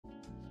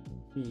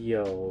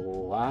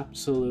Yo,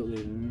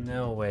 absolutely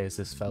no way is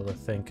this fella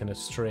thinking of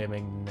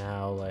streaming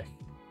now, like...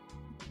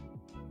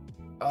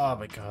 Oh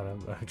my god,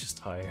 I'm just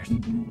tired.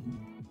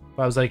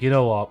 But I was like, you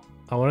know what?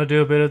 I want to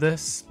do a bit of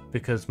this,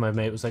 because my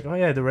mate was like, oh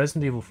yeah, the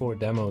Resident Evil 4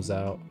 demo's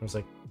out. I was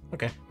like,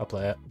 okay, I'll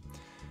play it.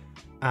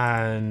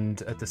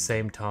 And at the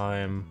same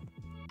time...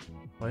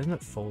 Why isn't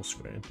it full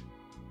screen?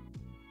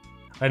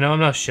 I know I'm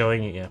not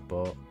showing it yet,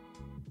 but...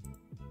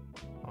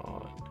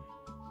 Oh.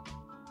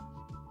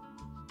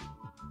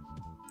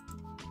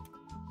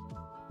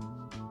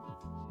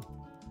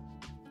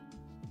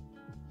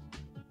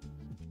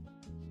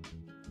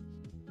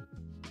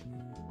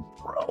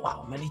 Bro,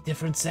 how many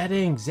different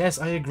settings? Yes,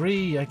 I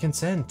agree. I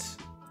consent.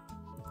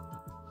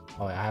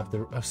 Oh, I have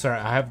to... Oh, sorry,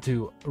 I have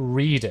to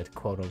read it,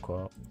 quote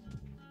unquote.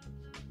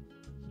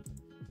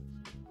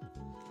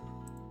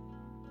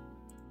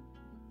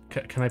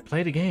 Can I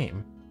play the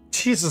game?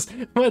 Jesus,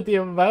 what the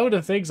amount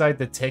of things I had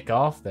to tick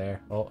off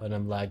there. Oh, and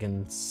I'm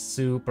lagging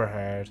super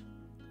hard.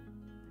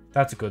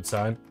 That's a good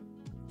sign.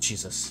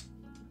 Jesus.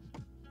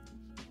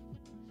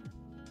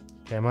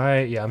 Okay, am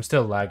I... Yeah, I'm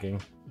still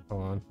lagging.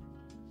 Hold on.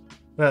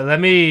 Well, let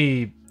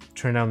me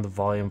turn down the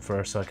volume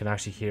first so I can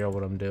actually hear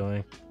what I'm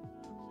doing.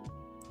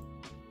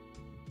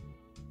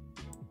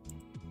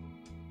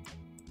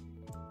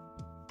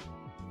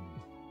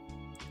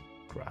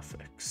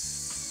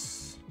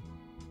 Graphics.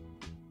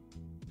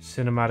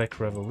 Cinematic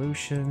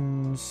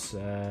Revolutions.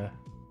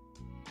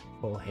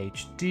 Full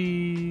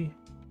HD.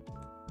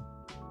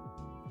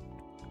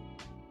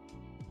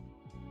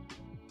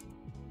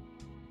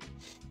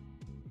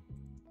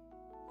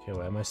 Okay,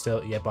 wait, am I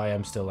still... Yep, I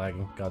am still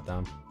lagging.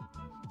 Goddamn.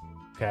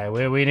 Okay,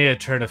 we need to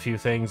turn a few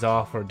things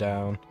off or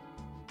down.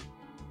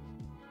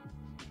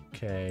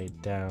 Okay,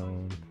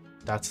 down.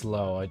 That's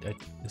low.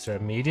 Is there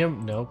a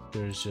medium? Nope,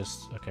 there's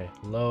just... Okay,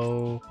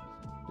 low,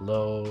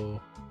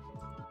 low.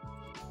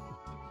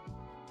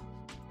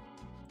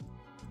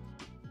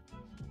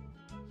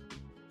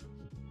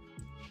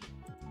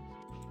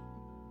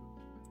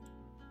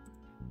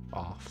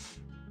 Off.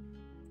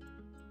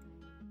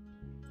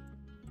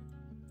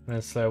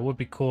 And so it would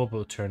be cool, but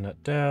we'll turn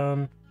that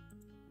down.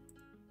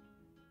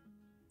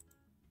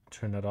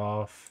 Turn it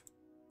off.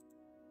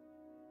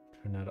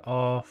 Turn that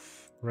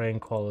off. Rain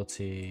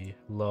quality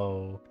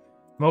low.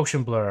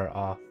 Motion blur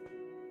off.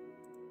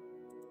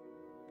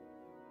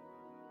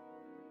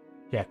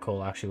 Yeah,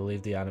 cool. Actually, we'll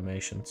leave the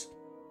animations.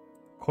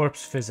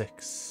 Corpse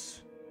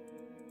physics.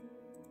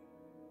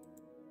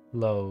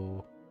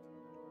 Low.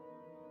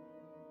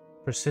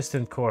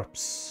 Persistent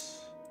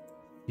corpse.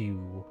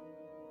 Few.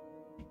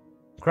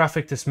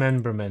 Graphic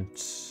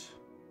dismemberment.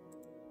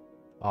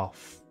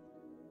 Off.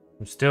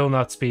 I'm still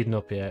not speeding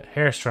up yet.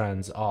 Hair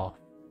strands off.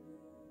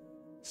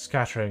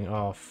 Scattering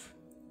off.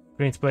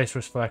 Green space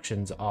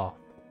reflections off.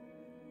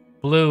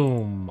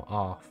 Bloom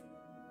off.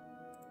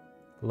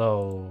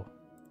 Low.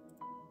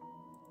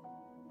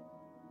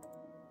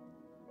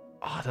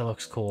 Oh, that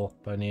looks cool,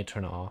 but I need to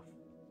turn it off.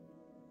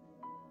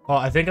 Oh,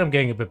 I think I'm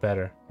getting a bit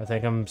better. I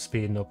think I'm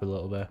speeding up a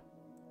little bit.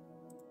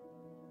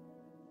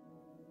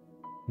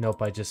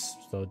 Nope, I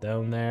just slowed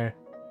down there.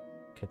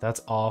 Okay,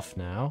 that's off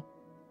now.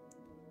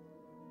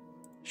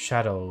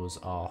 Shadows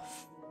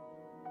off.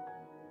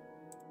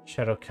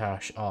 Shadow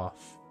cache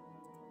off.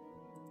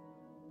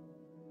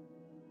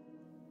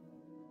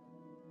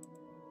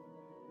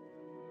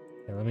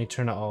 Okay, let me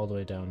turn it all the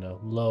way down now.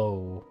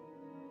 Low.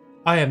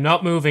 I am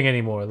not moving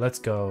anymore. Let's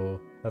go.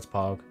 That's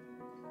Pog.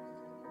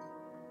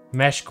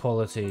 Mesh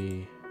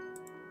quality.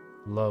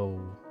 Low.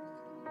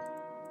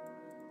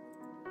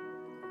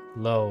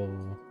 Low.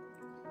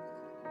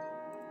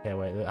 Okay,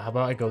 wait. How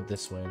about I go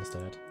this way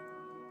instead?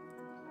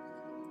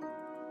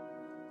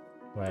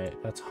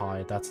 Wait, that's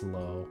high. That's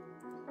low.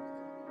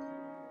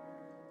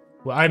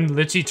 Well, I'm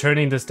literally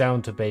turning this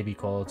down to baby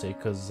quality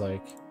because,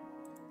 like,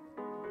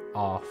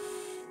 off.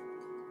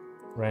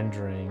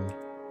 Rendering.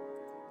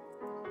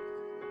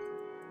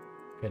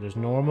 Okay, there's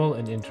normal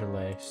and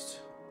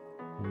interlaced.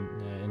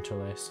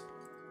 Interlaced.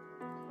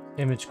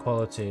 Image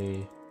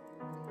quality.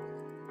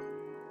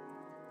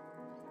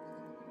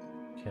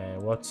 Okay,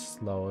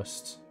 what's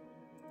lowest?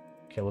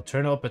 Okay, we'll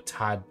turn it up a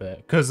tad bit.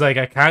 Because, like,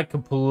 I can't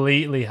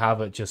completely have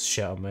it just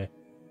shit on me.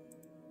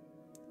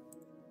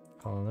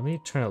 Hold on, let me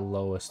turn it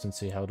lowest and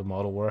see how the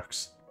model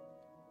works.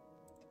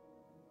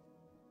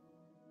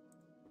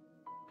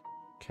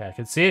 Okay, I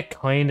can see it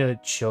kind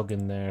of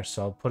chugging there,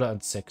 so I'll put it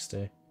on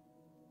 60.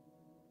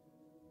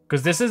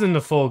 Because this isn't the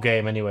full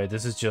game anyway,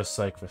 this is just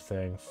like the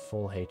thing.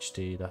 Full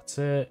HD, that's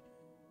it.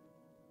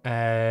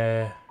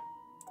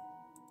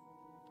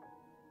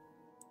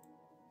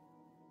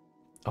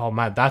 Oh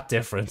man, that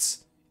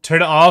difference.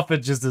 Turn it off, it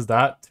just does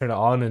that. Turn it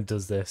on, and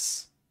does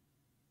this.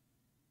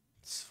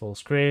 It's full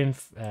screen.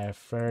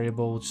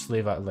 Variable, just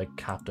leave it like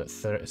capped at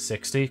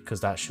 60,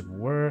 because that should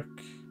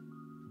work.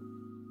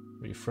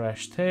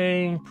 Refresh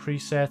thing.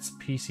 Presets,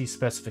 PC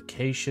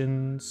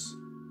specifications.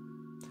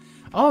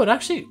 Oh, it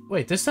actually...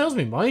 Wait, this tells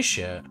me my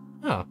shit.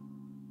 Oh.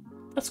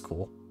 That's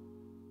cool.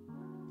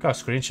 Gotta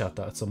screenshot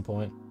that at some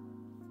point.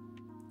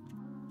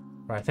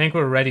 Right, I think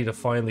we're ready to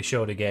finally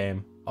show the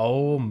game.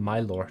 Oh my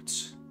lord.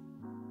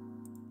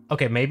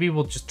 Okay, maybe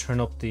we'll just turn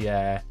up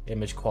the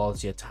image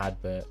quality a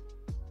tad bit.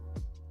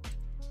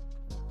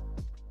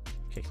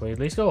 Okay, can we at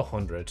least go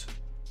 100?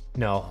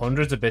 No,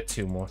 100's a bit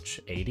too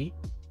much. 80?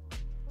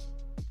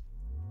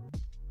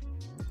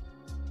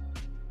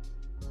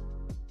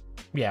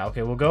 Yeah,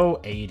 okay, we'll go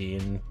 80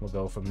 and we'll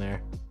go from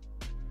there.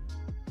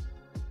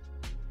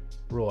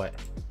 Right.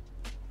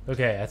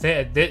 Okay, I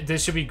think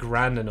this should be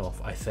grand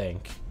enough, I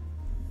think.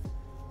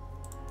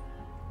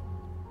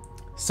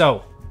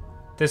 So,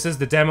 this is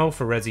the demo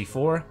for Resi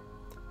 4,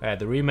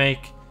 the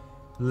remake.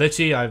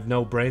 Literally, I have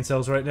no brain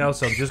cells right now,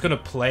 so I'm just going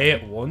to play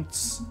it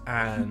once,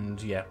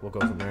 and yeah, we'll go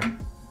from there.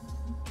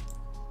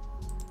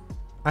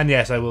 And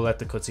yes, I will let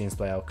the cutscenes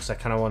play out, because I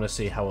kind of want to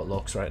see how it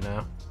looks right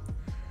now.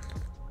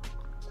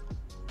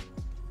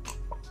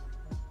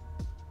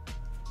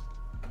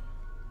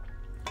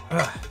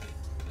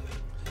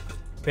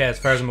 But yeah, as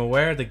far as I'm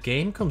aware, the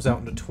game comes out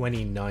on the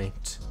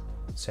 29th,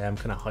 so I'm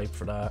kind of hyped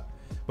for that.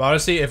 But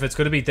honestly, if it's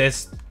going to be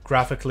this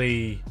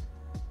graphically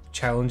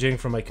challenging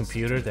for my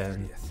computer,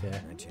 then yeah.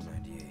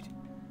 1998.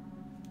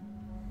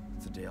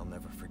 It's a day I'll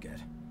never forget.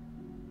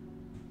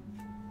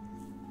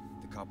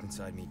 The cop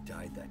inside me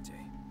died that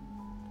day.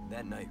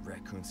 That night,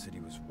 Raccoon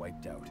City was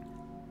wiped out,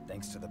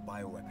 thanks to the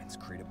bioweapons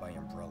created by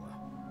Umbrella.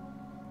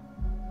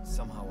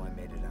 Somehow I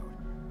made it out,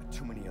 but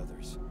too many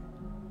others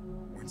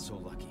weren't so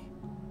lucky.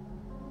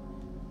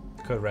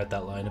 Could have read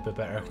that line a bit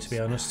better, to be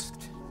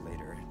honest.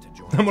 Later to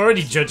join I'm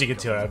already judging it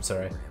too, I'm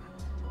sorry.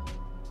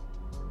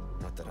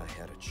 Not that I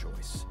had a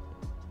choice.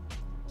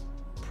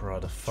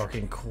 Bro, the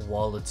fucking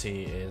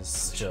quality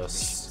is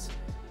just...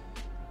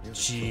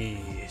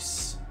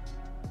 Jeez.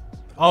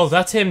 Oh,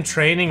 that's him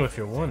training with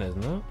your one,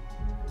 isn't it?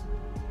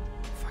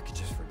 If I could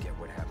just forget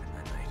what happened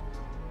that night.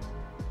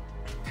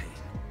 Pain.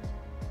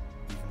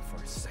 Even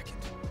for a second.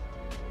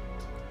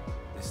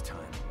 This time,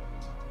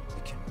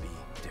 it can be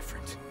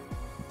different.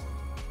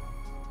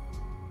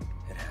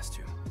 It has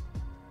to.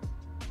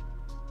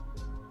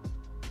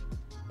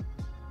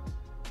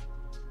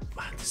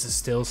 Man, this is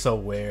still so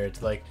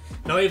weird. Like,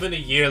 not even a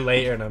year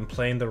later and I'm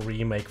playing the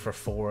remake for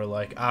 4,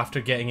 like,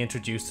 after getting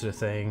introduced to the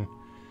thing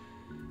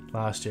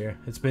last year.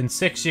 It's been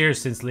 6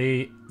 years since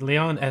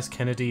Leon S.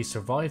 Kennedy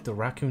survived the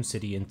Raccoon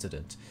City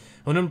incident,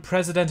 an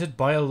unprecedented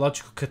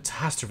biological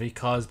catastrophe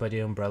caused by the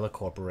Umbrella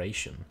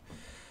Corporation.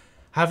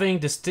 Having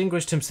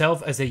distinguished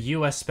himself as a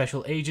U.S.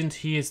 special agent,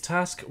 he is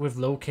tasked with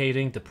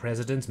locating the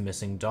president's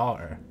missing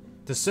daughter.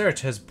 The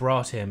search has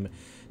brought him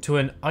to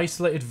an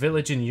isolated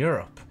village in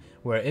Europe,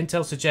 where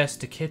intel suggests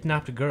the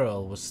kidnapped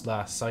girl was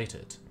last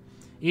sighted.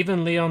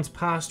 Even Leon's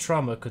past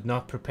trauma could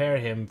not prepare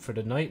him for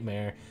the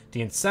nightmare,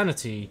 the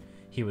insanity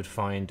he would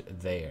find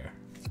there.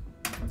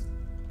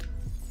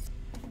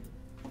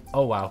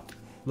 Oh wow,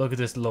 look at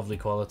this lovely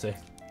quality.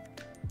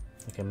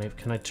 Okay, maybe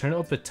can I turn it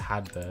up a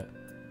tad bit?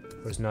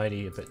 Or is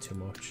 90 a bit too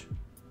much?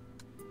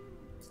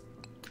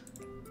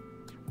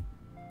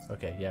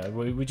 Okay, yeah,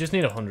 we just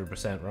need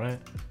 100%, right?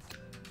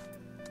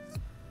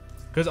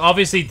 Because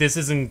obviously this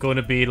isn't going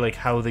to be like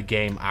how the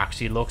game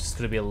actually looks. It's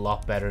going to be a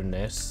lot better than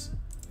this.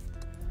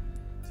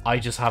 I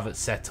just have it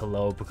set to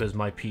low because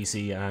my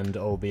PC and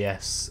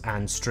OBS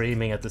and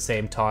streaming at the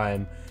same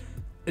time,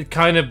 it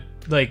kind of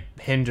like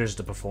hinders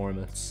the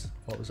performance.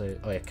 What was I?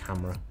 Oh yeah,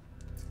 camera.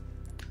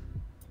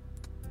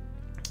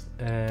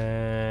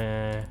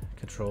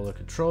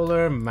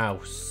 Controller,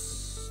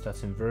 mouse.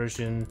 That's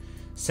inversion.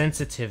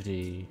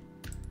 Sensitivity.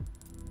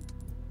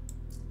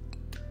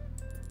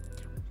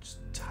 Just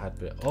a tad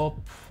bit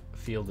up.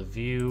 Field of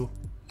view.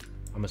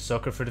 I'm a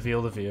sucker for the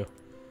field of view.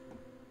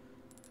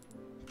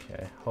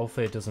 Okay,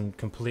 hopefully it doesn't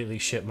completely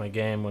shit my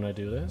game when I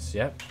do this.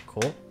 Yep,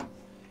 cool.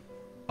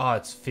 Oh,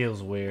 it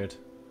feels weird.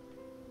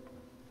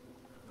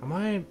 Am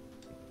I?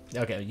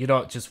 Okay, you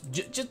know,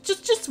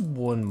 just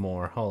one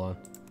more. Hold on.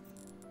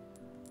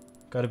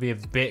 Got to be a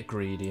bit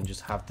greedy and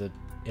just have the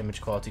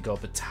image quality go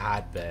up a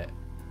tad bit.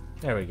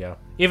 There we go.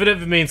 Even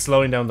if it means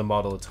slowing down the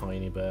model a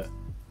tiny bit.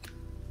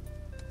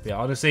 Yeah,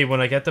 honestly,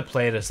 when I get to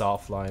play this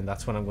offline,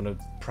 that's when I'm going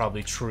to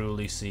probably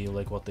truly see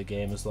like what the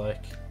game is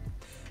like.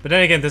 But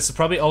then again, this is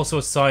probably also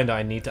a sign that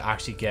I need to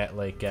actually get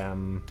like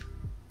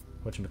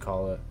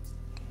whatchamacallit.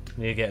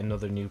 I need to get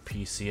another new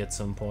PC at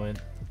some point.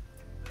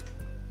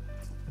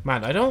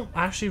 Man, I don't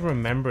actually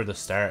remember the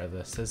start of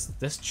this. Has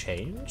this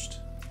changed?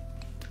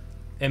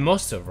 It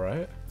must have,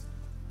 right?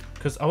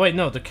 Because, oh wait,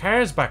 no, the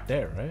car is back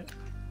there, right?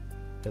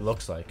 It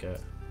looks like it.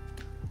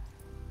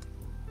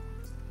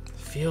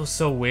 Feels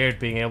so weird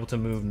being able to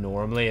move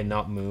normally and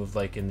not move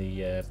like in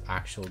the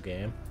actual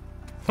game.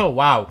 Oh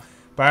wow,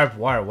 barbed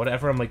wire.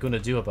 Whatever am I gonna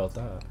do about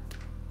that?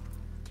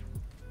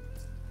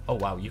 Oh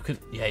wow, you can.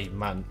 Yeah,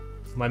 man,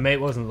 my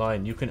mate wasn't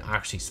lying. You can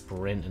actually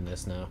sprint in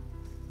this now.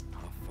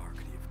 How far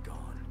could he have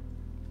gone?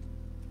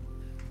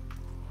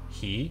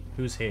 He?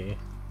 Who's he?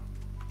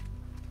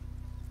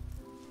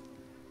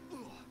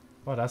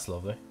 Oh, that's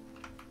lovely.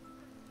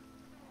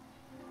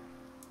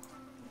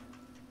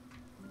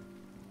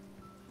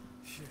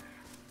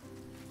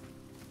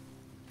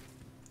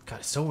 God,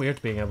 it's so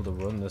weird being able to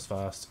run this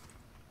fast.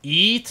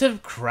 E to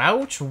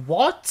crouch?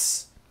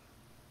 What?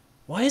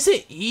 Why is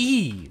it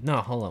E? No,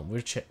 hold on.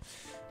 We're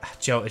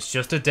Joe, it's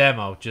just a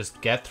demo.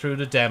 Just get through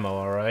the demo,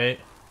 alright?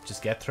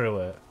 Just get through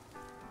it.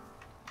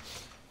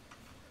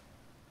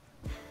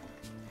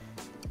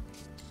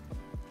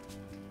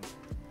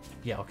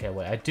 Yeah, okay,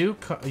 wait.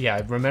 Yeah, I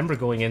remember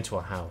going into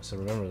a house. I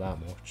remember that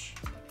much.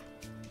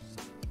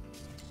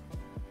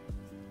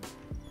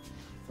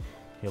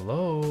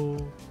 Hello?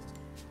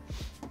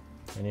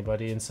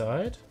 Anybody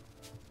inside?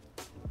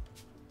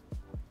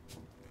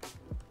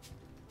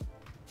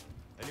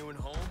 Anyone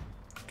home?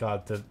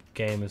 God, the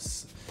game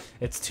is...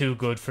 It's too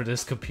good for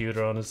this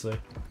computer, honestly.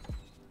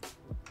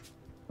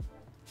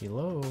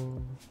 Hello?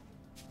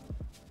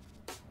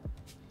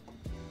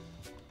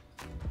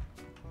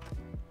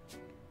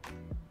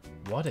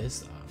 What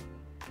is that?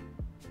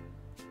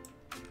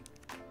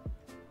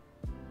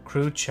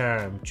 Crew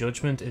charm.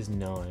 Judgment is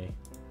nigh.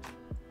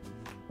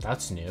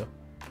 That's new.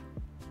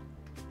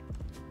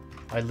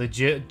 I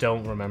legit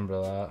don't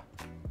remember that.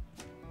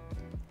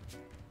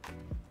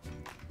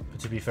 But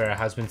to be fair, it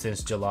has been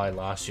since July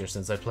last year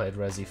since I played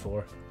Resi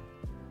 4.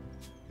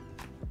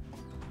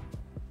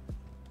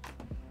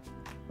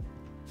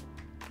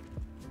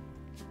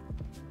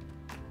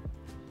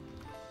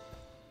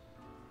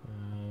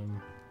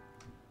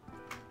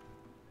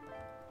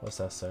 What's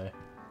that say?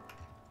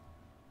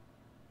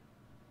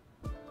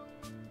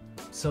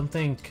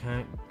 Something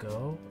can't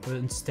go, but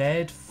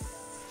instead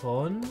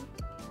fun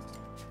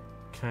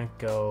can't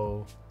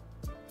go.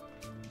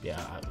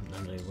 Yeah, I'm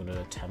not even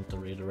gonna attempt to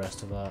read the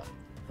rest of that.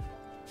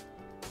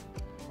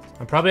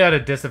 I'm probably at a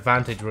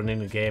disadvantage running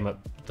the game at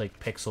like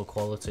pixel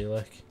quality,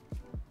 like.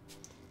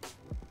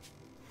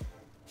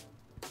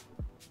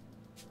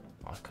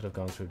 Oh, I could have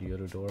gone through the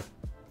other door.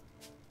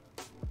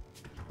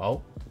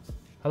 Oh,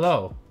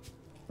 hello.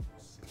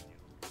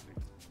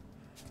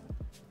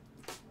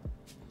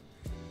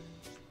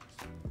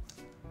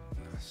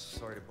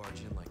 Sorry to barge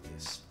in like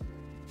this.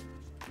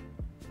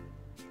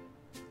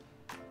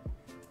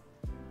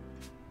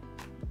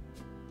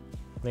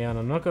 Leon,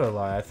 I'm not gonna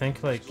lie, I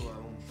think like... You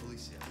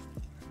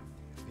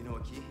know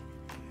a key?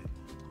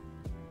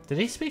 Did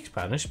he speak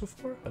Spanish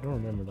before? I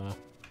don't remember that.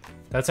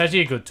 That's actually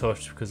a good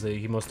touch because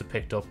he must have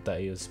picked up that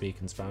he was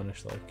speaking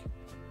Spanish, like.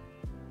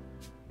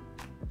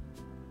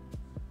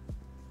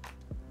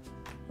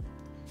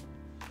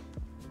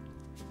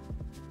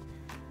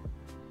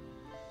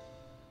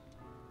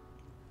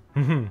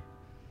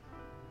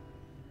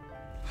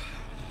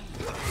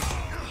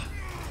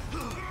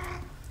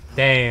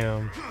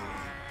 Damn.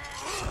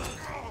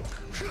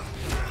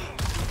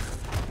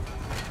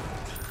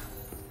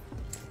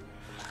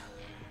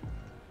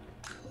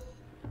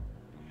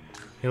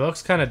 He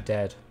looks kind of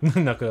dead,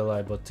 not gonna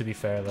lie, but to be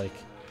fair, like...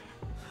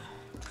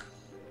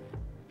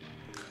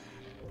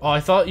 Oh, I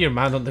thought your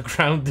man on the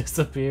ground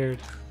disappeared.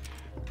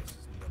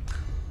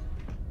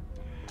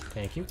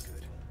 Thank you.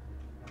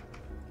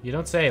 You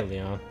don't say,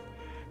 Leon.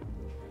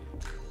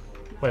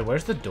 Wait,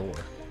 where's the door?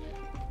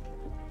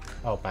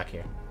 Oh, back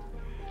here.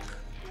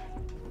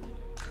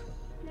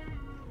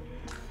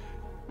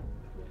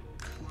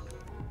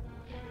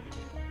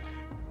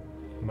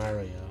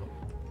 Mario.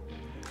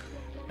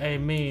 Hey,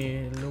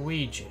 me,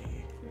 Luigi.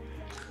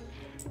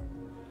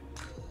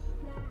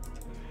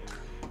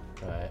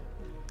 Right.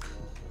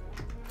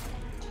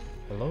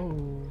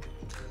 Hello?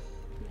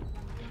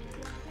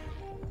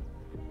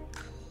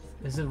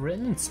 Is it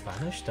written in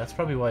Spanish? That's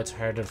probably why it's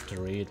harder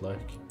to read, like.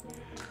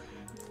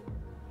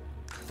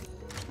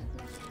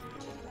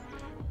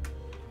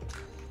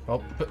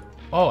 Oh, but,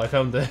 oh, I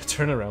found the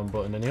turnaround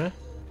button anyway.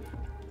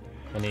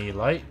 Any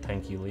light?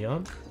 Thank you,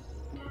 Leon.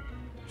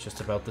 Just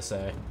about to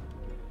say.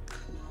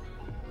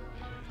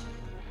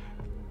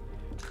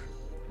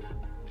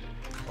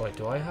 Oh, wait,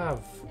 do I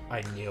have...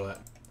 I knew it.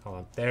 Hold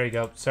on. There you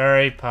go.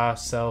 Sorry,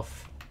 past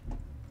self.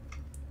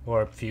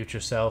 Or future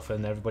self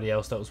and everybody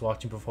else that was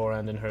watching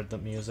beforehand and heard the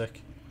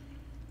music.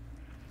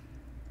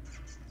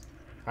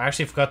 I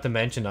actually forgot to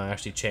mention I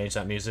actually changed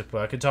that music,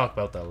 but I could talk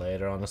about that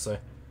later, honestly.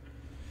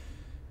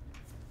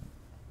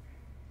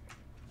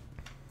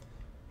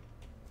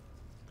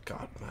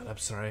 God, man, I'm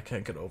sorry. I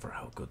can't get over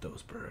how good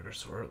those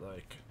burgers were.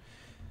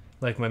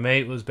 Like my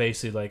mate was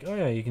basically like, oh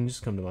yeah, you can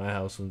just come to my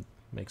house and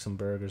make some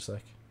burgers,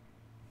 like.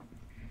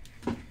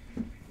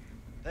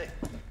 Hey.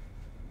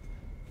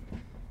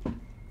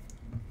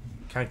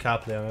 Can't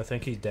cap Leon. I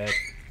think he's dead.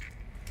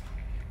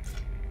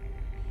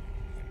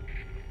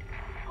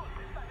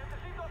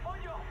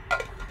 I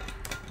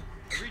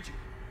read you.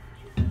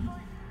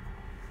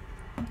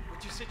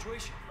 What's your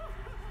situation?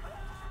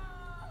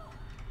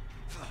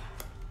 What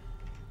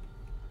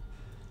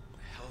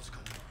the hell's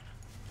going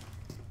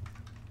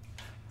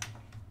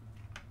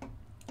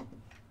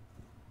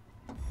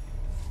on?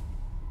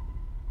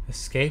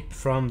 Escape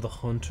from the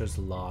Hunter's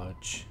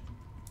Lodge.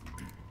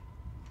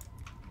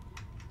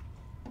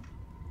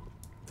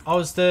 Oh,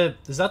 is that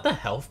the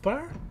health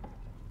bar?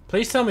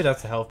 Please tell me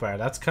that's the health bar.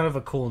 That's kind of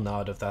a cool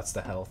nod if that's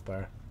the health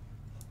bar.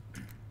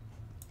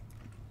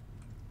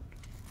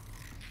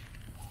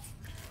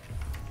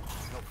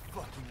 No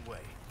fucking way.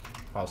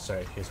 Oh,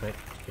 sorry. Excuse me.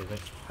 Excuse me.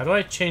 How do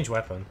I change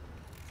weapon?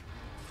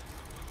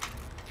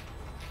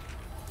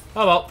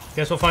 Oh well,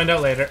 guess we'll find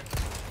out later.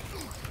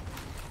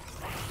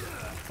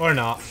 Or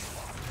not.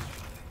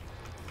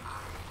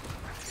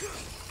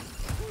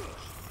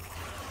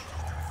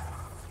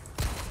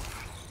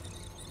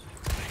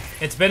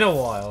 It's been a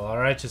while,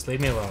 alright? Just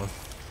leave me alone.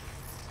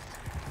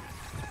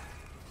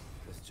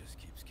 This just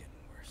keeps getting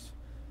worse.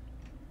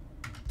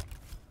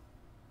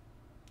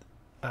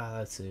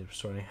 Let's see.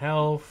 Restoring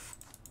health.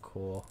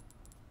 Cool.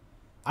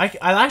 I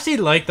actually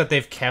like that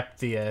they've kept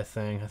the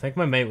thing. I think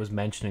my mate was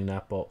mentioning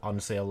that, but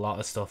honestly, a lot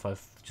of stuff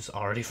I've just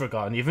already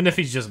forgotten, even if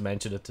he's just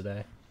mentioned it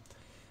today.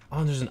 Oh,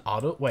 and there's an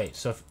auto. Wait,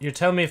 so if, you're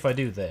telling me if I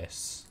do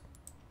this,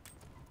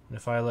 and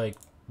if I like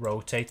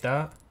rotate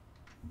that,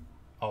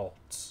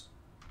 Alt.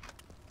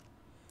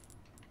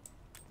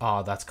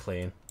 Oh, that's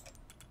clean.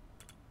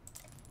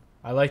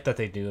 I like that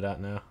they do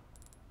that now.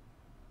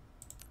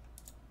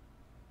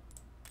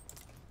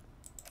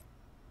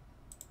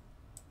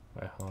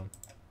 Wait, hold on.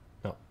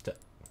 No.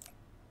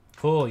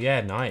 Cool, yeah,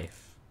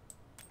 knife.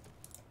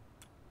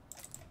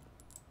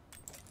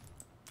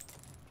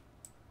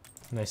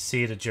 And I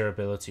see the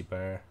durability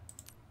bar.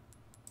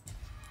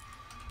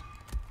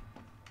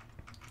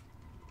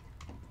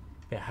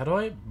 Yeah, how do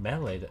I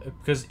melee that?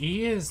 Because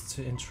E is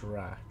to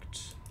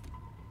interact.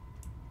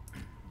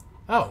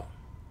 Oh.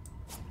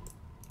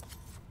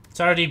 It's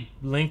already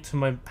linked to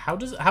my... How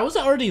is it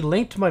already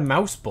linked to my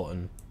mouse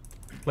button?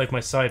 Like my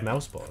side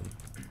mouse button.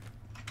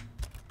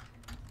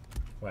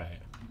 Wait.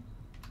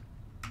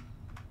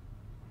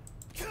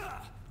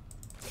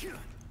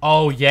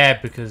 Oh, yeah,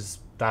 because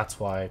that's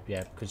why.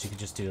 Yeah, because you could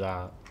just do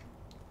that.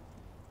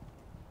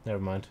 Never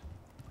mind.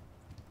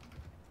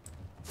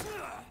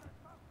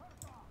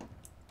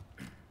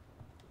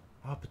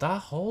 Oh, but that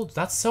holds.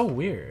 That's so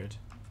weird.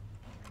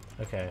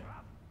 Okay.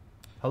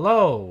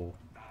 Hello.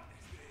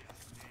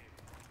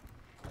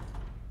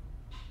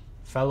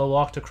 Fella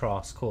walked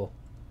across. Cool.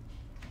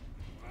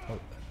 Oh,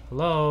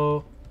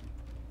 hello.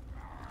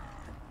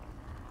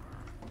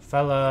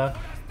 Fella.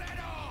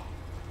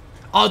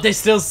 Oh, they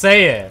still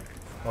say it.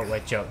 Oh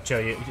wait, Joe,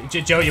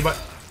 you might.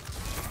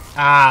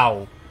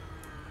 Ow!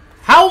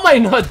 How am I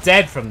not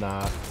dead from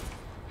that?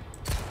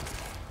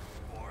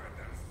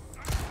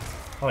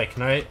 Oh wait,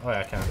 can I? Oh yeah,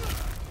 I can.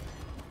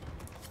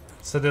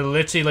 So they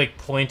literally like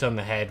point on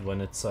the head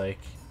when it's like,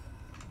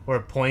 or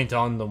point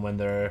on them when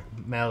they're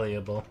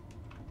malleable.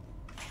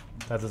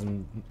 That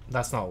doesn't.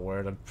 That's not a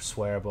word. I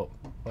swear, but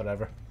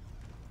whatever.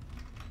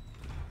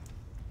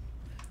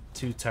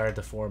 Too tired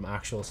to form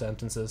actual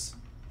sentences.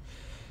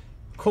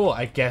 Cool,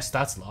 I guess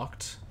that's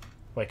locked.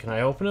 Wait, can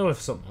I open it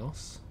with something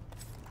else?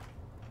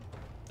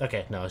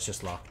 Okay, no, it's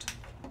just locked.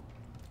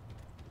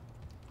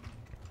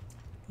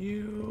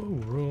 You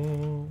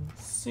rule,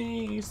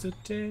 seize the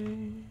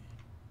day.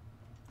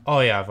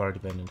 Oh yeah, I've already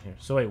been in here.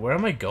 So wait, where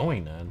am I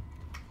going then?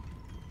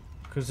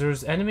 Because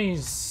there's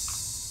enemies...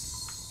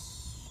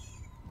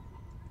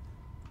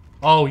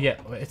 Oh yeah,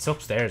 it's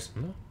upstairs,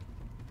 isn't it?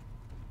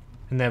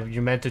 And then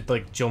you're meant to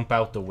like jump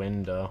out the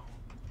window.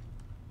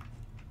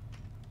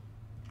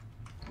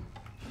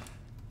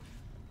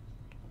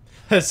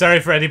 Sorry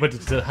for anybody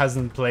that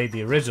hasn't played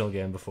the original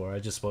game before. I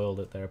just spoiled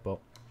it there, but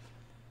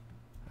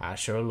I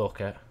sure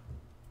look it.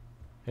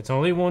 It's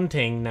only one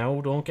thing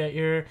now. Don't get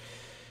your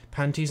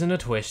panties in a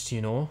twist,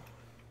 you know.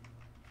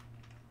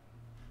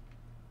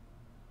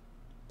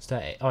 Is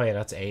that? Oh yeah,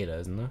 that's Ada,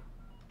 isn't it?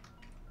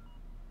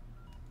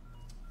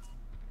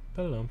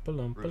 Balum,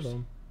 balum,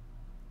 balum.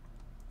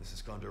 This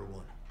is Condor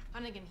 1.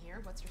 Hunnigan here.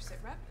 What's your sit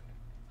rep?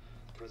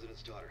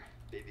 President's daughter,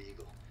 Baby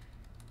Eagle.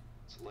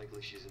 It's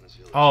likely she's in this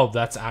village. Oh,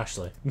 that's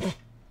Ashley.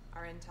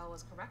 Our intel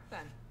was correct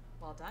then.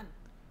 Well done.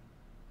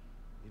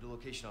 Need a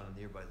location on a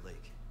nearby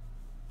lake.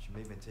 She may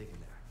have been taken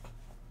there.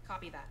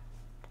 Copy that.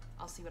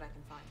 I'll see what I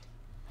can find.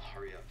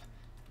 Hurry up.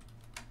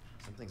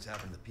 Something's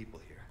happened to people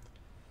here.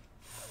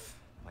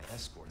 My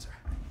escorts are.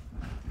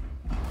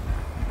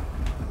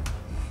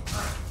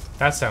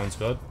 That sounds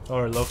good.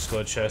 Or looks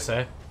good, should I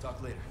say. Talk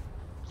later.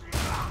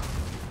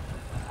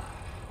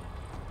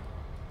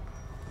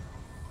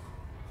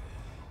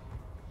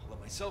 I'll let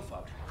myself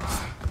out.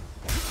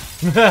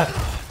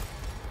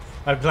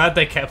 I'm glad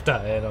they kept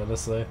that in,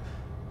 honestly.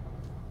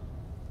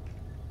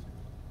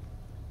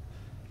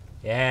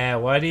 Yeah,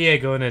 what are you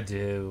gonna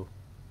do?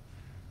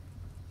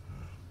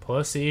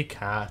 Pussy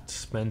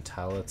cat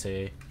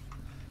mentality.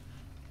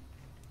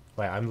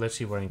 Wait, I'm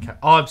literally wearing cat.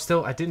 Oh,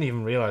 I didn't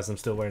even realize I'm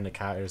still wearing the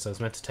cat ears. I was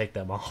meant to take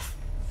them off.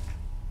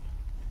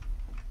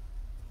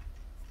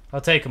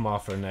 I'll take them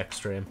off for next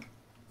stream.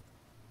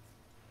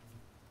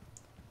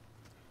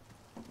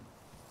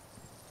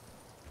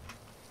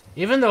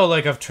 Even though,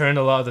 like, I've turned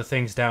a lot of the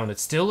things down, it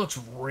still looks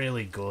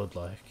really good,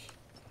 like.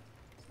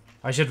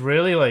 I should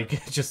really,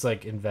 like, just,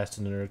 like, invest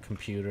in a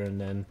computer and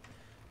then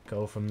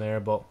go from there,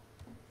 but...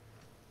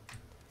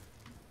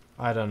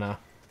 I don't know.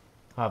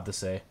 I have to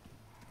say.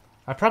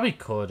 I probably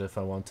could if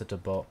I wanted to,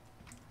 but...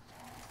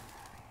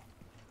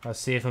 I'll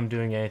see if I'm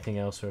doing anything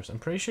else first. I'm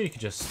pretty sure you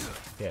could just...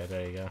 Yeah,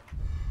 there you go.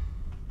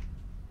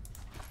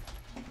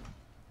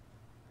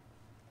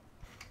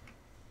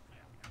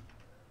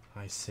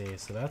 I see,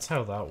 so that's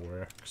how that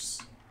works.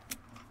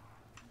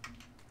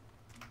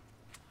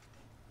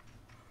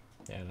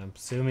 Yeah, and I'm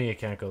assuming you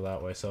can't go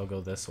that way, so I'll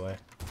go this way.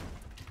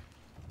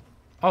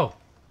 Oh,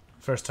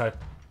 first type.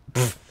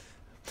 It's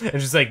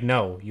just like,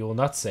 no, you will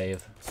not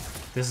save.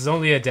 This is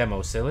only a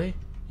demo, silly.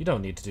 You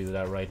don't need to do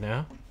that right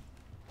now.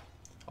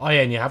 Oh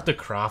yeah, and you have to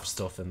craft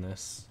stuff in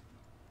this.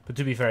 But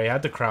to be fair, you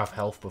had to craft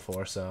health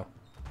before, so...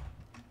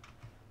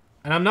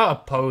 And I'm not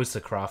opposed to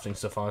crafting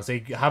stuff,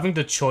 honestly. Having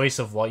the choice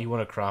of what you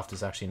want to craft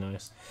is actually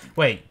nice.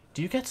 Wait,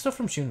 do you get stuff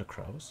from shooting the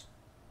crows?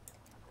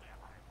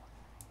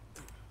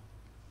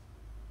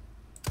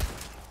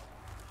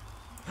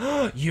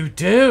 You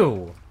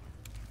do!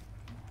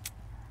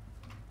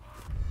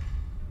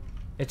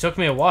 It took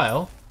me a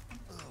while.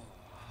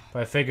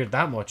 But I figured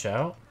that much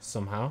out,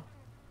 somehow.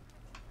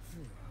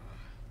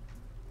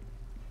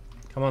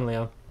 Come on,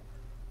 Leon.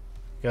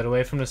 Get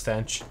away from the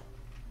stench.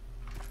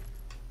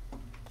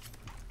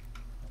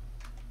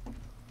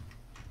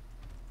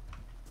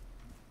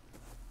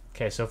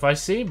 Okay, so if I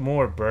see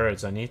more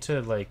birds, I need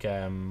to, like,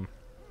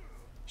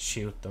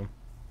 shoot them.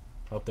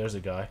 Oh, there's a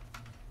guy.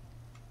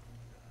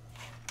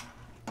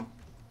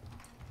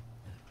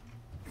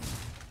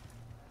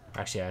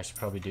 Actually, I should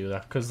probably do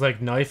that. Because,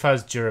 like, knife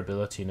has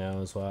durability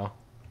now as well.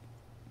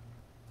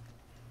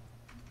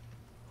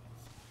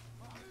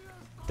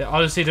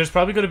 Honestly, there's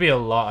probably going to be a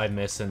lot I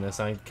miss in this.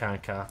 I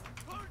can't cap.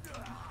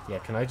 Yeah,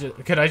 can I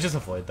just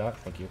avoid that?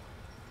 Thank you.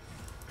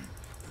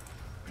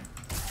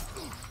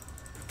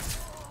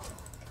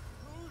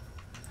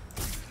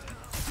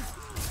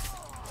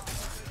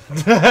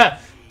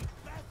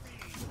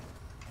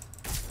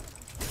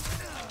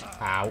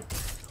 Ow.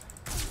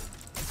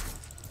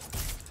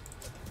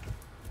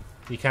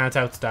 You can't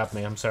outstab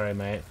me. I'm sorry,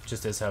 mate.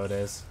 Just is how it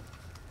is.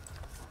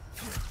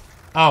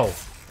 Oh,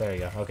 there you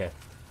go. Okay.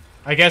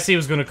 I guess he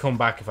was going to come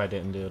back if I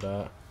didn't do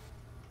that.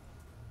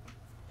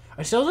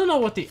 I still don't know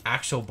what the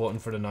actual button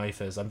for the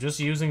knife is. I'm just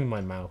using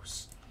my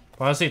mouse.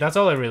 But honestly, that's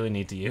all I really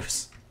need to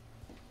use.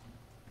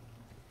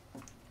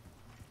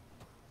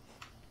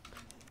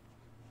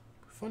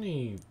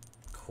 Funny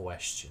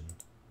question.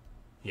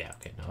 Yeah,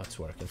 okay, no, it's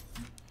working.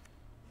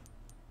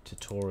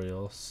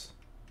 Tutorials.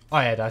 Oh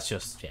yeah, that's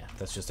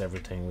just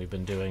everything we've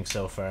been doing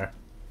so far.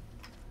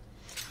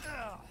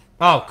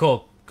 Oh,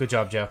 cool. Good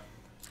job, Joe.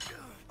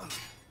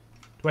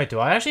 Wait, do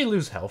I actually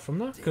lose health from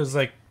that? Because,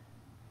 like...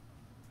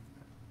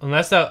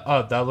 Unless that...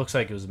 Oh, that looks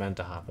like it was meant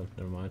to happen.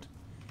 Never mind.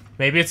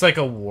 Maybe it's like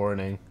a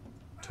warning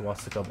to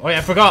what's to come. Oh yeah,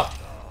 I forgot!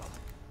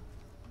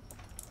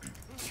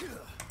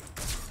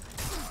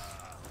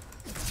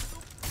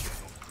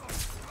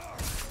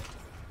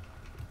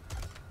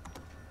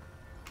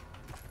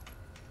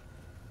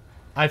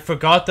 I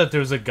forgot that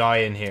there's a guy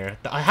in here.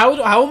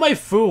 How am I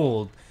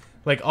fooled?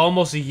 Like,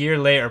 almost a year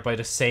later by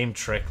the same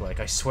trick, like,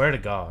 I swear to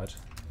God.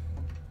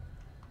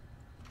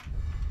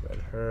 Red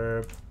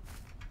herb.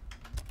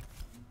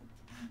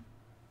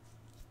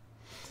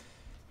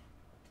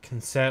 Can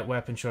set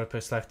weapon short by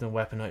selecting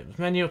weapon items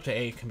menu. Up to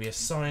 8 can be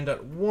assigned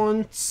at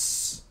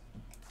once.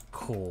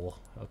 Cool.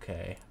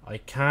 Okay. I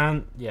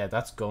can't... Yeah,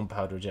 that's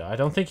gunpowder gel. I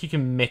don't think you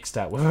can mix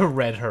that with a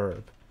red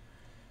herb.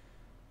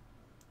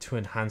 To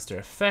enhance their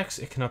effects,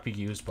 it cannot be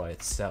used by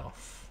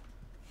itself.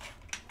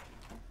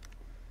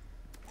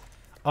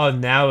 Oh,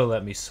 now it'll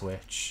let me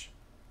switch.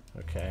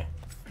 Okay.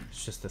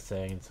 It's just a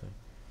thing.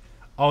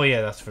 Oh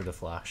yeah, that's for the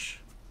flash.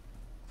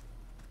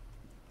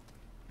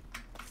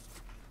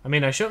 I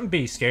mean, I shouldn't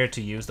be scared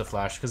to use the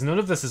flash, because none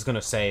of this is going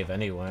to save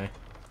anyway.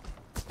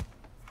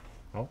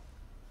 Oh.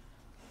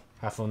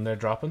 Have fun there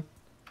dropping.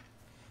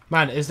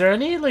 Man, is there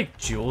any, like,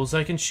 jewels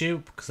I can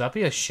shoot? Because that'd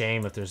be a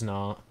shame if there's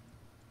not.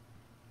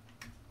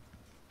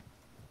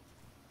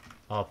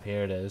 Up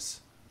here it is.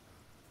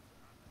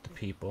 The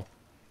people.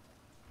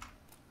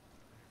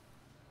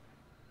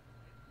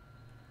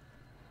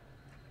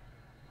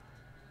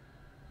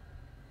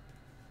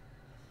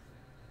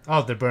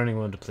 Oh, they're burning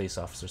one of the police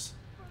officers.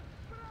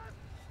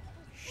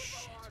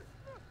 Shit.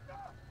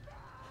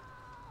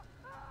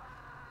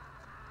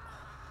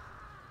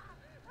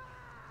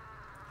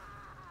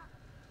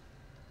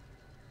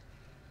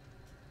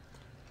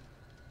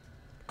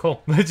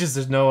 Cool. Just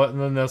there's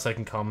nothing else I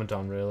can comment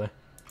on, really.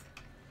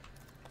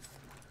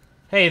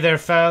 Hey there,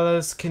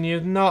 fellas. Can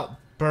you not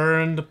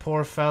burn the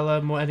poor fella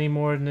any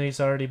more than he's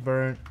already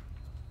burnt?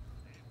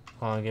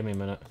 Hold on, give me a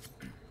minute.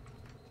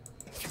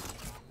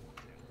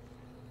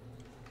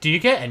 Do you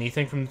get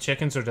anything from the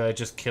chickens, or did I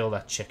just kill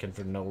that chicken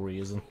for no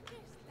reason?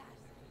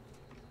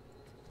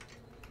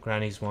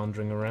 Granny's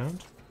wandering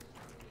around.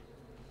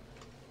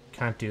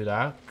 Can't do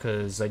that,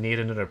 because I need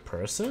another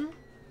person?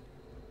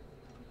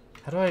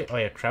 How do I... Oh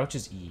yeah, crouch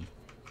is E.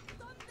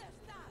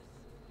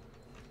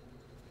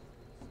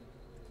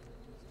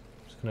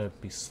 Gonna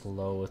be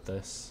slow with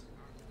this.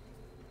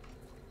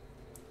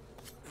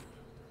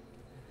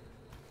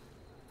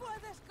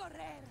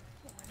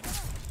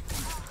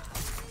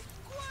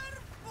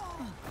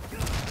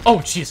 Oh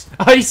jeez!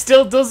 Oh, he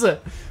still does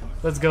it.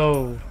 Let's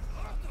go.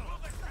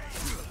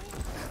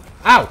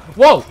 Ow!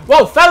 Whoa!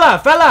 Whoa!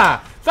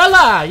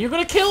 Fella! You're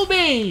gonna kill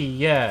me!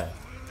 Yeah.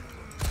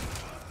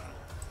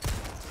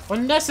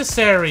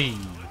 Unnecessary.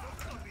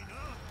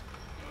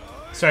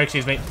 Sorry,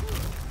 excuse me.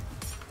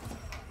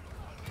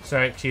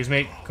 Sorry, excuse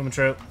me. Coming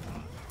through.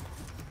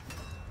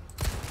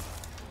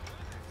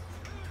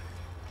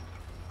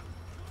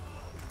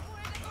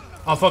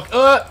 Oh, fuck.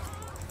 Oh,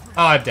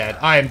 I'm dead.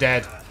 I am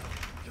dead.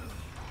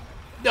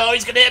 No,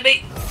 he's gonna hit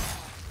me.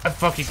 I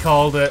fucking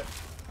called it.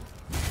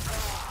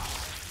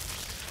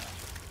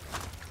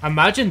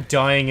 Imagine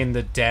dying in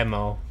the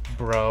demo,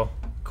 bro.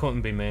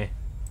 Couldn't be me.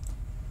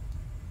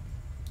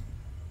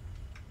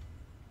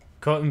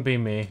 Couldn't be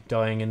me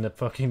dying in the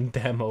fucking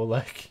demo,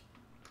 like.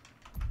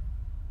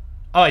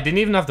 Oh, I didn't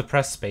even have to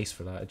press space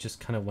for that. It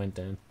just kind of went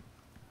down.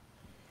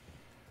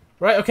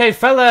 Right, okay,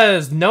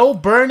 fellas. No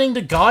burning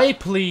the guy,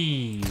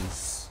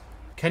 please.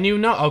 Can you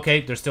not?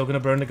 Okay, they're still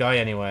gonna burn the guy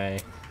anyway.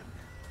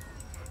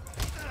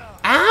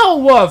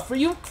 Ow! For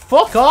you,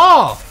 fuck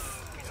off!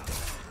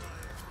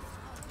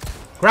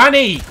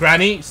 Granny!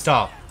 Granny,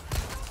 stop.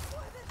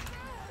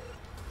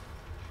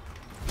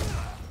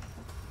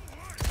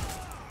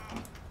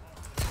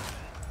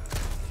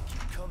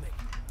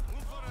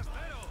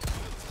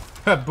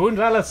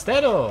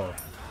 Bunralastero!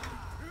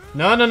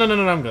 No,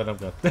 I'm good, I'm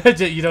good.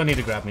 You don't need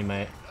to grab me,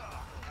 mate.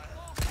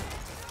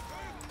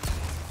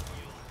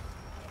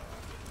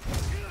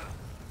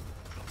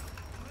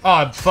 Oh,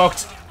 I'm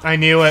fucked. I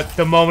knew it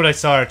the moment I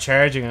saw her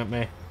charging at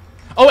me.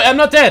 Oh, wait, I'm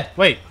not dead!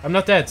 Wait, I'm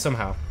not dead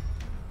somehow.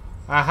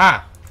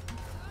 Aha!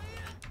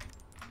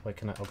 Wait,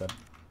 can I? Oh god.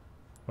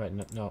 Wait,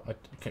 no.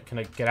 Can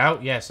I get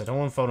out? Yes, I don't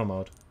want photo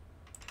mode.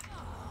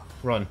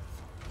 Run.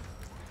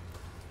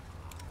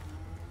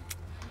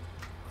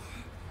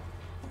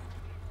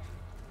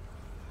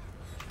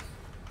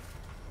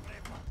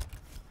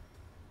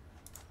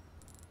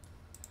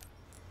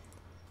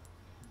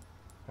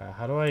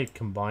 How do I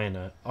combine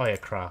it? Oh yeah,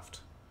 craft.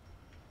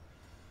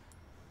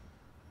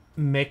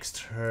 Mixed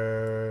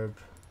herb.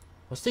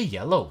 What's the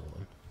yellow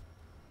one?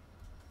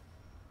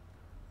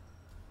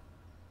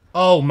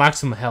 Oh,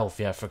 maximum health.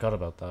 Yeah, I forgot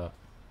about that.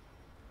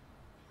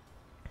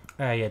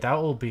 Yeah, that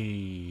will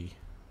be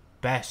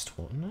best,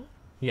 wouldn't it?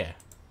 Yeah.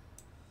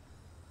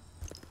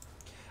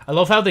 I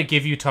love how they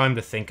give you time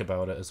to think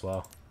about it as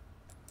well.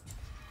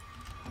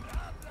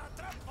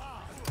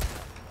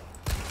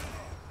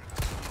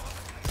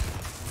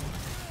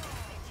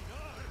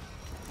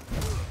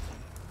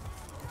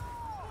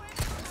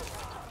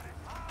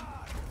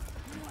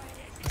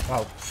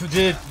 Wow.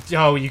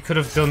 Oh, you could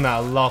have done that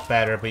a lot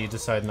better, but you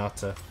decided not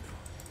to.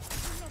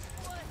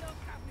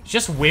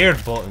 Just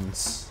weird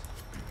buttons.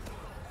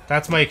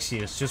 That's my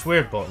excuse. Just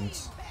weird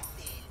buttons.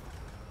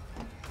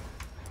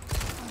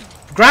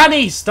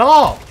 Granny,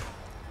 stop!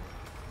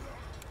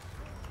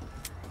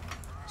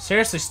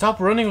 Seriously, stop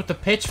running with the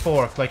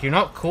pitchfork. Like, you're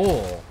not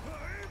cool.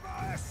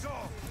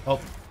 Oh.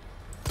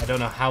 I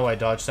don't know how I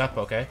dodged that,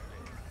 but okay.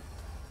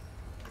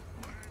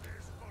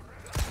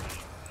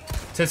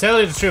 To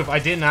tell you the truth, I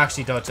didn't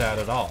actually dodge that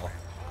at all.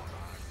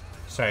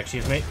 Sorry,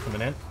 excuse me.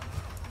 Coming in.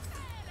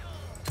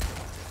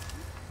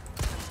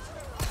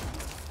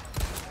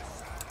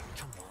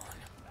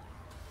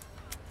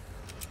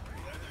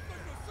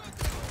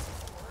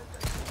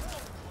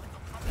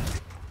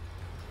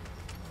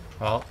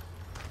 Well,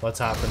 what's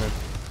happening?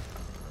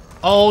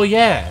 Oh,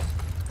 yeah.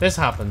 This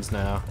happens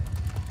now.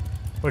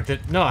 Or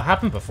did... No, it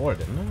happened before,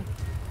 didn't it?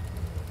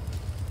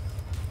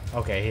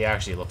 Okay, he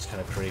actually looks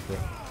kind of creepy.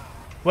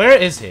 Where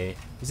is he?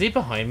 Is he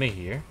behind me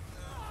here?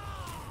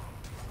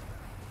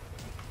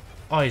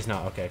 Oh, he's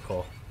not. Okay,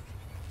 cool.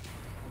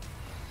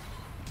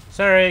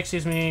 Sorry,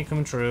 excuse me.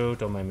 Coming through.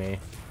 Don't mind me.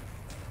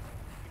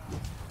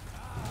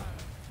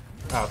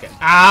 Oh, okay.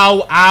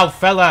 Ow! Ow!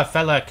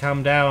 Fella!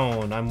 Calm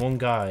down. I'm one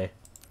guy.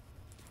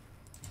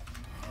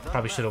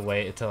 Probably should have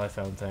waited till I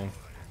found thing.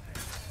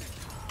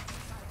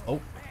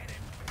 Oh.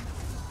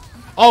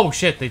 Oh,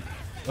 shit.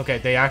 Okay,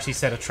 they actually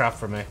set a trap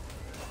for me.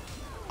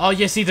 Oh,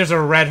 you see, there's a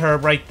red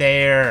herb right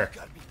there.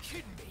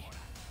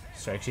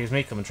 Sorry, excuse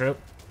me, coming through.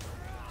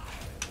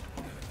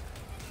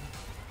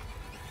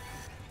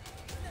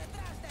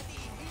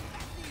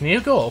 Can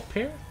you go up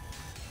here?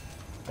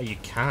 Oh, you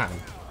can.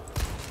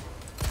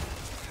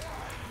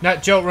 Now,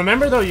 Joe,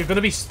 remember though, you're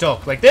gonna be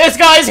stuck. Like, this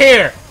guy's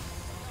here!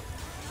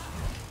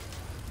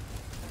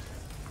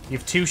 You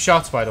have 2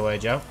 shots, by the way,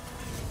 Joe.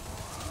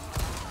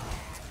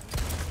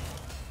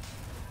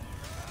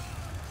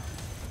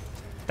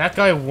 That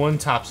guy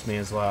one-taps me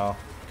as well.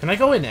 Can I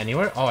go in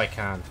anywhere? Oh, I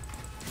can.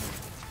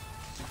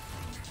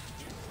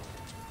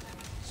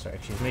 Sorry,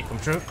 excuse me, come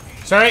true.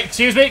 Sorry,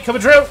 excuse me,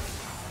 coming true.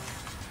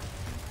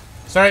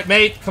 Sorry,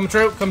 mate, come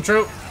true, come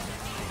true.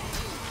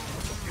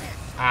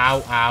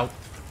 Ow, ow.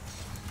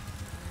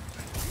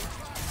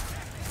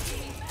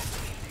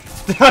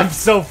 I'm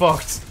so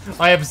fucked.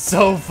 I am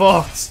so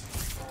fucked.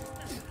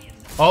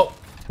 Oh,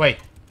 wait.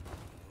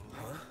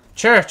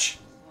 Church.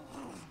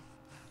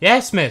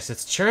 Yes, miss,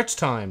 it's church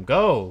time.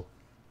 Go.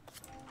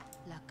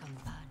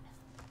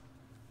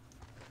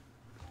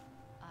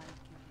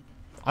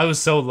 I was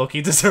so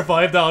lucky to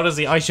survive that,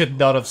 honestly. I should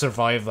not have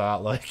survived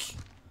that, like.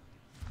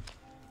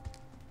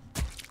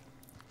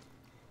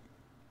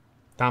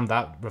 Damn,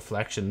 that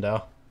reflection,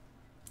 though.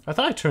 I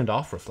thought I turned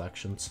off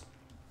reflections.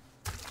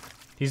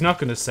 He's not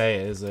gonna say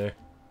it, is he?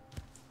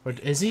 Or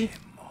is he?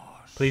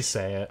 Please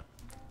say it.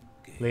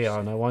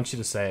 Leon, I want you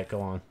to say it.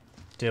 Go on.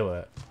 Do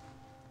it.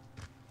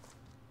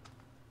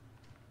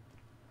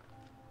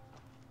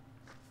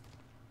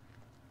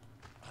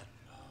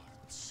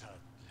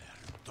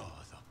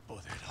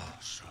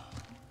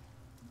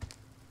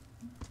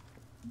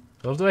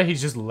 I love the way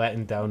he's just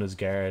letting down his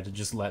guard and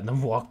just letting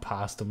them walk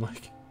past him,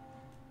 like.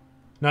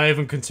 Not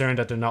even concerned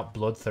that they're not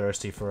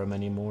bloodthirsty for him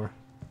anymore.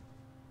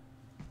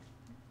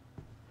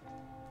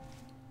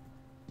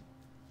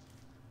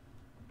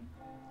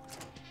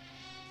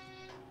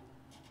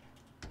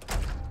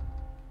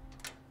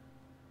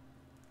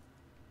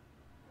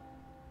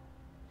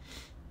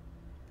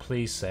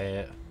 Please say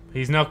it.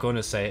 He's not going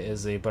to say it,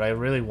 is he? But I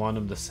really want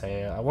him to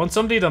say it. I want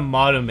somebody to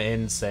mod him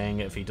in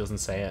saying it if he doesn't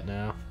say it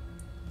now.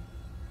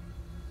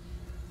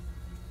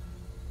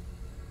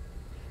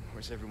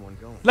 Where's everyone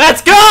going?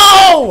 Let's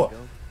go!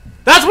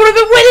 That's what I've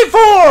been waiting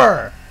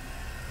for!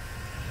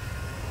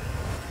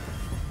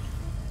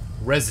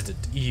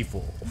 Resident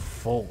Evil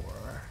 4.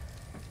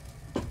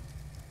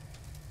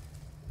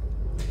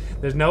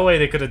 There's no way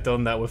they could have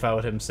done that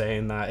without him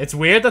saying that. It's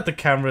weird that the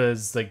camera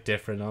is like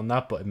different on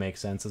that, but it makes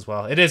sense as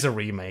well. It is a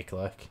remake,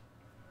 like.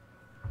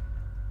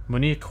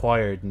 Money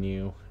acquired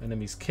new.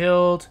 Enemies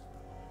killed.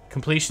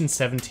 Completion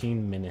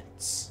 17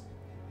 minutes.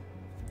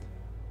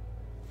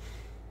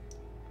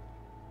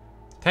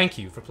 Thank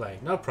you for playing.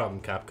 No problem,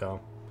 Capcom.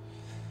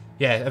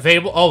 Yeah,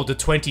 available. Oh, the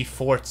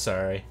 24th,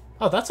 sorry.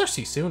 Oh, that's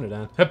actually sooner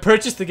then. I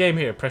purchased the game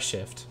here. Press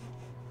shift.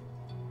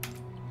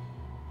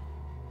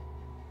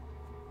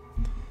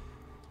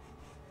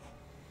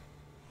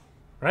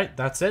 Right,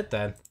 that's it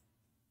then.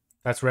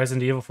 That's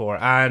Resident Evil 4.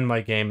 And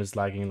my game is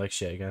lagging like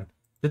shit again.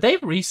 Did they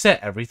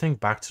reset everything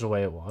back to the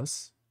way it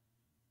was?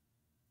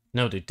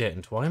 No, they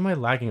didn't. Why am I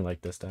lagging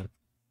like this then?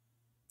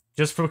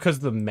 Just because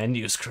of the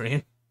menu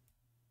screen.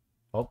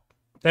 Oh.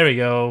 There we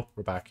go.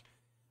 We're back.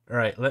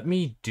 Alright, let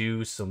me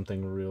do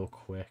something real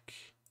quick.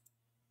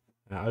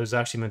 I was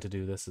actually meant to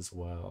do this as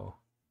well.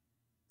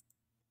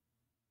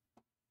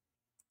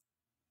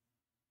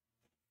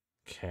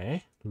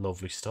 Okay,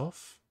 lovely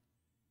stuff.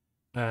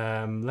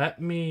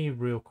 Let me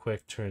real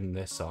quick turn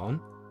this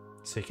on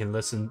so you can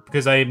listen,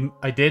 because I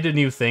did a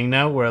new thing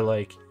now where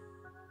like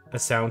a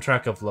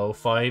soundtrack of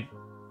lo-fi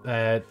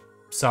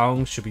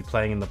songs should be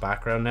playing in the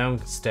background now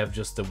instead of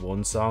just the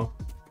one song.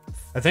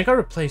 I think I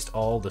replaced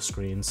all the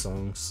screen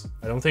songs.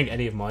 I don't think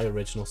any of my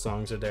original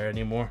songs are there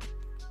anymore.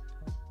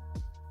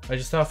 I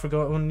just thought for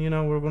going, you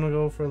know, we're gonna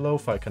go for a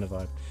lo-fi kind of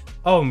vibe.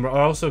 Oh, and we're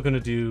also gonna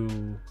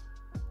do.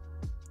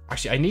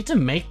 Actually, I need to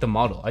make the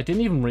model. I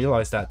didn't even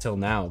realize that till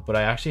now, but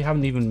I actually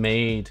haven't even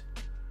made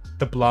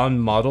the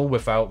blonde model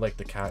without like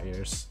the cat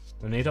ears.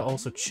 I need to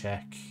also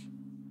check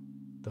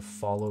the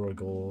follower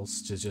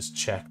goals to just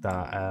check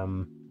that.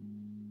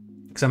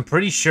 Because I'm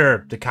pretty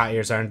sure the cat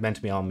ears aren't meant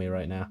to be on me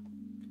right now.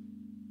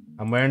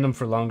 I'm wearing them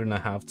for longer than I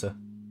have to.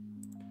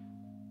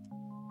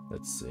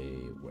 Let's see,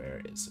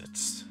 where is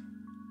it?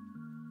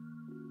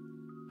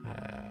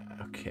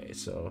 Okay,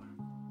 so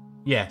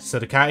yeah, so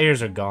the cat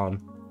ears are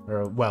gone,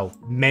 or well,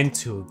 meant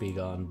to be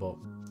gone, but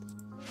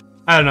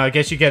I don't know. I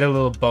guess you get a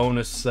little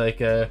bonus, like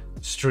a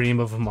stream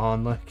of them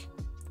on. Like,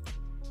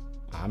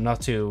 I'm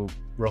not too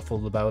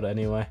ruffled about it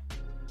anyway.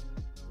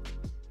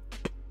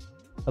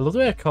 I love the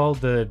way I called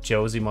the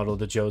Josie model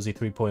the Josie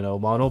 3.0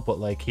 model, but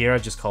like here I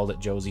just called it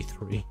Josie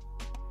 3.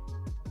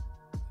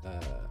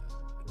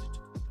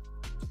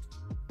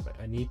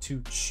 I need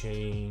to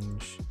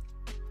change.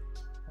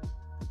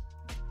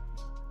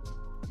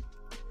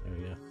 There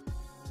we go.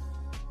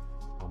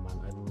 Oh man,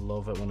 I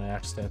love it when I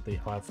accidentally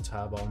have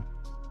tab on.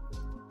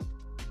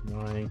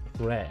 9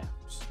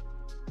 reps.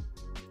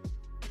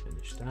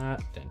 Finish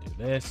that, then do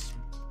this.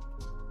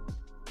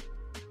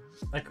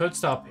 I could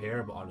stop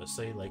here, but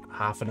honestly, like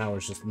half an hour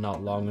is just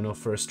not long enough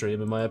for a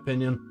stream in my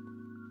opinion.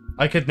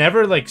 I could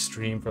never like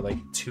stream for like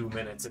 2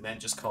 minutes and then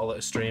just call it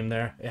a stream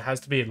there. It has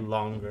to be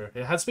longer.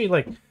 It has to be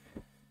like,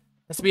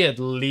 has to be at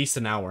least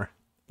an hour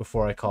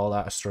before I call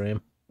that a stream.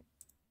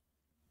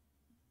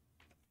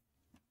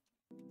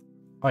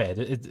 Oh yeah,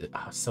 it's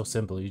so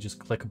simple. You just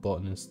click a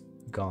button and it's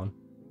gone.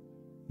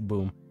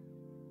 Boom.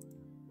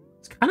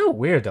 It's kind of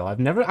weird though. I've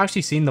never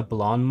actually seen the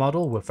blonde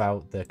model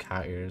without the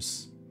cat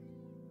ears.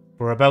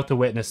 We're about to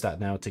witness that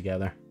now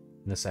together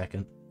in a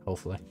second,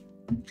 hopefully.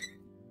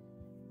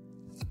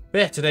 But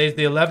yeah, today's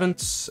the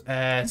 11th.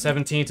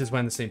 17th is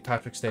when the St.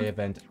 Patrick's Day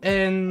event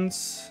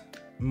ends.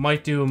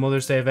 Might do a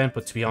Mother's Day event,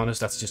 but to be honest,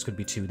 that's just going to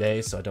be 2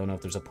 days, so I don't know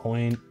if there's a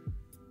point.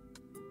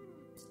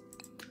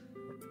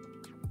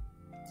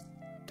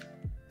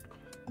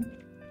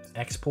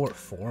 Export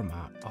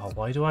format. Oh,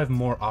 why do I have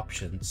more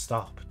options?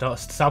 Stop.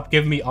 Stop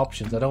giving me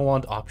options. I don't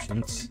want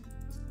options.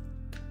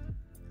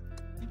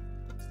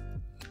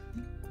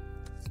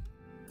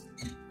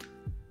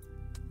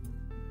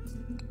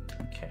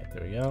 Okay,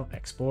 there we go.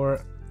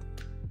 Export.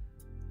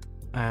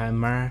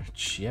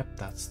 March. Yep,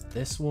 that's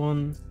this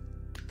one.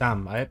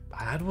 Damn, I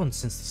had one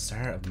since the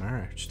start of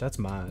March. That's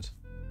mad.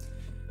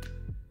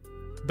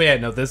 But yeah,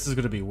 no, this is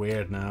going to be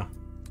weird now.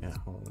 Yeah,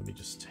 hold on, let me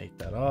just take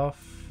that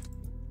off.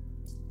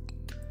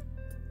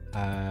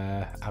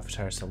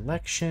 Avatar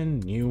selection,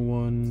 new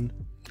one.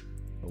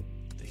 Go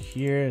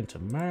here into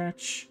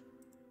March.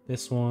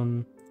 This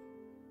one.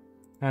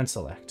 And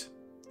select.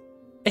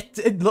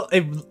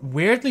 It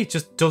weirdly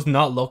just does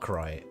not look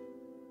right.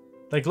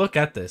 Like, look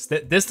at this.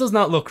 This does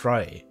not look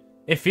right.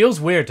 It feels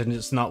weird to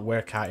just not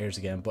wear cat ears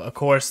again. But of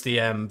course the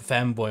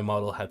femboy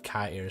model had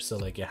cat ears, so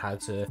like it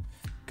had to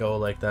go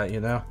like that, you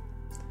know?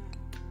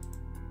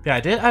 Yeah, I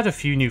did add a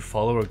few new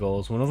follower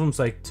goals. One of them's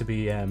like to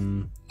be a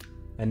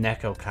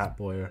Neko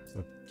Catboy.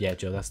 Or yeah,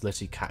 Joe, that's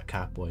literally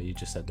Catboy you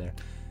just said there.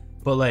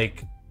 But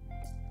like,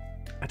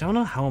 I don't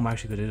know how I'm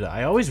actually going to do that.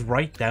 I always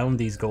write down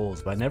these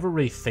goals, but I never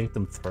really think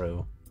them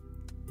through.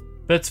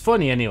 But it's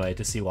funny anyway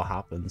to see what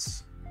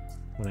happens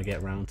when I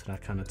get around to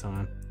that kind of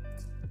time.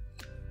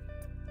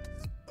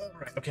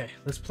 Alright, okay,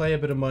 let's play a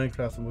bit of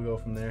Minecraft and we'll go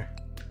from there.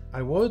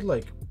 I would,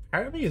 like,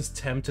 part of me is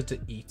tempted to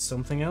eat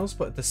something else,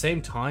 but at the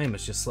same time,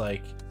 it's just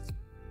like,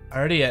 I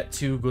already ate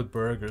 2 good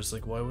burgers,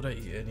 like, why would I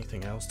eat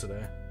anything else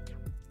today?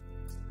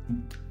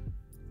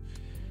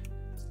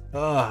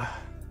 I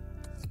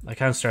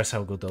can't stress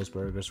how good those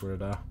burgers were,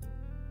 though.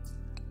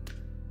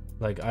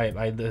 Like, I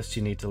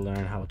literally need to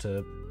learn how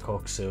to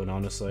cook soon,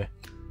 honestly.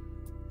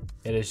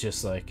 It is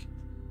just like,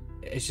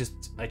 it's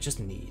just, I just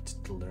need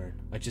to learn.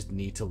 I just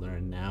need to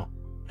learn now.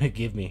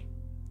 Give me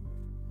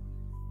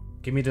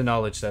the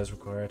knowledge that is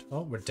required.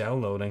 Oh, we're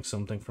downloading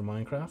something for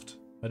Minecraft.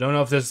 I don't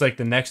know if this is like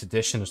the next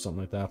edition or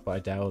something like that, but I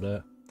doubt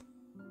it.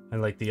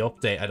 And like the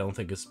update, I don't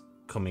think is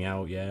coming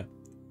out yet.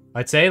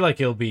 I'd say like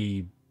it'll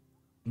be,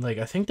 like,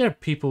 I think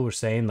people were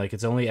saying like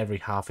it's only every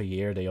half a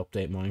year they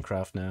update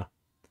Minecraft now.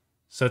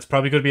 So it's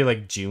probably going to be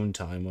like June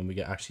time when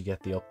we actually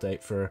get the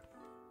update for,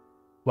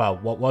 well,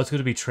 what was going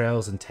to be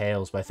Trails and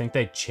Tales, but I think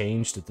they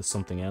changed it to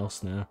something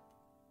else now.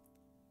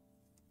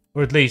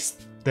 Or at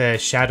least the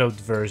shadowed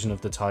version of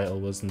the title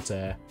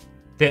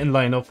didn't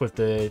line up with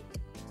the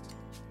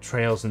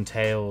Trails and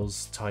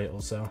Tales title,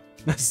 so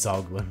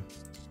Zoglin.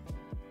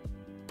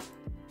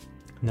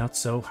 Not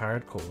so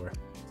hardcore.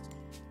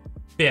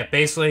 But yeah,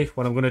 basically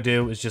what I'm going to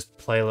do is just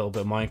play a little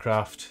bit of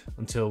Minecraft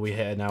until we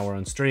hit an hour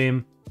on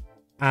stream.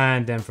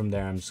 And then from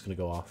there I'm just going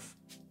to go off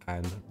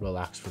and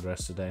relax for the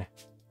rest of the day.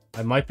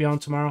 I might be on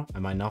tomorrow, I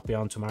might not be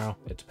on tomorrow,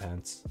 it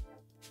depends.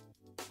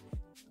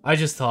 I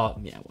just thought,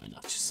 yeah, why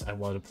not? I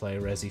want to play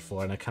Resi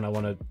 4 and I kind of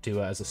want to do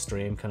it as a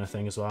stream kind of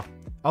thing as well.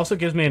 Also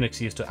gives me an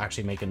excuse to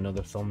actually make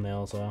another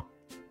thumbnail as well.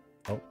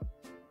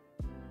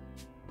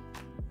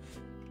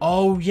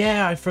 Oh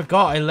yeah, I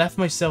forgot. I left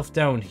myself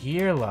down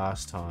here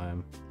last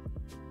time.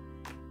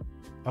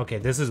 Okay,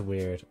 this is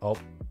weird. Oh,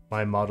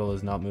 my model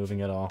is not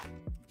moving at all.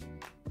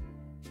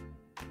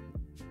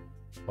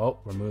 Oh,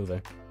 we're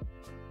moving.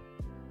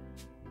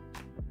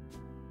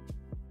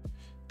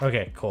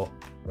 Okay, cool.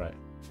 Right.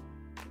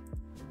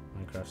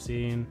 Minecraft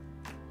scene.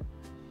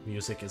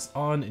 Music is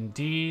on,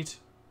 indeed.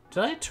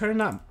 Did I turn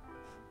that?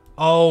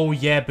 Oh,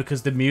 yeah,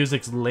 because the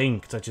music's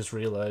linked, I just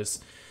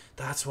realized.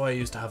 That's why I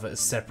used to have it as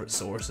separate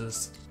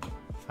sources.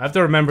 I have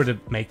to remember to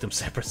make them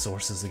separate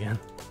sources again.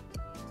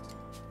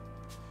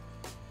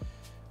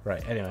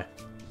 Right, anyway.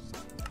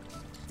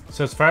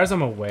 So as far as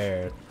I'm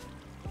aware...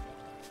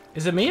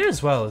 Is it me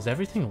as well? Is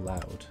everything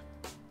loud?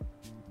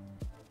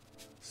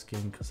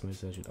 Skin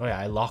customization. Oh yeah,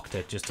 I locked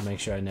it just to make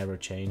sure I never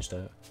changed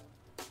it.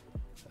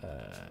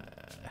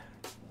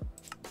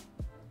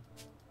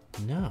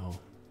 No.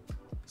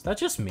 Is that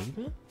just me,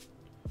 man?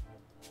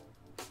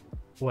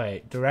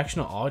 Wait,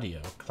 directional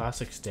audio.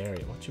 Classic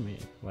stereo. What do you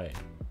mean? Wait.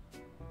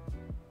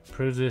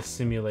 Proves this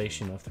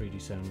simulation of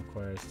 3D sound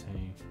requires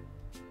tank.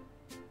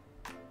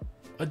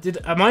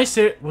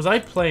 Was I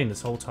playing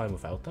this whole time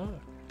without that?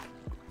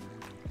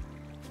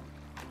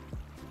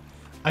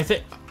 I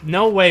think,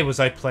 no way was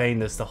I playing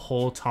this the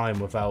whole time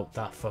without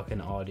that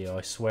fucking audio,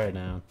 I swear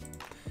down.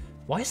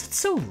 Why is it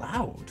so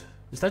loud?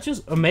 Is that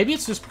just, or maybe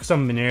it's just because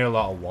I'm near a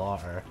lot of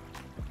water.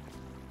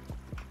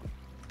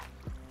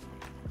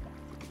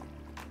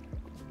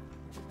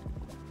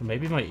 Or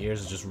maybe my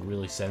ears are just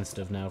really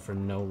sensitive now for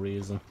no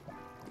reason.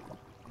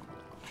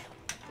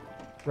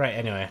 Right,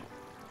 anyway.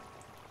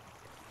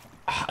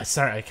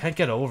 Sorry, I can't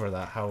get over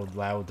that, how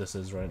loud this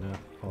is right now.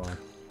 Hold on.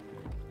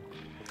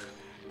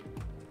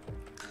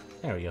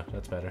 There we go,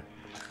 that's better.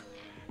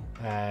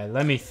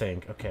 Let me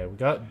think. Okay, we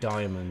got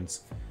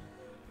diamonds.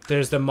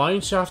 There's the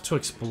mine shaft to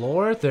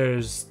explore.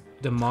 There's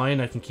the mine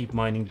I can keep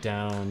mining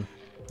down.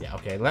 Yeah,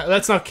 okay,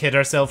 let's not kid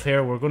ourselves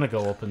here. We're gonna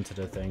go up into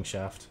the thing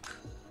shaft.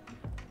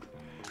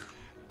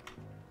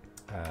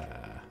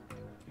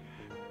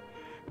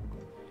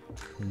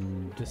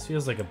 This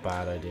feels like a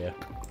bad idea.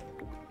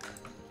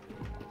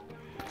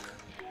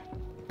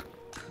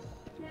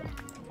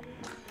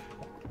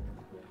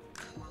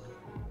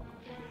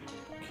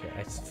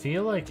 I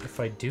feel like if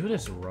I do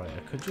this right, I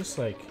could just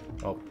like...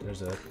 Oh,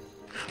 there's a...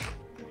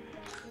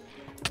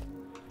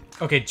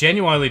 Okay,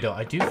 genuinely though,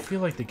 I do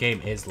feel like the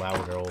game is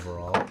louder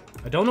overall.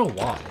 I don't know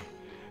why.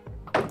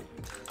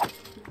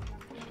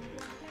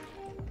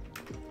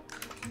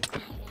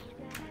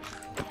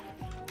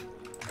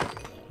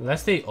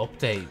 Unless they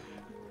update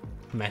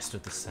messed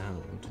with the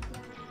sound.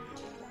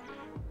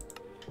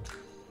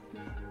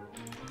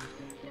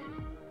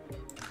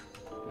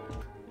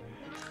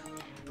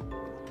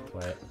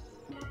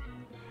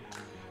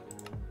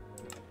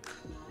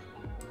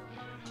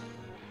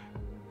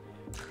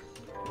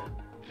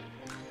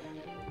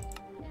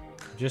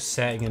 Just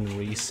setting and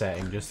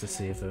resetting just to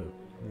see if it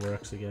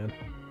works again.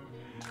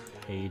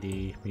 AD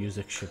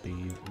music should be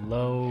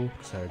low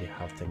because I already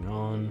have thing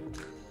on.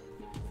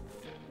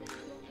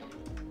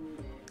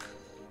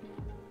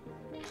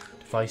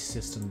 Device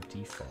system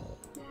default.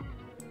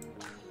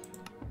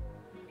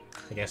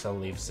 I guess I'll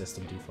leave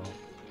system default.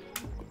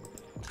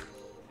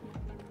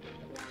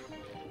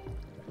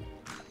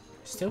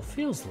 Still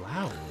feels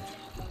loud.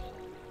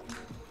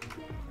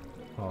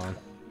 Hold on.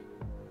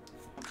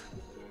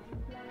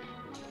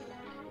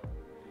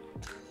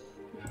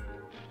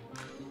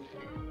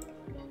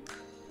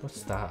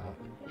 What's that?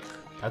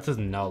 That does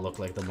not look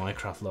like the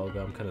Minecraft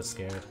logo. I'm kind of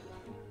scared.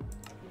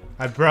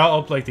 I brought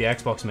up like the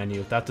Xbox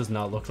menu. That does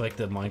not look like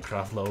the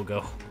Minecraft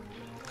logo.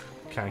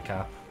 Can't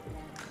cap.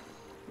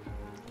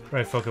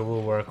 Right, fuck it.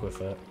 We'll work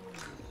with it.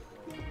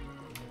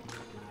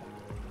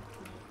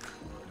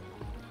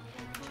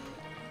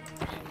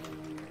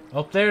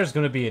 Up there is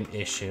going to be an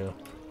issue.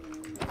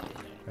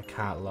 I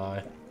can't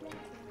lie.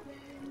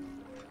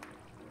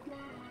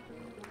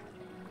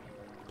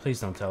 Please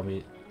don't tell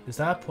me. Is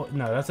that...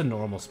 No, that's a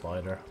normal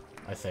spider.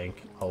 I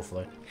think.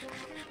 Hopefully.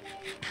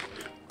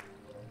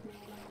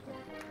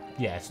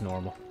 Yeah, it's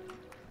normal.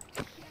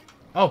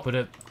 Oh, but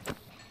it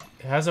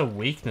has a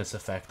weakness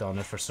effect on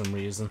it for some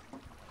reason.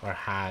 Or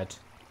had.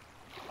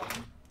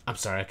 I'm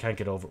sorry, I can't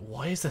get over it.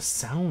 Why is the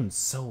sound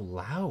so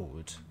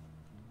loud?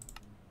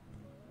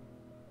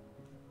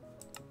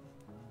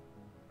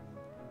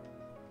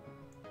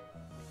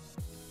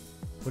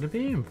 Would it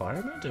be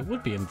environment? It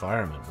would be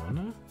environment,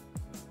 wouldn't it?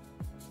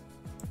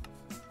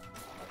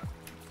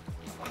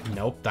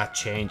 Nope, that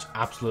changed.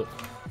 Absolute.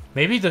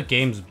 Maybe the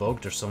game's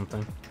bugged or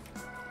something.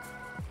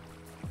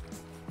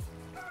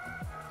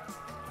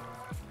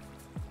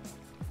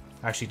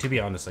 Actually, to be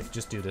honest, I could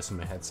just do this in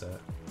my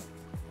headset.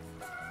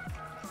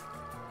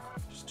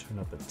 Just turn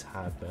up a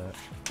tad bit.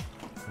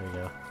 There you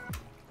go.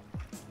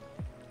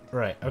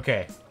 Right,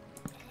 okay.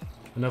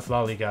 Enough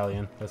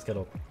lollygallion. Let's get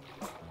up.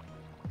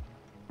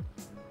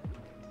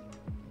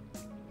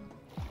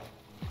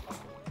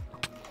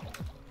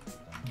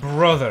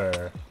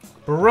 Brother!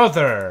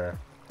 Brother!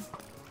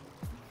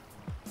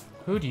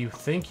 Who do you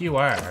think you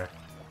are?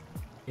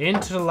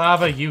 Into the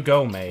lava you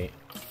go, mate.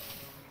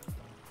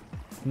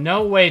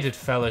 No way did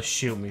fellas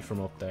shoot me from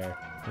up there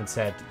and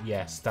said,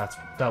 yes, that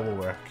will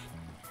work.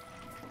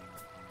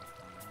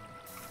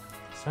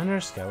 Center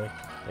Skelly.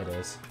 It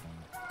is.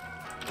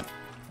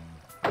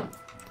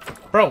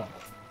 Bro!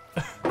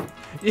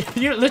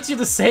 You're literally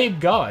the same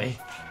guy.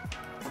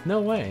 No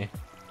way.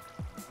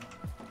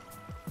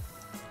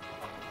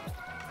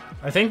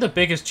 I think the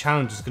biggest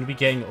challenge is going to be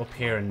getting up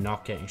here and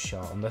not getting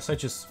shot, unless I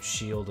just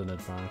shield in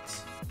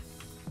advance.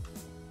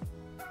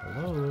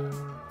 Hello?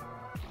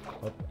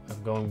 Oh,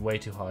 I'm going way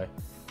too high.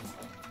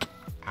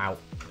 Ow.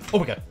 Oh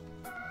my god.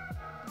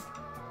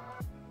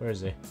 Where is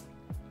he?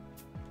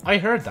 I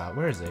heard that.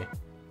 Where is he?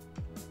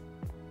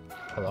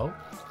 Hello?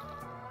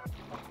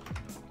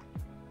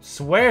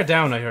 Swear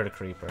down I heard a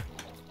creeper.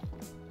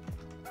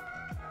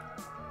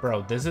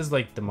 Bro, this is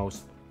like the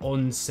most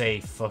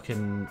unsafe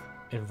fucking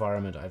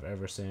environment I've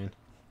ever seen.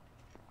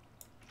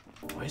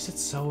 Why is it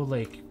so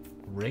like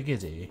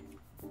riggedy?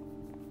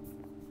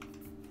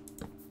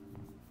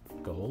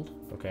 Gold?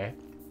 Okay.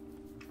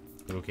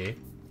 Okay.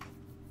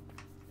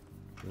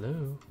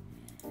 Hello?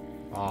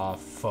 Aw,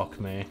 fuck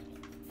me.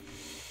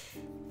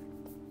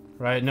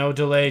 Right, no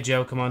delay,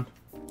 Joe, come on.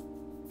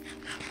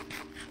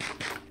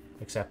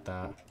 Accept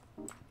that.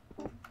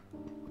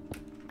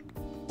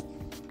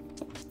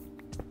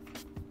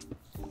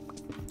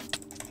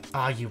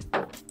 Ah, you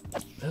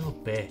little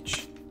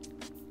bitch.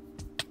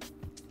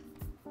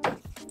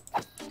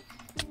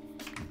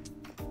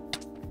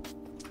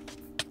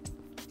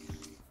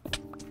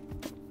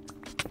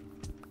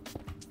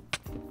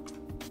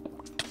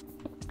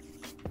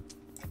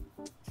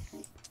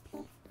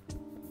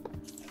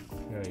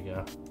 There we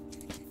go.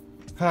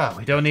 Ah,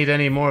 we don't need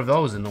any more of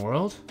those in the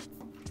world.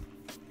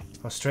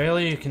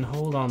 Australia, you can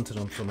hold on to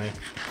them for me.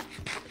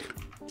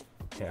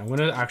 Okay, I'm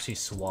gonna actually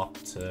swap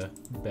to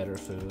better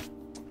food.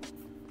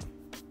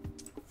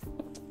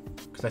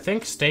 I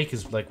think steak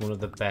is like one of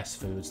the best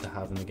foods to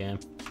have in the game.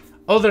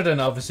 Other than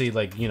obviously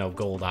like, you know,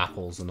 gold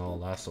apples and all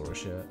that sort of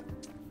shit.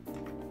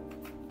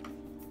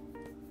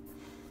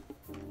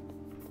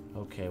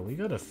 Okay, we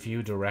got a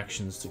few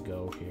directions to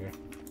go here.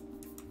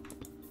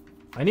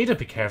 I need to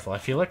be careful. I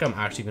feel like I'm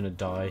actually going to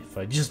die if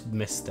I just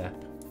misstep.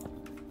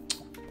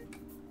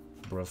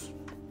 Bruv.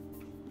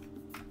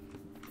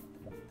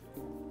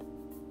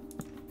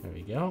 There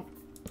we go.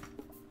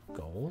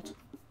 Gold.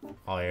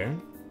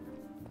 Iron.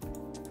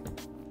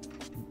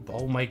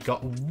 Oh my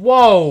god.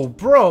 Whoa,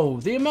 bro!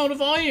 The amount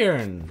of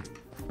iron!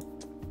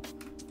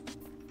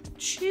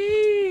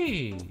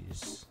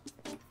 Jeez.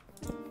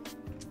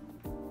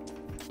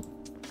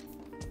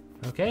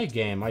 Okay,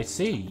 game, I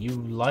see. You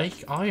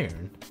like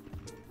iron.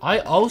 I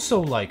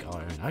also like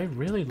iron. I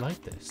really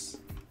like this.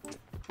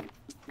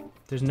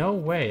 There's no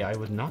way I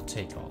would not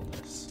take all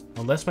this.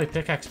 Unless my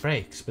pickaxe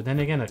breaks. But then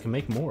again, I can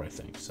make more, I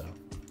think, so.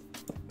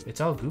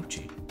 It's all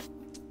Gucci.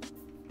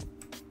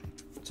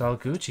 It's all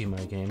Gucci,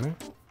 my gamer.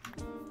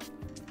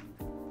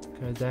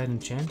 Cause that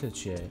enchanted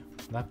shit.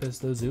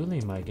 Lapis lazuli,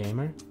 my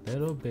gamer.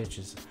 Little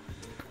bitches.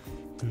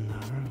 No.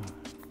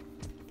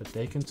 But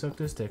they can suck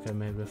this dick. I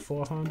made with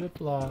 400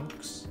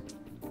 blocks.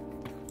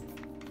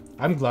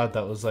 I'm glad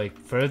that was like,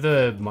 for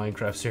the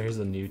Minecraft series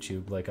on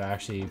YouTube, like I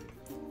actually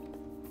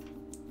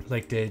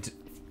like did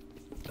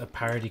a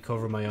parody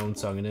cover of my own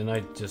song, and then I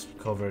just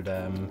covered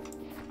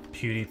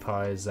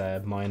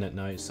PewDiePie's Mine at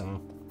Night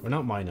song. Or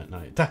not Mine at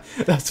Night.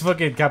 That's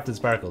fucking Captain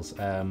Sparkles.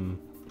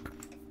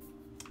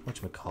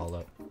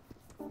 Whatchamacallit?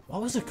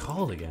 What was it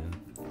called again?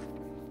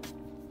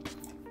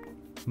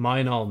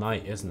 Mine All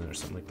Night, isn't it? Or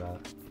something like that.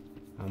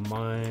 I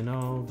mine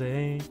all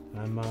day,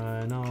 I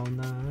mine all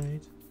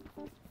night.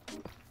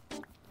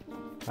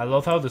 I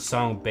love how the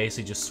song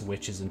basically just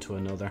switches into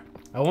another.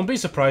 I won't be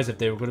surprised if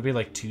they were going to be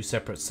like 2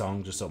 separate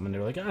songs or something and they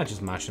were like, ah,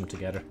 just mash them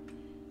together.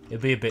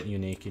 It'd be a bit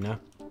unique, you know?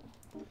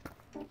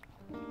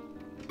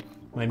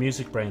 My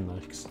music brain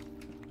likes.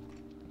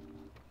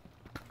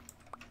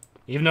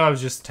 Even though I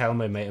was just telling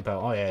my mate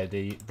about, oh yeah,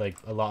 they, like,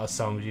 a lot of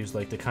songs use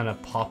like the kind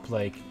of pop,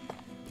 like,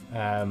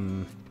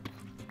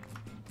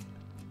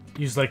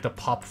 use like the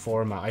pop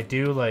format. I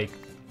do like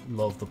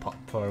love the pop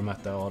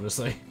format though,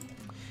 honestly.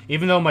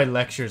 Even though my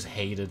lectures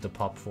hated the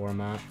pop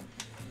format.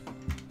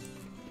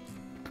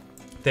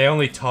 They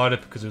only taught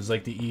it because it was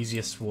like the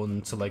easiest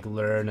one to like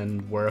learn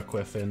and work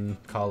with in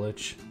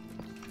college.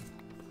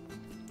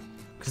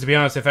 Because to be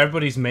honest, if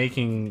everybody's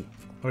making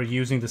or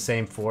using the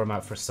same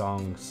format for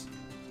songs,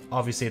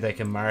 obviously they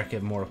can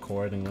market more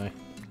accordingly.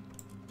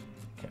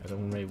 Okay, I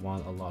don't really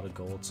want a lot of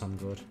gold, so I'm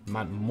good.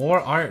 Man,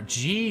 more iron.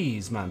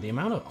 Jeez, man, the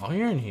amount of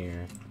iron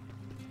here.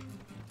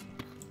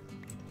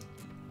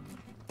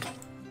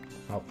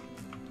 Oh,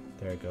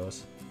 there it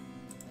goes.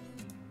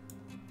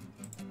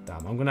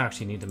 Damn, I'm gonna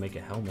actually need to make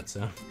a helmet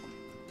soon.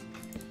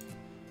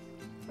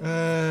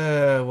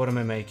 What am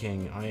I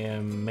making? I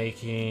am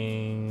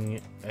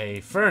making a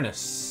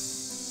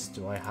furnace.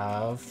 Do I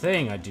have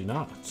thing? I do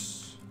not.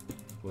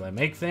 Will I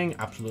make thing?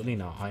 Absolutely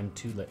not. I'm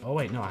too late. Oh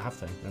wait, no, I have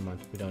thing. Never mind.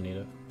 We don't need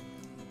it.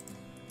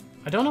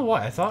 I don't know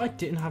why. I thought I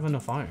didn't have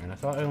enough iron. I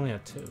thought I only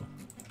had 2.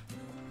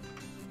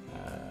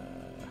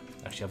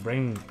 Actually, I'll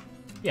bring...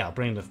 Yeah, I'll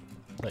bring the...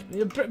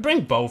 Like,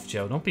 bring both,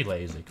 Joe. Don't be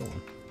lazy. Go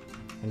on.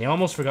 And you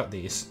almost forgot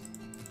these.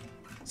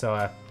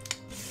 So,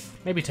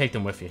 maybe take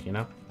them with you, you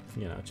know?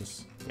 You know,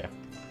 just... Yeah.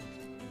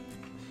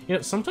 You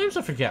know, sometimes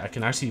I forget I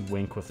can actually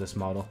wink with this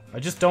model.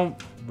 I just don't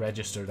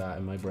register that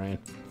in my brain.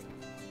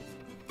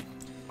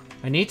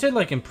 I need to,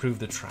 like, improve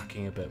the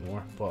tracking a bit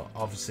more. But,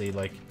 obviously,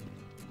 like...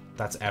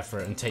 That's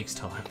effort and takes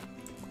time.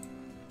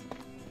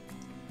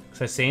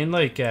 Because I've seen,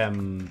 like,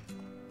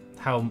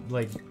 how,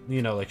 like,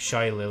 you know, like,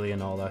 Shy Lily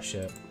and all that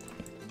shit.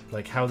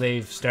 Like, how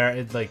they've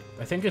started, like,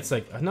 I think it's,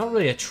 like, not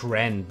really a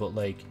trend, but,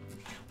 like,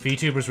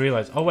 VTubers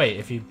realize, oh, wait,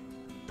 if you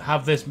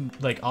have this,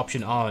 like,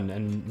 option on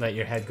and let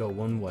your head go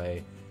one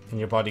way and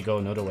your body go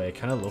another way, it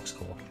kind of looks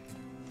cool.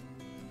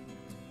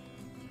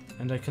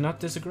 And I cannot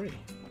disagree.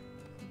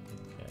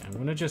 Okay, I'm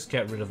going to just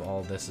get rid of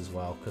all this as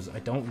well, because I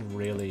don't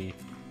really...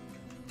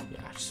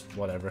 Yeah, just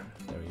whatever.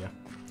 There we go.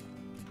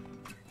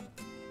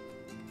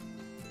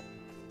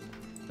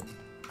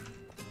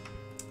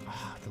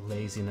 Ah, the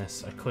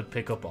laziness. I could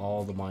pick up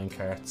all the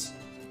minecarts.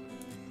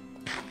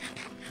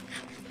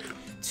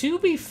 To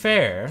be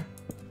fair...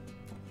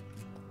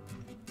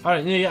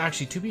 Alright, yeah,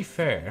 actually, to be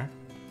fair...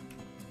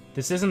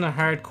 This isn't a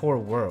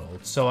hardcore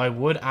world, so I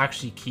would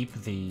actually keep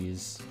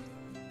these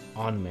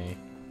on me.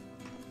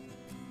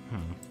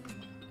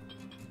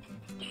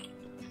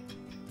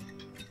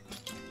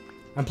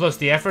 And plus,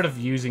 the effort of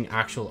using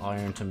actual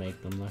iron to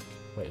make them, like...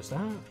 Wait, is that?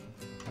 Oh,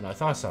 no, I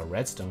thought I saw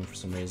redstone for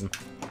some reason.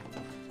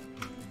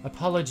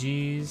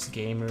 Apologies,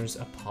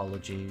 gamers,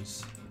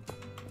 apologies.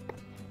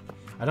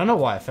 I don't know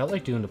why, I felt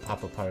like doing the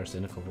Papa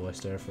Pyrocynical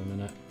voice there for a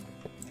minute.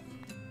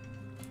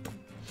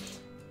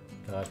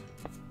 God.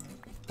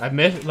 I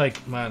admit,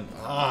 like, man,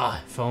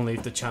 if only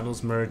the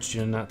channels merged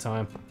during that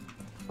time.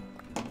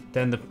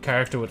 Then the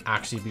character would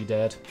actually be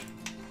dead.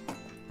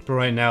 But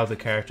right now, the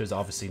character's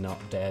obviously not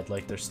dead.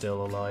 Like, they're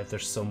still alive. They're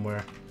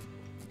somewhere.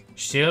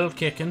 Still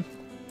kicking.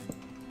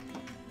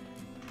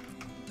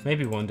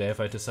 Maybe one day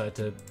if I decide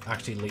to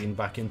actually lean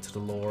back into the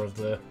lore of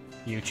the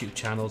YouTube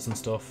channels and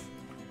stuff.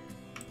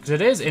 Because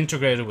it is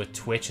integrated with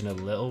Twitch in a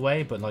little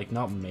way, but, like,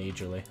 not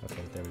majorly.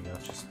 Okay, there we go.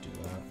 Just do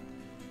that.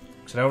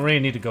 Because I don't really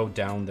need to go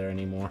down there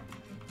anymore.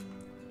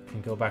 I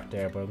can go back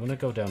there, but I'm going to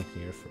go down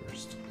here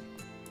first.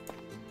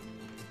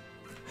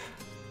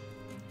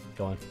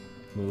 Go on.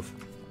 Move.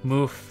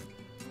 Move.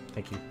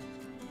 Thank you.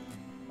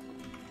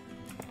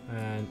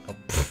 And... Oh,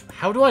 pff,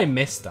 how do I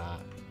miss that?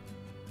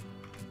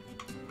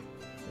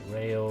 The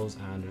rails,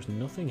 and there's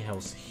nothing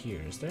else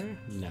here, is there?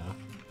 No.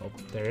 Oh,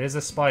 there is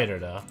a spider,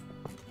 though.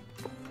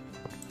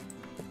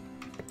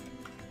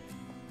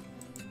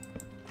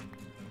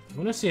 I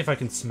want to see if I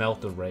can smelt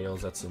the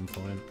rails at some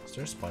point. Is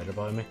there a spider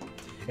by me?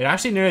 It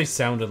actually nearly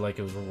sounded like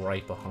it was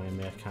right behind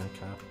me. I can't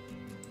cap.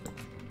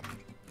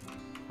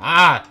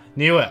 Ah!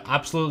 Knew it.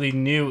 Absolutely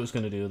knew it was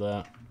going to do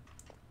that.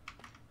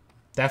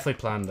 Definitely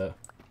planned it.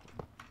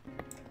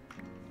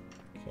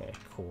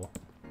 cool.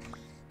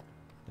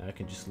 Now I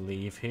can just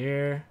leave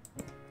here.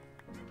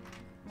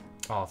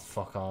 Oh,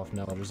 fuck off.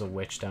 No, there's a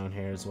witch down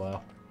here as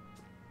well.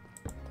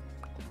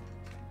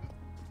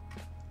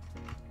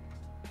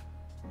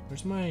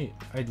 Where's my...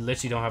 I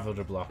literally don't have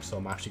other blocks, so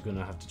I'm actually going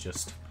to have to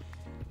just...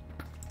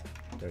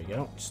 There we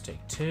go. Just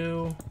take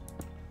 2.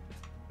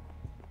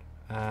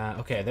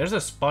 Okay, there's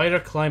a spider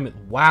climbing...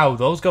 Wow,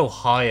 those go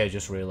high, I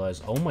just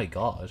realized. Oh my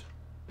god.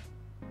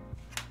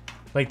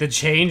 Like, the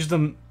chains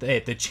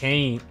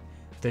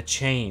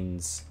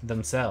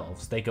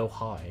themselves, they go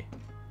high.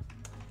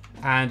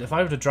 And if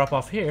I were to drop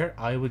off here,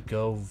 I would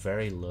go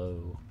very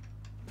low.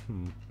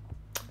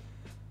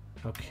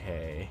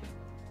 Okay.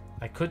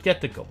 I could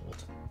get the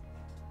gold.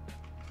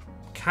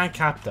 Can't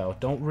cap, though.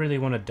 Don't really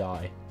want to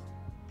die.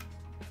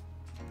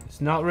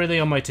 It's not really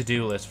on my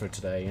to-do list for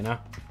today, you know?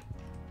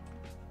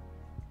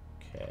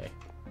 Okay.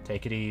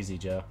 Take it easy,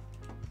 Joe.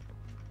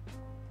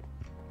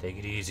 Take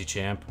it easy,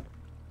 champ.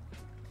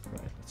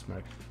 Right, let's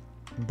mark.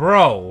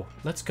 Bro,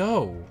 let's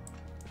go.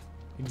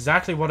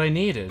 Exactly what I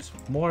needed.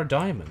 More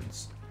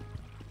diamonds.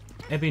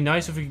 It'd be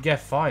nice if we could get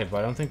 5, but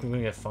I don't think we're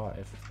gonna get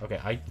 5. Okay,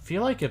 I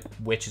feel like a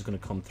witch is gonna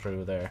come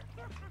through there.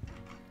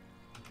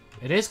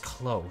 It is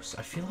close.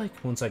 I feel like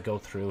once I go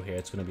through here,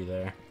 it's gonna be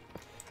there.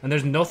 And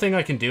there's nothing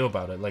I can do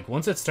about it. Like,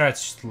 once it starts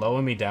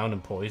slowing me down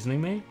and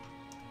poisoning me,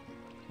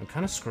 I'm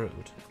kind of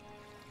screwed.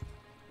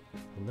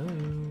 Hello?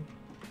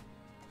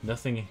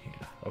 Nothing here.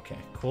 Okay,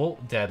 cool.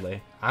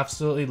 Deadly.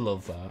 Absolutely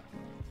love that.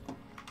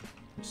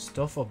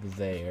 Stuff up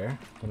there.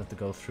 I'm gonna have to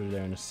go through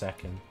there in a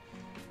second.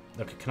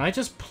 Okay, can I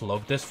just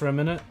plug this for a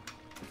minute?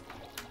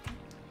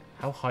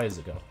 How high does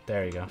it go?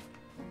 There you go.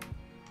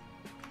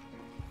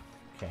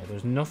 Okay,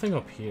 there's nothing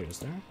up here, is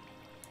there?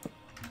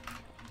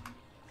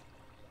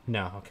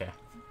 No, okay.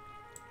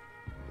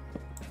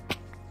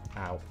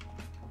 Ow.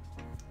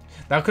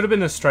 That could have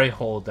been a straight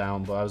hold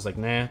down, but I was like,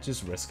 nah,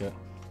 just risk it.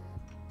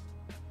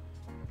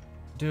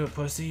 Do it,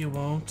 pussy, you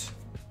won't.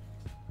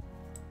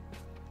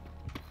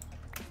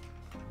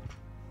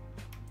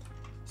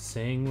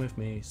 Sing with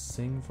me,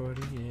 sing for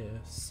the year,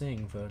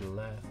 sing for the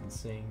laugh, and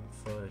sing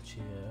for the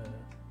cheer.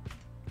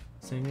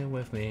 Sing it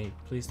with me,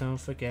 please don't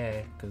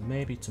forget, cause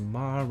maybe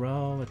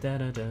tomorrow, da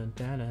da da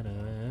da da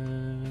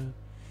da.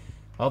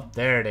 Oh,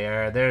 there they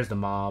are, there's the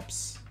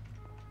mobs.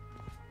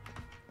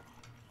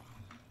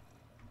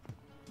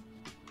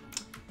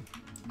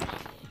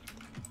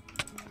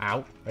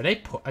 Ow. Are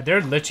they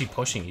they're literally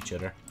pushing each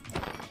other.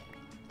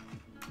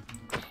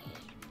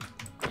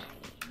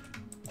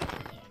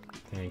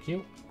 Thank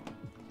you.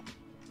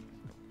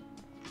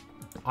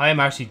 I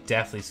am actually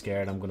deathly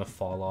scared I'm gonna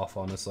fall off,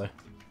 honestly.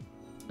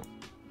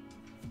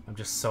 I'm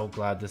just so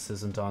glad this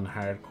isn't on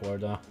hardcore,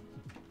 though.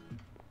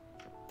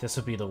 This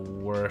would be the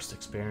worst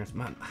experience.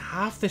 Man,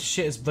 half this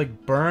shit is,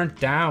 like, burnt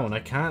down. I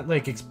can't,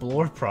 like,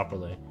 explore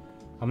properly.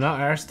 I'm not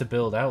arsed to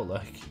build out,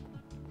 like.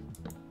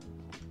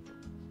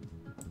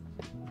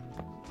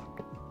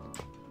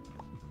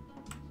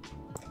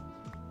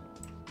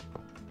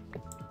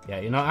 Yeah,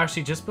 you know,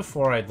 actually, just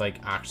before I'd,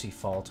 like, actually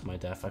fall to my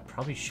death, I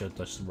probably should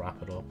just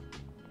wrap it up.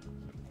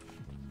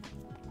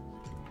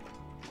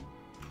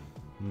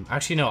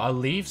 Actually, no, I'll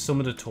leave some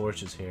of the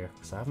torches here,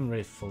 because I haven't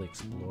really fully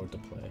explored the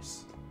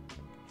place.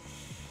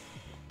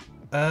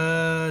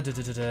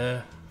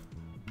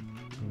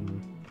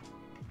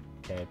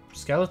 Okay,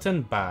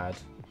 skeleton, bad.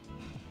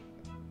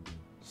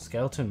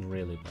 Skeleton,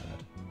 really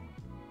bad.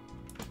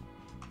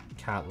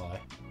 Can't lie.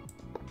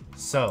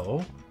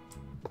 So...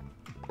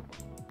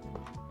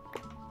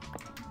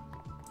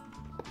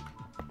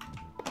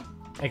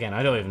 Again,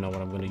 I don't even know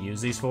what I'm going to use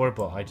these for,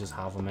 but I just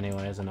have them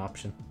anyway as an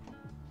option.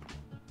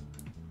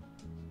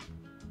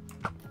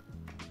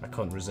 I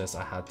couldn't resist,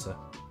 I had to.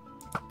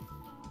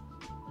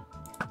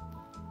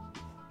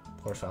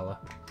 Poor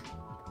fella.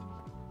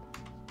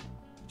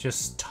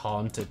 Just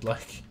taunted,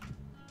 like.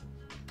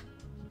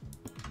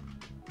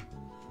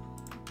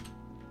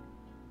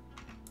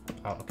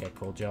 Oh, okay,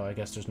 cool, Joe. I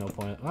guess there's no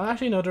point. Well,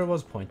 actually, no, there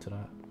was a point to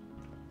that.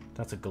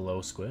 That's a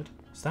glow squid.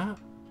 Is that?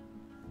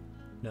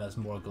 No, there's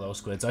more glow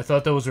squids. I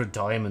thought those were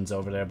diamonds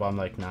over there, but I'm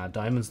like, nah,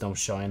 diamonds don't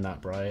shine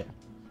that bright.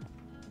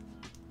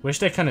 Wish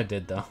they kind of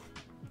did, though.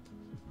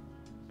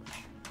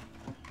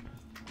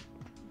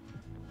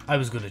 I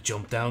was going to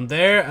jump down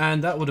there,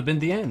 and that would have been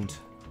the end.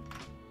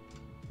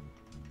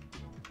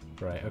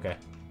 Right, okay.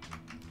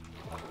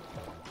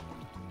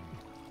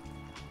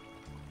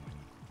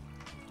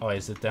 Oh,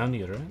 is it down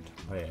the other end?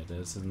 Oh, yeah, it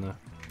is, isn't it?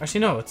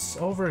 Actually, no, it's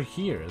over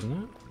here, isn't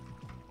it?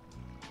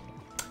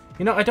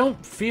 You know, I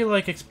don't feel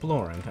like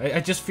exploring. I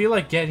just feel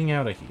like getting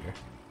out of here.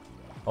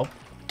 Oh.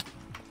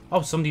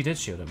 Oh, somebody did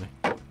shoot at me.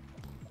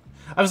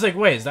 I was like,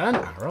 wait, is that an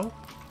arrow?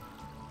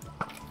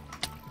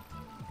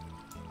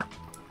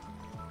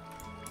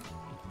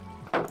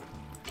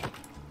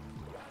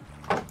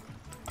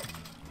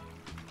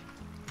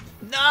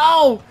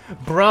 No!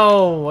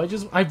 Bro,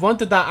 I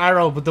wanted that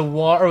arrow, but the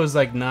water was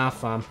like, nah,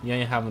 fam. You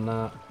ain't having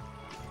that.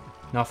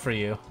 Not for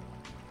you.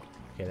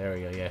 Okay, there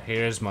we go. Yeah,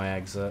 here's my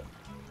exit.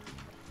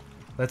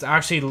 Let's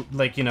actually,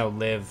 like, you know,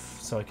 live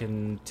so I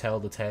can tell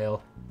the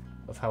tale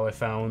of how I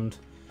found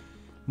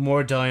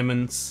more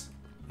diamonds,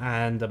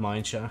 and a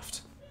mine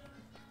shaft.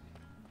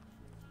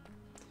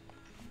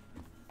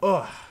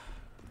 Oh,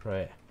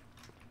 right.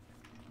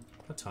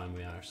 What time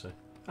we are, actually?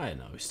 I don't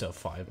know, we still have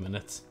 5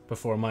 minutes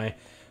before my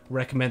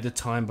recommended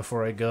time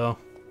before I go.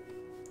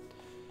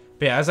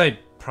 But yeah, as I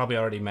probably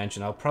already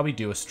mentioned, I'll probably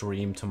do a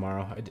stream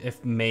tomorrow.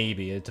 If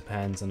maybe, it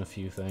depends on a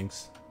few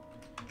things.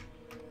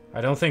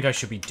 I don't think I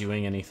should be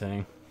doing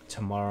anything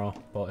tomorrow,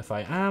 but if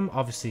I am,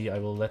 obviously I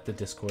will let the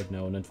Discord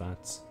know in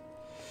advance.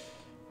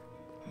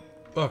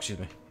 Oh, excuse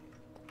me.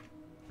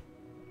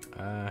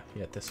 Yeah,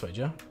 this way,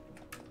 Joe.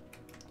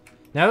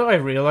 Now that I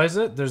realize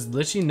it, there's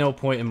literally no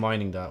point in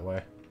mining that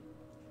way.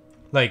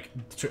 Like,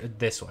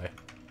 this way.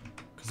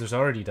 Because there's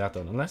already that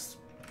done. Unless...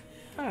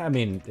 I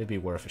mean, it'd be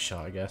worth a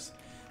shot, I guess.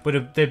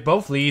 But they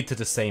both lead to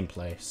the same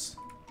place.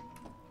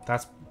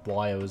 That's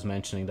why I was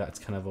mentioning that it's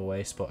kind of a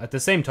waste. But at the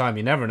same time,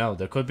 you never know.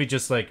 There could be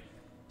just, like,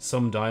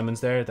 some diamonds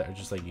there that are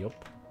just like,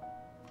 yup.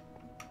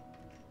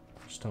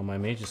 Just don't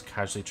mind me, just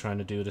casually trying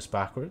to do this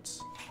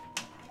backwards.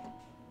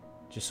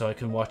 Just so I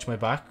can watch my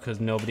back, because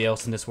nobody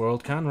else in this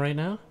world can right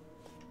now.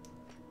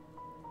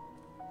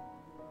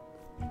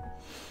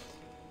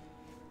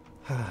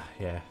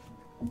 Yeah,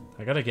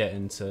 I gotta get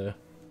into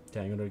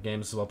getting other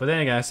games as well. But then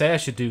again, I say I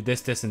should do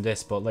this, and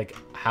this. But like,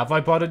 have I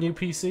bought a new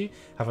PC?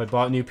 Have I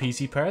bought new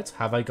PC parts?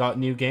 Have I got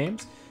new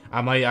games?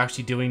 Am I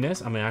actually doing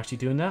this? Am I actually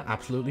doing that?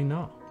 Absolutely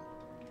not.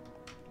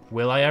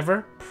 Will I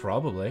ever?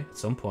 Probably, at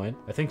some point.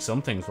 I think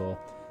some things will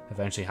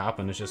eventually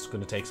happen. It's just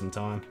gonna take some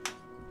time.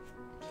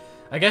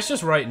 I guess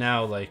just right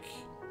now, like,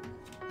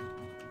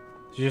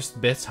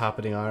 just bits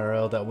happening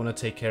IRL that I want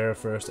to take care of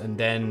first, and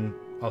then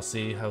I'll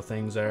see how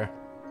things are.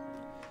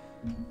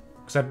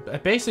 Because I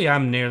basically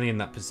am nearly in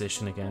that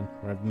position again,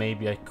 where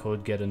maybe I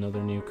could get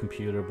another new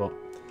computer, but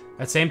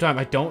at the same time,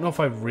 I don't know if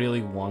I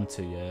really want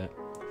to yet.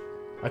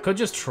 I could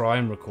just try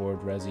and record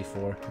Resi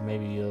 4.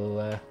 Maybe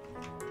it'll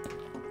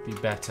be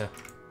better.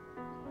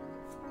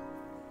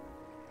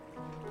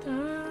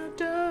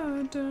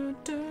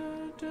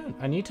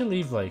 I need to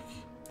leave, like,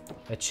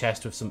 a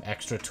chest with some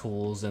extra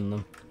tools in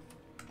them.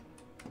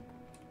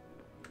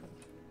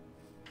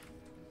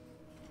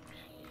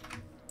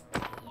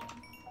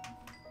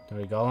 There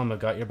we go, Golem, I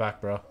got your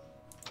back, bro.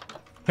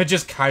 It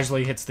just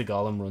casually hits the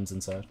Golem, runs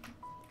inside.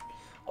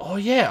 Oh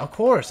yeah, of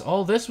course,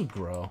 all this would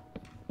grow.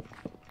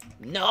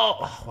 No!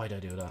 Oh, why'd I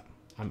do that?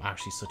 I'm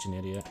actually such an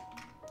idiot.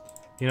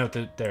 You know,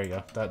 there you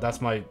go.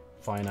 That's my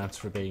finance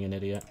for being an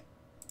idiot.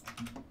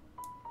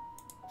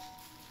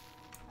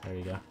 There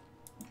you go.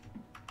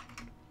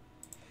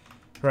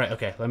 Right,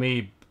 okay, let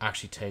me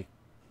actually take...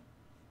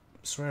 I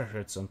swear I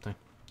heard something.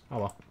 Oh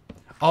well.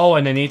 Oh,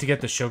 and I need to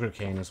get the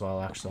sugarcane as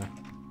well, actually.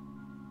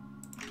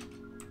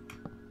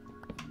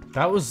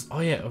 That was...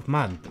 Oh yeah, oh,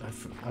 man.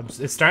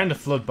 It's starting to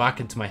flood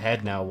back into my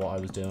head now what I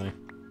was doing.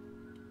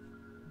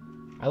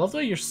 I love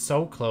that you're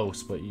so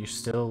close, but you're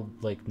still,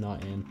 like,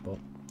 not in, but...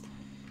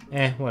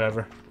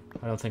 whatever.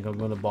 I don't think I'm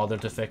going to bother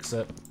to fix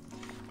it.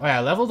 Oh yeah,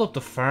 I leveled up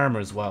the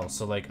farmer as well,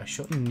 so, like, I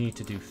shouldn't need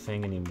to do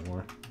thing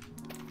anymore.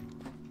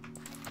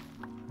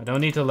 I don't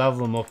need to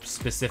level them up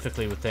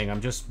specifically with thing.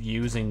 I'm just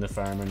using the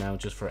farmer now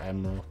just for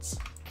emeralds.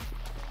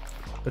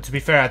 But to be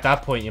fair, at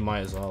that point, you might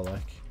as well,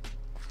 like...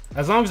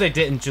 As long as they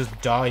didn't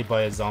just die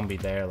by a zombie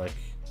there, like...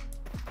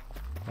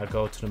 I'll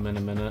go to them in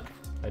a minute.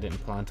 I didn't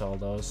plant all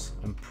those.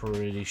 I'm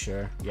pretty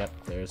sure.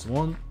 Yep, there's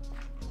one.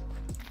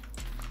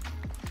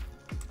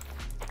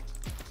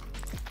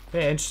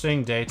 Yeah,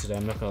 interesting day today,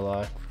 I'm not gonna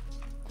lie.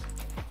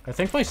 I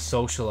think my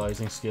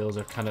socializing skills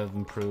are kind of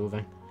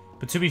improving.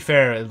 But to be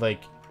fair,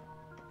 like...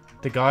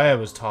 The guy I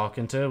was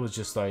talking to was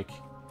just like...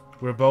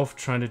 We're both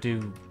trying to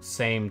do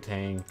same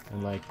thing.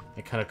 And like,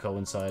 it kind of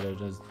coincided.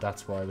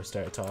 That's why we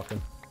started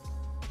talking.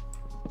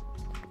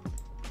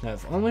 Now,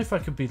 if only if I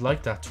could be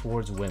like that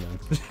towards women.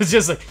 It's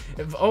just like,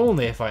 if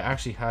only if I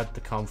actually had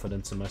the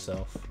confidence in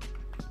myself.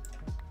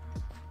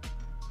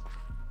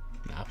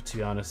 Nah, but to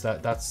be honest,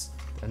 that's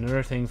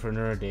another thing for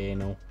another day, you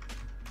know.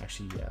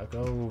 Actually, yeah, I'll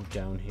go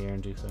down here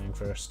and do something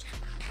first.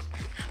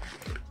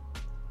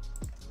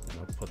 And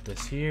I'll put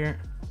this here.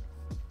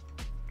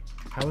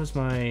 How is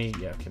my...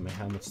 Yeah, okay, my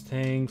helmet's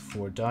thing.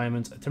 4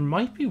 diamonds. There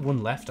might be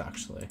one left,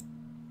 actually.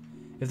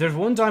 If there's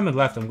 1 diamond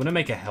left, I'm going to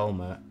make a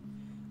helmet.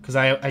 Because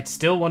I'd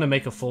still want to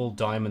make a full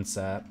diamond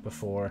set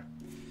before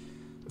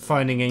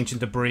finding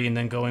ancient debris and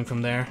then going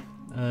from there.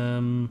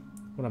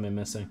 What am I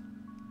missing?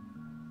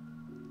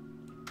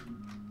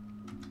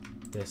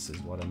 This is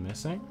what I'm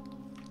missing.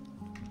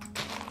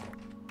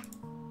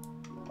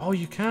 Oh,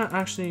 you can't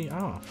actually...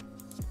 Oh.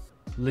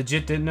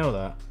 Legit didn't know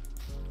that.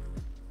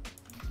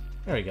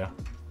 There we go.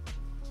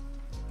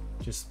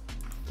 Just...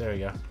 There we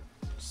go.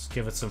 Just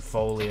give it some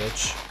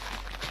foliage.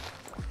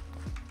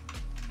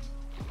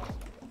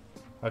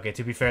 Okay,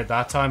 to be fair,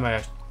 that time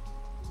I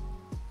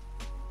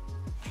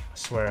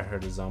swear I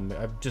heard a zombie.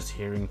 I'm just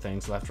hearing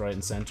things left, right,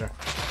 and center.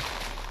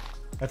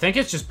 I think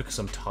it's just because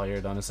I'm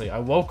tired, honestly. I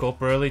woke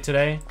up early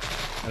today,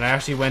 and I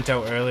actually went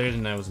out earlier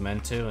than I was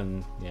meant to,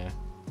 and yeah.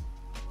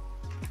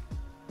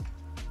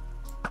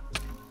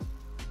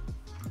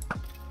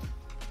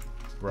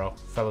 bro.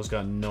 Fellow's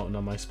got nothing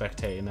on my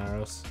spectating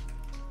arrows.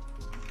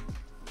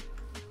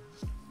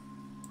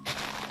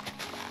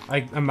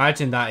 I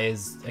imagine that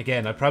is,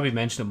 again, I probably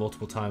mentioned it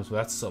multiple times, but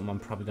that's something I'm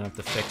probably going to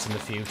have to fix in the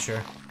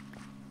future.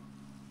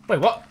 Wait,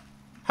 what?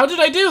 How did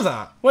I do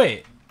that?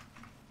 Wait.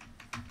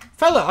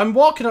 Fella, I'm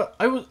walking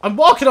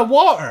on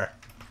water.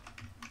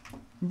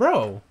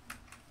 Bro.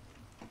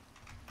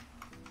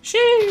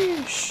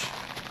 Sheesh.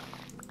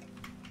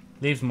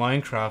 Leaves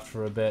Minecraft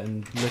for a bit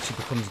and literally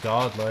becomes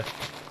godlike.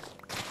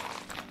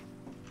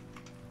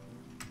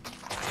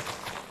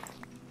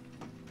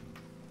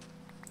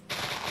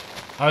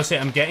 Honestly,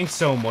 I'm getting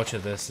so much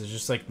of this. There's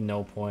just like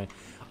no point.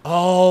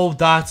 Oh,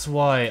 that's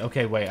why.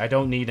 Okay, wait. I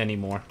don't need any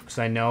more because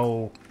I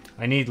know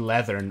I need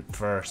leather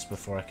first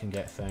before I can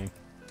get thing.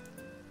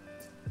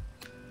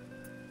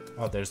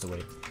 Oh, there's the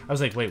wheat. I was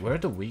like, wait,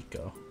 where'd the wheat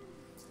go?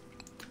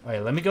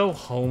 Alright, let me go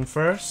home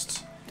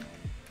first.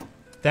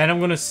 Then I'm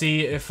gonna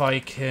see if I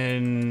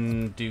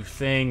can do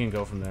thing and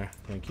go from there.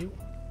 Thank you.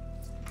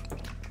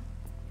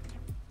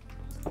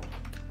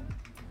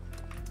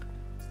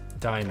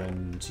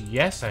 Diamond.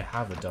 Yes, I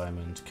have a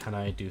diamond. Can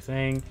I do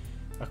thing?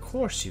 Of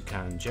course you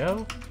can,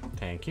 Joe.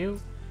 Thank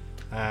you.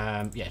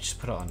 Yeah, just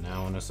put it on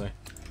now, honestly.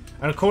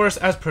 And of course,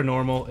 as per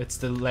normal, it's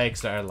the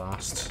legs that are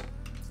last.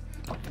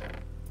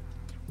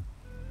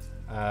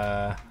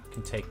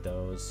 Can take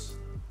those.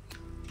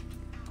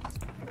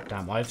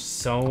 Damn, I have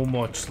so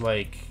much,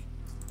 like,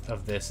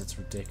 of this, it's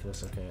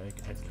ridiculous. Okay,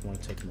 I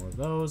want to take more of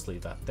those.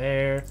 Leave that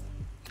there.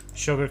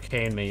 Sugar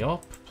cane me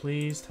up,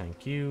 please.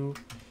 Thank you.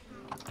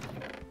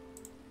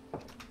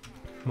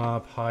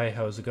 Mob, hi,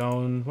 how's it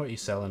going? What are you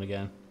selling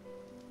again?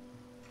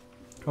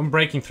 I'm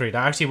breaking 3.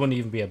 That actually wouldn't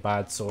even be a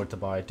bad sword to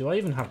buy. Do I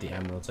even have the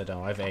emeralds? I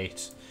don't. I have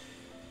 8.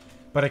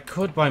 But I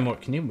could buy more.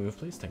 Can you move,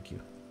 please? Thank you.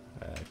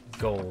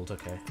 Gold,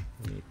 okay.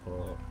 Let me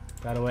pull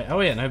that away. Oh,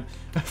 yeah, and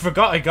I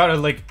forgot I got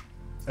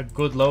a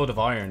good load of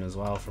iron as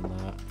well from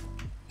that.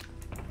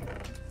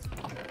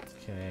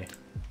 Okay.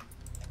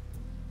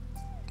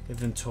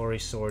 Inventory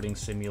sorting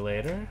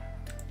simulator.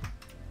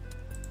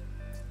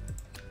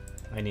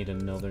 I need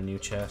another new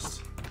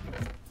chest.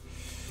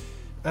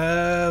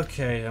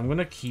 Okay, I'm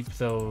gonna keep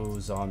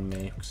those on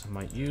me because I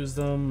might use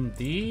them.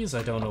 These,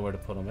 I don't know where to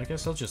put them. I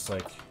guess I'll just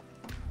like...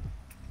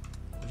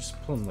 I'll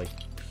just put them like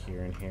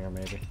here and here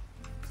maybe.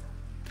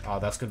 Oh,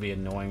 that's gonna be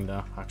annoying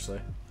though, actually.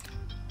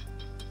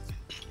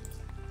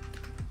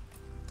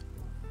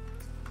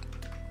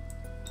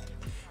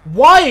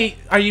 Why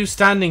are you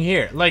standing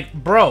here? Like,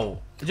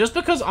 bro, just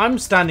because I'm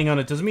standing on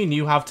it doesn't mean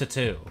you have to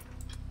too.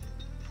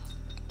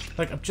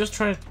 Like, I'm just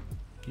trying to...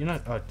 You're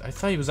not... I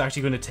thought he was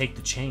actually going to take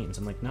the chains.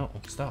 I'm like, no,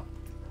 stop.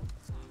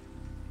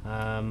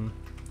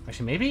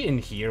 Actually, maybe in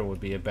here would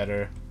be a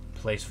better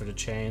place for the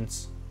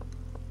chains.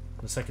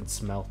 Unless I can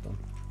smelt them.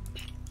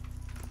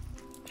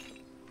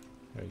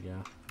 There we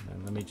go.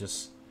 And let me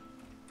just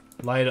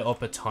light it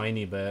up a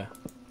tiny bit.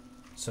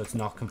 So it's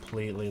not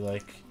completely,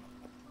 like,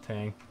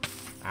 thing.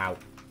 Ow.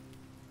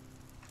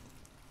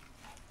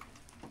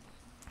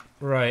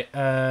 Right,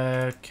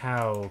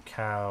 cow,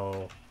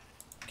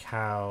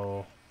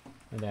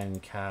 and then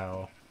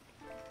cow.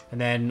 And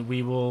then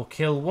we will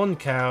kill 1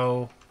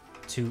 cow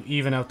to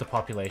even out the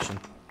population.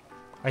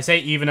 I say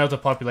even out the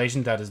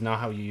population, that is not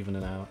how you even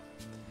it out.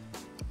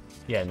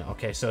 Yeah, no,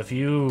 okay, so if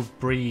you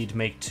breed,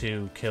 make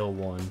 2, kill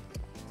 1,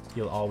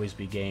 you'll always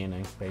be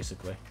gaining,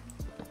 basically.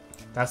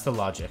 That's the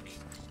logic.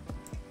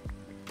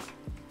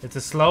 It's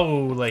a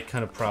slow, like,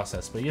 kind of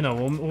process, but, you know,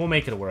 we'll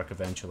make it work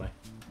eventually.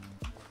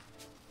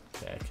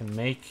 Okay, I can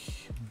make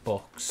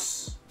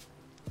books.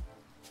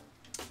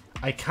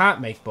 I can't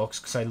make books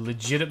because I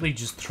legitimately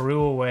just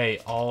threw away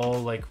all,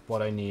 like,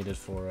 what I needed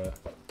for it.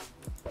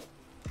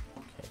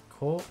 Okay,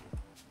 cool.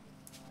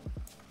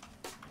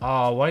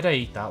 Oh, why'd I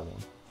eat that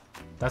one?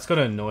 That's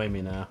gonna annoy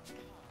me now.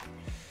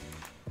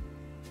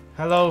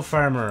 Hello,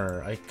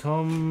 farmer.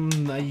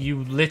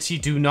 You literally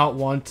do not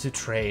want to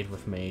trade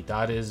with me.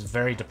 That is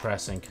very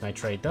depressing. Can I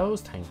trade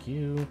those? Thank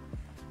you.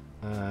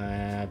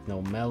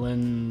 No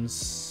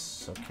melons.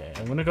 Okay,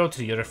 I'm gonna go to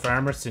the other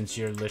farmer since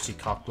you're literally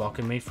cock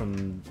blocking me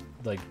from,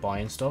 like,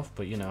 buying stuff,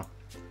 but you know.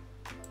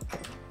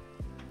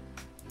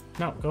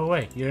 No, go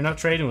away. You're not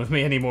trading with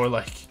me anymore,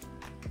 like.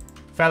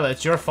 Fella,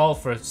 it's your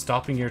fault for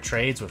stopping your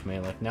trades with me.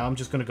 Like, now I'm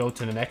just gonna go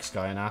to the next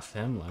guy and ask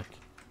him, like.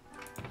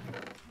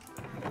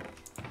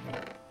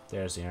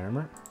 There's the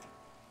armor.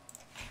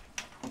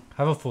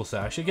 Have a full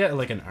set. I should get,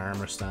 like, an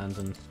armor stand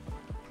and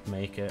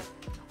make it.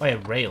 Oh, yeah,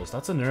 rails.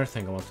 That's another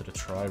thing I wanted to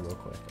try real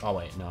quick. Oh,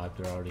 wait, no,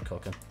 they're already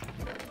cooking.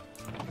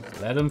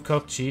 Let them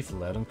cook, chief.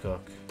 Let them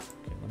cook.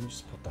 Okay, let me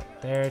just put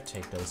that there.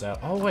 Take those out.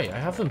 Oh, wait, I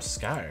have them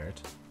scattered.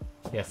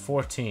 Yeah,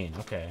 14.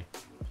 Okay.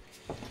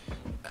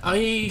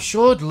 I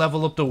should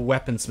level up the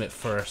weaponsmith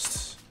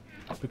first.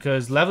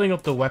 Because leveling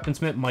up the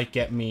weaponsmith might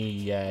get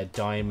me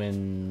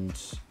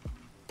diamond...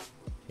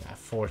 Yeah,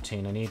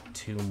 14. I need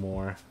 2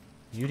 more.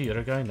 You the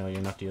other guy? No,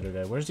 you're not the other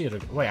guy. Where's the other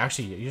guy? Wait,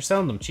 actually, you're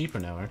selling them cheaper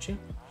now, aren't you?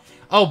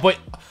 Oh, but...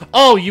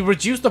 Oh, you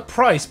reduced the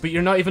price, but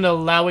you're not even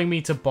allowing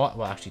me to buy...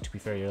 Well, actually, to be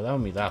fair, you're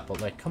allowing me that,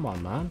 but, like, come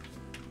on, man.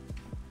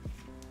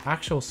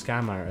 Actual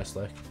scam artist,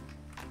 like.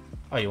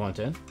 Oh, you want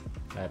in?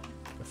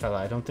 Fella,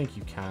 I don't think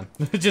you can.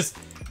 Just,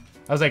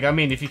 I was like, I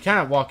mean, if you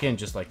can't walk in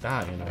just like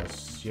that, you know,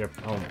 it's your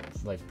own,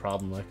 like,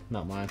 problem, like,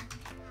 not mine.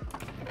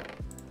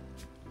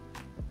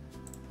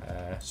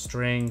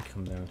 String,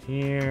 come down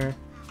here.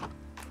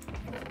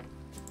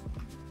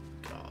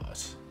 God.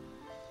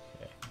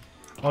 Okay.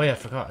 Oh yeah, I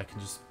forgot, I can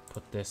just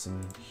put this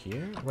in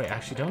here. Wait,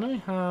 actually, don't I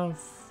have...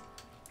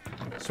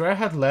 I swear I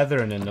had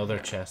leather in another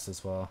chest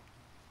as well.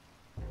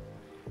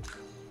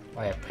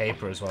 I have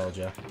paper as well,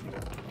 Joe.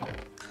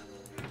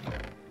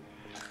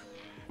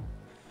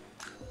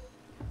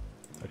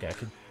 Okay, I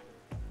could...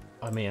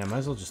 I mean, I might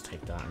as well just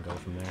take that and go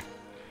from there.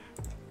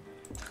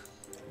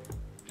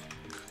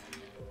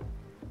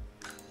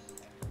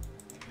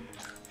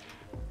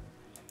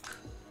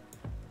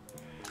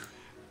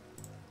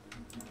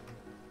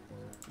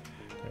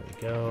 There we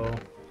go.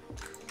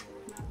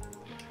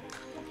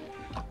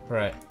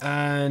 Right,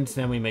 and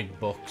then we make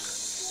books.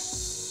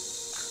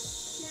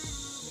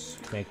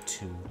 Make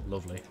 2.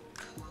 Lovely.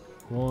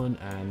 1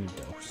 and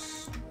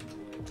dose.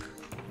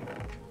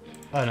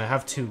 Oh, and I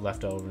have 2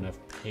 left over, and I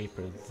have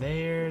paper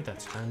there.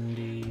 That's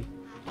handy.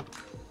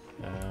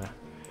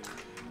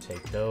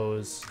 Take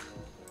those.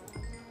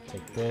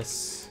 Take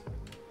this.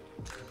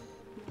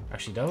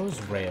 Actually,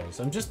 those rails.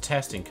 I'm just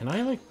testing. Can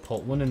I, like,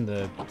 put one in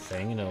the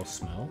thing and it'll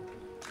smell?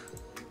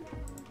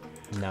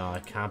 No, I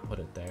can't put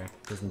it there.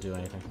 Doesn't do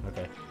anything.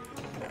 Okay.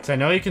 So I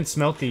know you can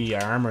smelt the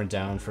armor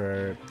down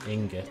for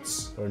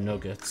ingots or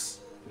nuggets.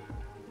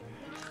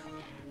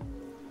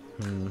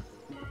 Oh,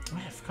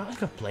 I forgot I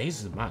got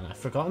blazes, man. I've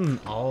forgotten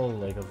all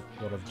like of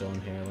what I've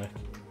done here. Like,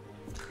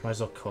 might as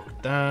well cook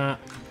that.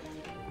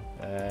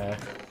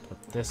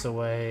 Put this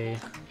away.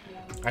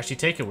 Actually,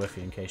 take it with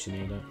you in case you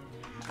need it.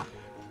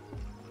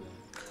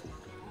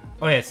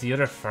 Oh yeah, it's the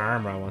other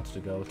farmer I wanted to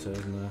go to,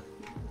 isn't it?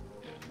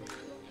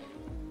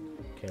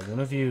 Okay, one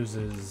of you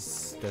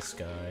is this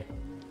guy.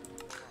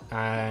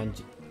 And,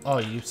 oh,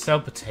 you sell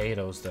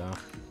potatoes, though.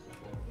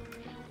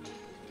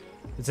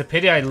 It's a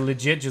pity I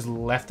legit just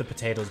left the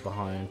potatoes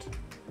behind.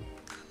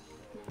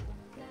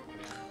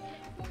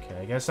 Okay,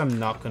 I guess I'm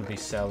not going to be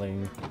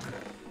selling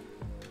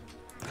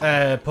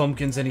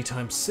pumpkins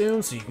anytime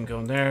soon, so you can go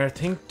in there. I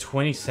think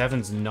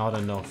 27's not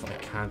enough. I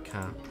can't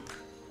camp.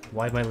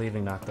 Why am I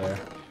leaving that there?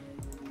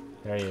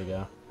 There you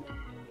go.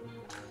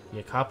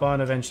 You cop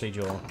on eventually,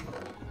 Joel.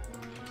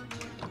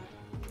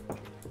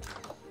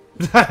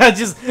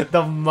 Just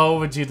the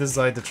moment you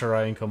decide to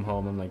try and come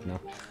home, I'm like, no.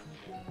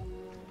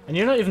 And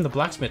you're not even the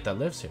blacksmith that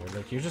lives here.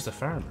 Like, you're just a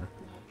farmer.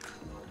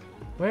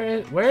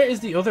 Where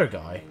is the other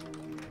guy?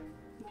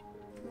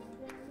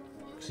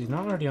 Because he's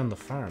not already on the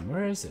farm.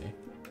 Where is he?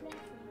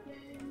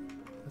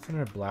 That's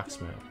another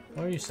blacksmith.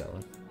 What are you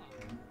selling?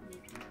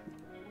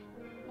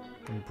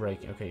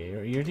 Unbreaking. Okay,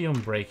 you're the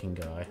unbreaking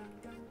guy.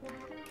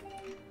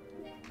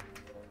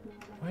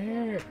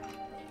 Where?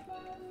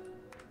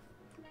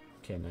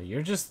 Okay, no,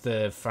 you're just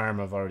the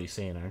farm I've already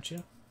seen, aren't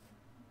you?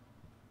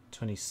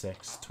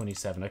 26,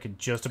 27. I could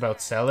just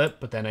about sell it,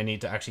 but then I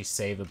need to actually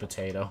save a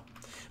potato.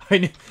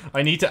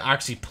 I need to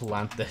actually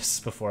plant this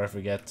before I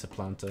forget to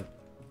plant it.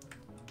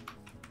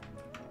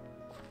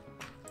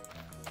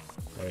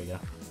 There you go.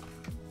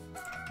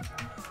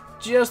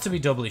 Just to be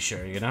doubly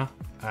sure, you know?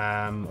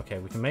 Okay,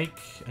 we can make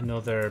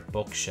another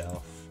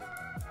bookshelf.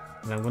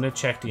 And I'm going to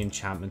check the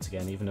enchantments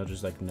again, even though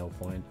there's, like, no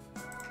point.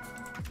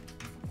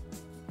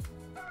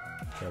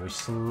 Okay, we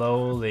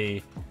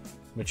slowly,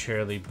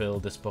 maturely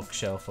build this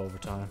bookshelf over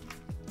time.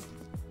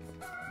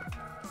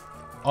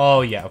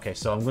 Oh, yeah, okay,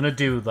 so I'm going to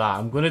do that.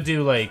 I'm going to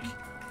do, like,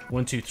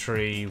 1, 2,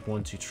 3,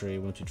 1, 2, 3,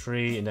 1, 2,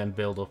 3, and then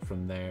build up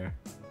from there.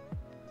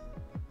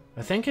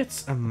 I think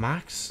it's a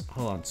max.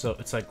 Hold on, so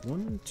it's like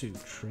 1, 2,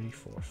 3,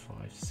 4,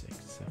 5, 6,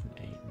 7,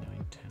 8, 9,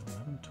 10,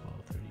 11,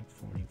 12, 13,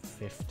 14,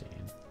 15,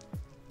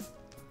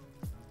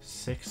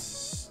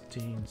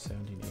 16,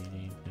 17,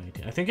 18,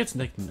 19. I think it's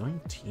like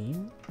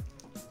 19.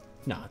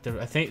 No,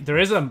 I think there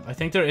is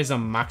a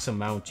max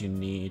amount you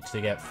need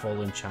to get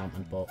full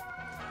enchantment, but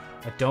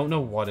I don't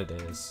know what it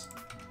is.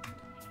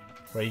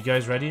 Are you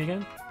guys ready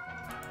again?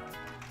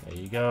 There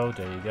you go.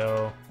 There you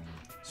go.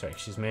 Sorry,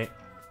 excuse me.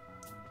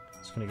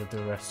 Just gonna get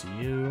the rest of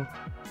you.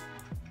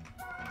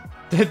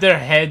 Their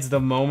heads the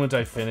moment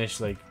I finish,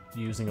 like,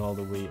 using all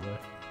the wheat.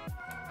 Like.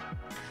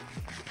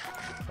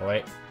 Oh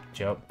wait,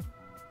 Joe.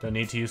 Don't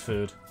need to use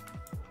food.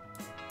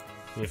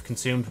 We have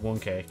consumed 1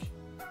 cake,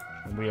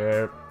 and we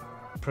are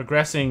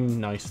progressing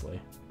nicely.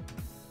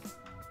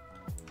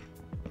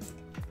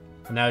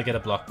 And now I get a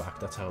block back.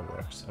 That's how it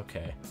works.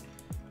 Okay.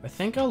 I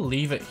think I'll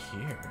leave it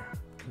here,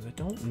 because I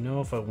don't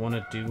know if I want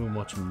to do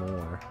much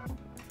more.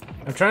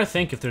 I'm trying to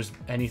think if there's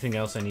anything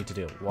else I need to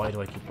do. Why do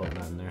I keep putting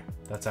that in there?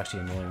 That's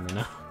actually annoying me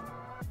now.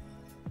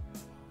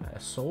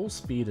 Soul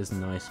speed is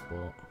nice,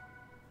 but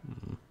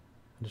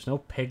there's no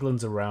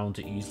piglins around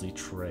to easily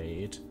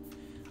trade.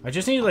 I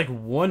just need like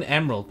 1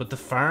 emerald, but the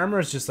farmer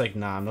is just like,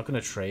 nah, I'm not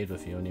going to trade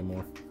with you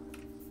anymore.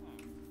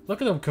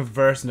 Look at them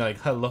conversing,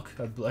 like, oh, look,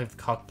 I've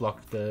cock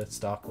blocked the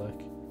stock,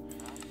 like.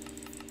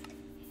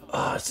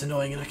 Oh, it's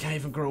annoying, and I can't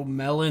even grow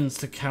melons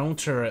to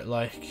counter it,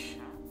 like...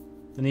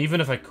 And even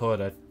if I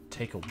could, I'd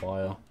take a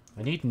while.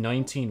 I need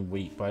 19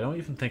 wheat, but I don't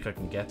even think I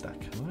can get that,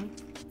 can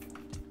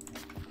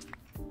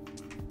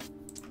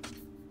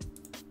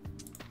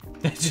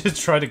I?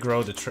 Just try to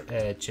grow the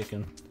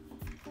chicken.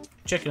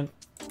 Chicken.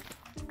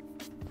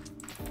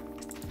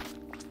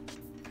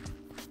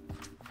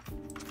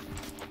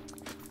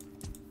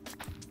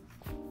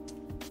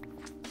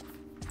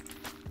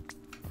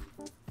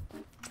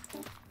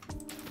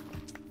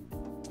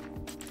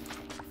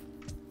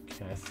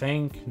 I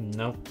think,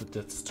 nope, but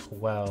that's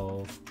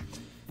 12.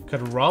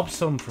 Could rob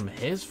some from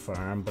his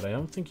farm, but I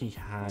don't think he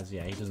has.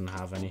 Yeah, he doesn't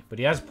have any. But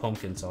he has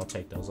pumpkins, so I'll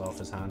take those off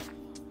his hand.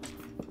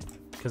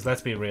 Because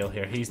let's be real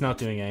here, he's not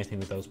doing anything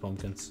with those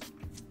pumpkins.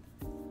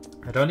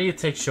 I don't need to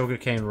take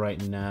sugarcane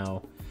right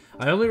now.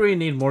 I only really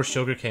need more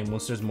sugarcane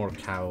once there's more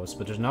cows,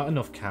 but there's not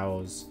enough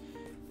cows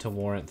to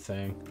warrant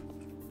thing.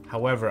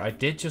 However, I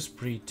did just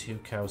breed 2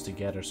 cows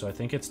together, so I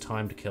think it's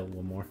time to kill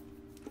one more.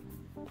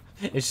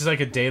 It's just like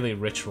a daily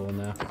ritual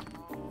now.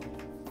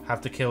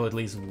 Have to kill at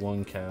least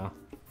 1 cow.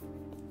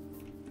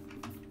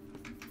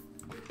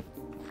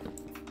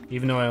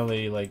 Even though I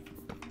only, like,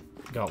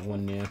 got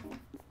 1 new.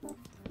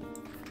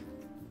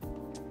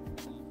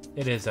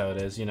 It is how it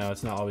is, you know,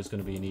 it's not always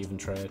going to be an even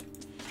trade.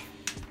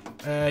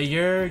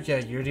 You're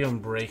the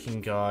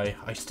unbreaking guy.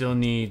 I still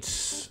need...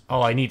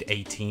 Oh, I need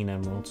 18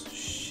 emeralds.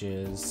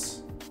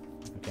 Shiz.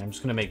 Okay, I'm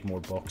just going to make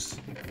more books.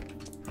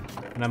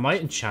 And I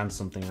might enchant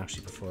something,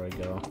 actually, before I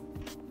go.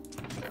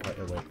 Wait,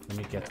 let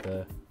me get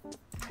the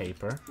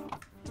paper.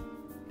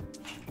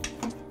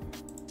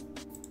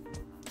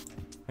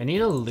 I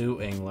need a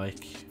looting,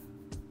 like,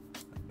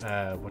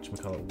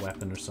 whatchamacallit,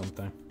 weapon or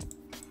something.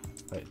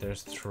 Right,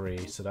 there's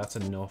 3, so that's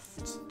enough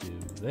to do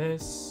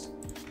this.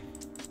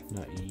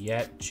 Not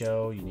yet,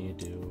 Joe. You need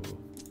to do...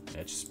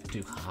 Yeah, just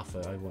do half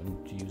it. I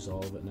wouldn't use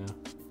all of it now.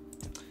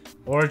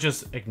 Or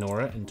just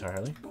ignore it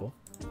entirely. Cool.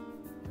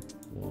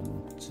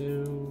 1,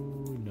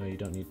 2... No, you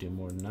don't need to do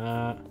more than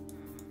that.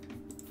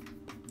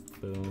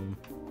 Boom.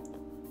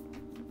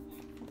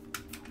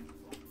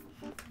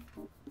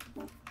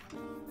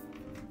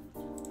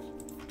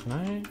 Can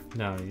I?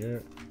 No,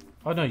 you're...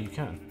 Oh, no, you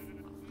can.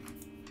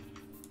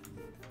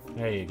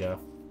 There you go.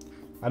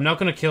 I'm not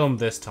going to kill him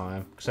this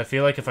time, because I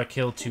feel like if I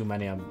kill too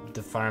many,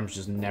 the farm's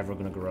just never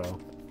going to grow.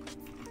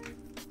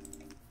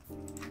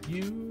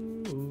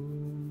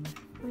 You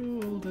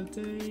rule the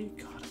day.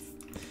 God.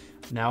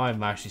 Now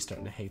I'm actually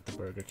starting to hate the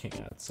Burger King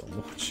ad so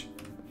much.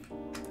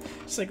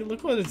 It's like,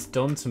 look what it's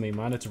done to me,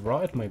 man. It's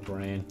rotted my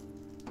brain.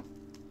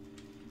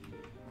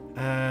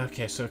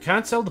 Okay, so I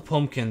can't sell the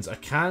pumpkins. I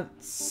can't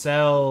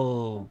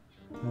sell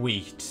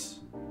wheat.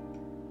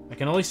 I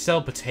can only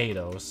sell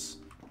potatoes.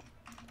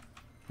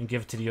 And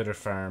give it to the other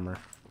farmer.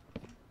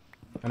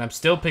 And I'm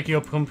still picking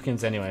up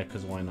pumpkins anyway,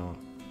 because why not?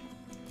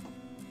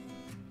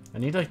 I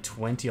need like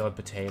 20 odd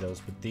potatoes,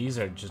 but these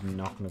are just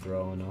not going to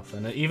grow enough.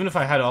 And even if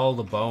I had all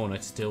the bone, I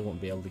still wouldn't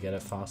be able to get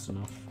it fast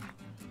enough.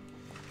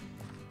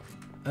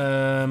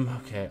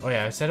 Okay. Oh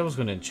yeah, I said I was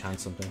going to enchant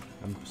something.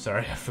 I'm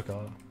sorry, I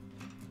forgot.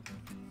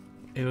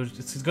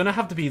 It's going to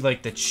have to be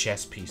like the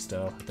chess piece,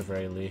 though, at the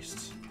very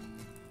least.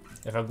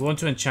 If I'm going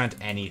to enchant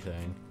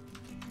anything.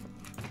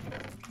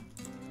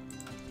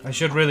 I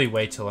should really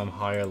wait till I'm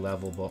higher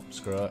level, but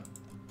screw it.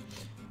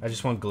 I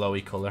just want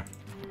glowy color.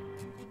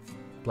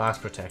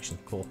 Blast protection,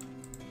 cool.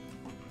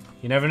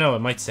 You never know, it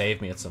might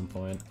save me at some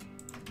point.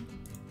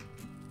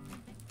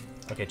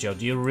 Okay, Joe,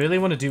 do you really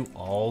want to do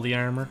all the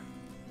armor?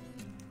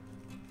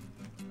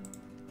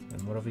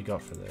 And what have we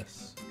got for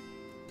this?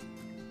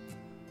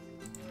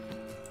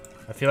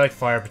 I feel like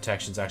fire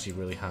protection is actually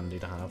really handy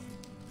to have.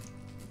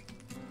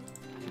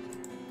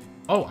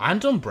 Oh,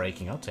 and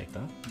unbreaking, I'll take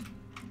that.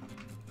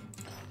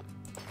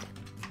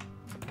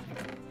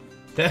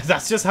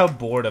 That's just how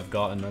bored I've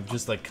gotten. I'm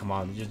just like, come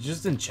on,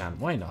 just enchant.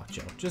 Why not,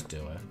 Joe? Just do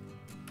it.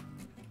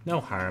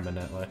 No harm in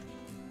it, like.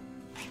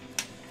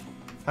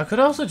 I could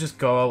also just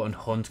go out and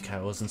hunt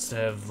cows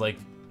instead of, like,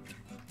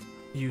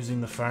 using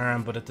the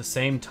farm, but at the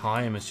same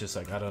time, it's just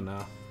like, I don't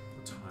know.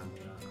 What time are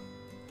we at?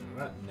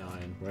 We're at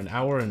 9. We're an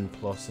hour and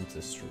plus into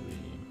the stream.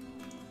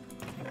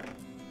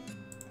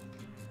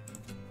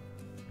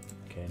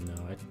 Okay, no,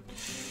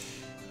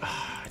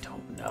 I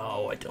don't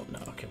know. I don't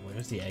know. Okay,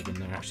 where's the egg in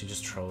there? Actually,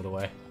 just throw it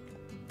away.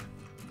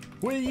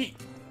 Wait!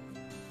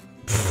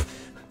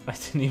 I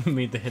didn't even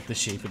mean to hit the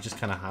sheep, it just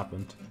kind of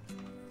happened.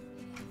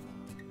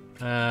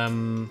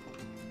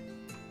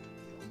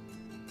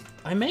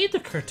 I made the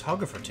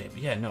cartographer tape.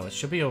 Yeah, no, it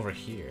should be over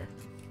here.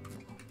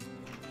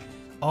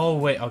 Oh,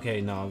 wait,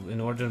 okay, no.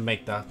 In order to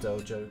make that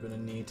dojo, you're going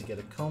to need to get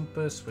a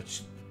compass,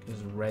 which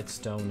is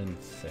redstone and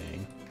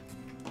thing.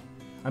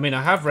 I mean,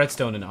 I have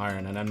redstone and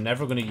iron, and I'm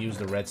never going to use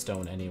the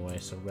redstone anyway,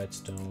 so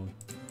redstone,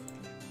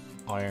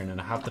 iron,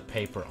 and I have the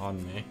paper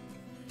on me.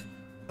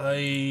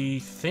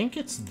 I think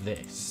it's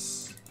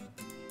this.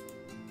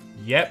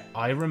 Yep,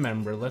 I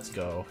remember. Let's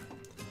go.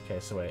 Okay,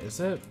 so wait,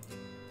 is it...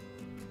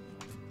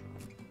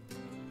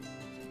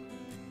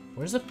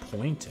 Where's it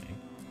pointing?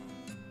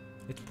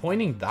 It's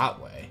pointing that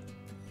way.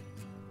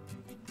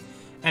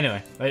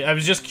 Anyway, I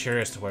was just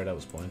curious to where that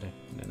was pointing.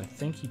 And then I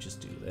think you just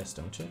do this,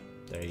 don't you?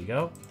 There you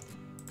go.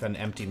 Got an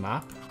empty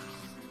map.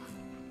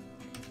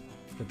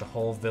 Get the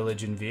whole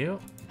village in view.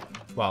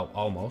 Well,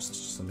 almost.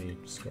 Just let me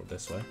just go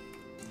this way.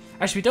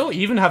 Actually, we don't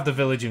even have the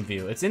village in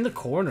view. It's in the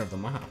corner of the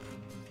map.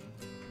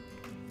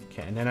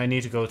 Okay, and then I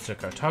need to go to the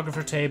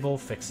cartographer table,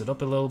 fix it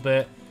up a little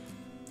bit.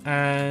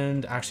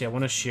 And actually, I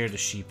want to shear the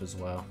sheep as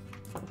well.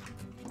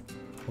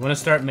 I want to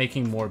start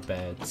making more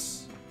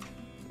beds.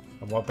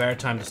 And what better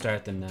time to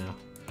start than now?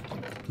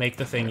 Make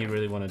the thing you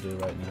really want to do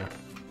right now.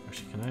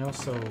 Actually, can I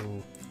also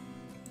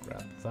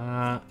grab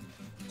that?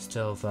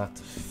 Still have that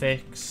to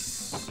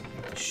fix.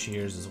 The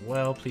shears as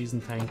well, please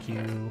and thank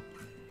you.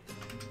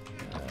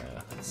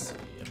 Let's see.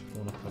 I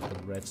want to put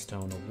the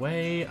redstone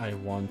away. I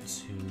want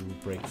to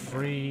break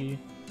free.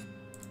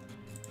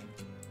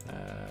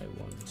 I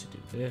want to do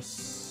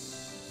this.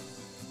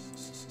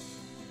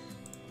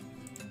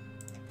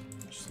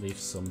 Just leave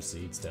some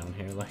seeds down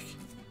here, like.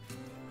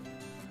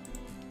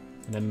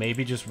 And then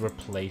maybe just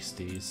replace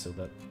these so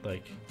that,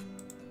 like,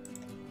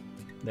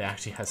 they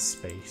actually has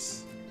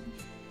space.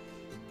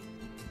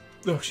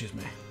 Oh, excuse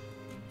me.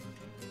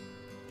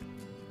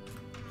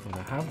 And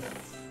I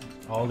have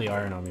all the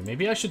iron on me.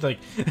 Maybe I should, like,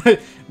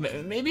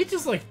 maybe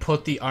just, like,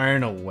 put the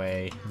iron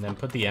away and then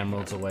put the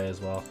emeralds away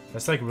as well.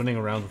 That's like running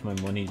around with my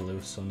money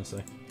loose,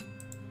 honestly.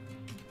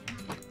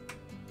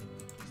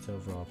 Still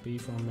have raw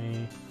beef on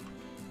me.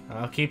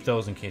 I'll keep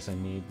those in case I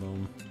need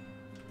them.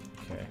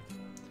 Okay.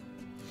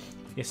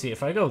 You see,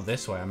 if I go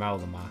this way, I'm out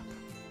of the map.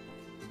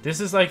 This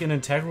is like an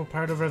integral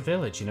part of our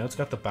village, you know? It's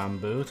got the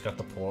bamboo, it's got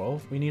the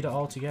portal. We need it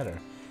all together.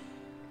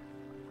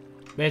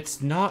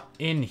 It's not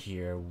in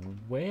here.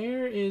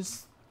 Where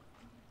is...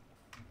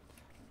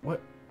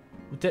 What?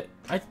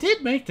 I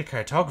did make the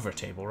cartographer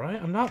table,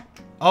 right? I'm not...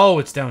 Oh,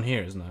 it's down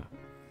here, isn't it?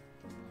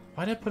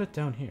 Why did I put it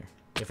down here?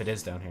 If it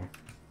is down here.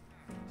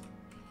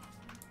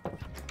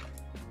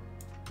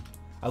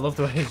 I love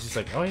the way it's just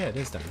like, oh yeah, it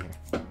is down here.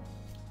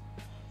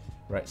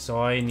 Right,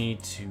 so I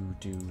need to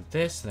do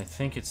this, and I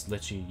think it's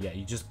literally, yeah,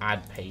 you just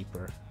add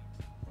paper.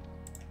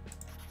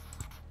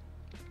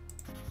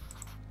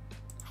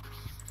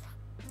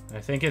 I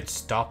think it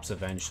stops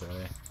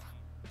eventually.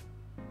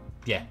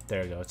 Yeah,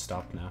 there we go, it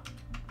stopped now.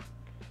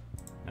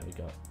 Now we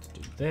got to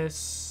do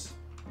this.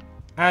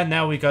 And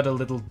now we got a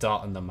little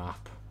dot on the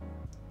map.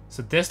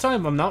 So this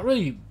time, I'm not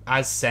really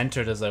as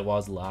centered as I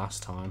was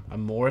last time.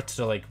 I'm more to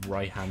the, like,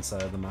 right-hand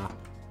side of the map.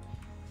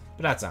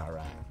 But that's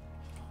alright.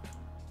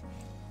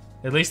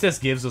 At least this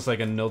gives us, like,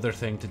 another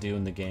thing to do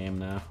in the game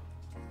now.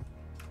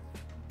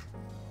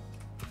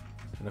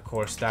 And of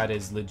course, that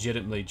is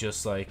legitimately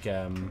just like,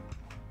 Wait,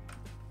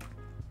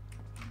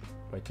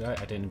 did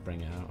I didn't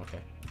bring it out, okay.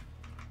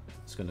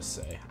 I was gonna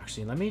say.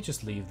 Actually, let me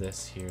just leave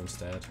this here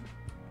instead.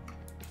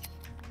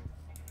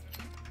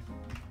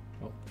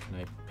 Oh, can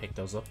I pick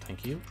those up?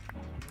 Thank you.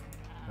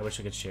 I wish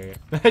I could share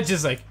it.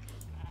 Just like...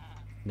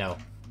 No.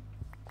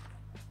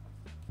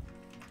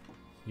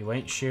 You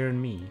ain't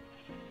sharing me.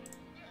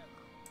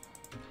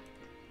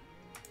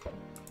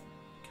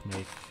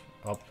 Make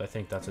up, I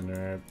think that's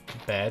another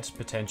bed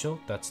potential.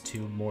 That's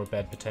 2 more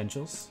bed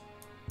potentials.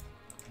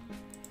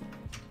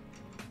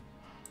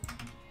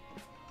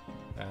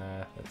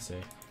 Let's see.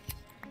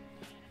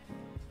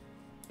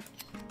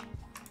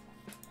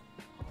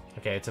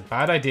 Okay, it's a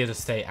bad idea to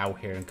stay out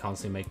here and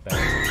constantly make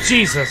beds.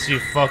 Jesus, you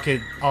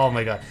fucking... Oh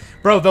my god.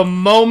 Bro, the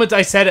moment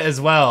I said it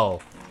as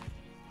well.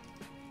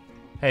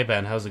 Hey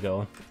Ben, how's it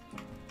going?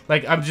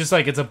 Like, I'm just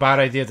like, it's a bad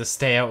idea to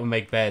stay out and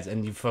make beds,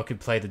 and you fucking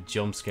play the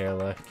jump scare,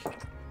 like...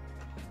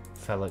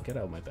 Fella, get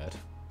out of my bed.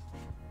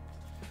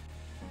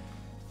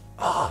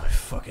 Oh, my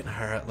fucking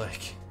heart,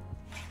 like.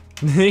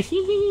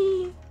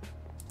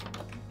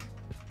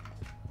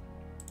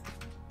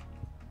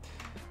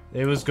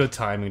 It was good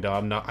timing,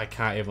 though. I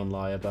can't even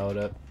lie about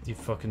it. You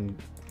fucking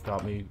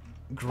got me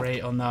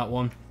great on that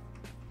one.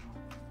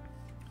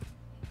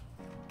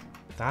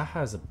 That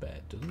has a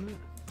bed, doesn't it?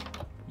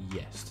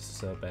 Yes, this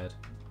is a bed.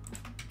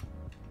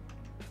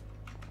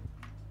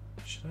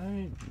 Should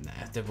I? Nah,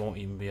 they won't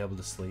even be able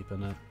to sleep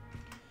in it.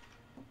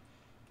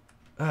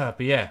 But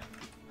yeah.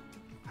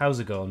 How's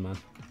it going, man?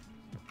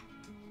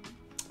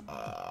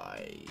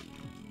 I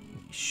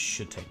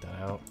should take that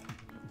out.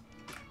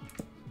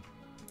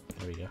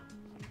 There we go.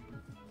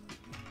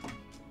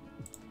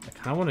 I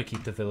kind of want to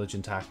keep the village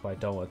intact, but I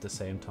don't at the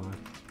same time.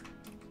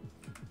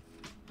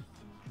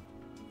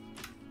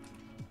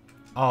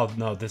 Oh,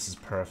 no, this is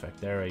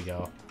perfect. There we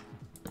go.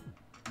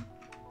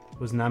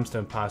 Was in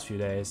Amsterdam past few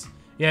days.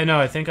 Yeah, no,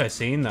 I think I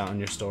seen that on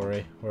your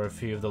story. Or a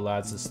few of the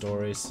lads'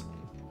 stories.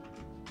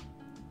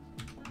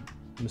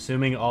 I'm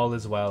assuming all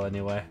is well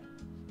anyway.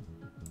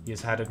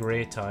 He's had a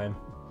great time.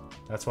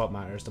 That's what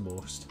matters the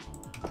most.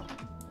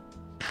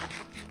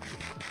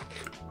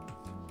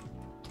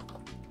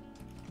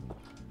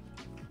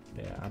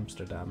 Yeah,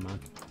 Amsterdam, man.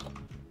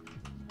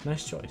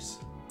 Nice choice.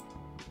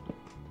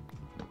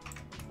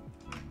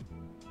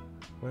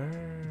 Where...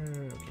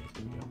 Okay,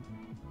 here we go.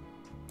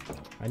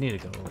 I need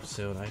to go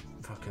soon.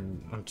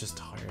 I'm just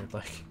tired,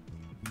 like...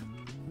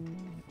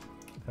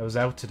 I was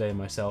out today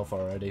myself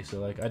already, so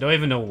like I don't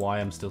even know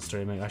why I'm still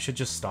streaming. I should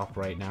just stop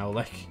right now,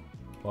 like,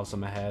 whilst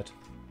I'm ahead.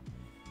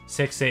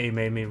 6 City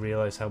made me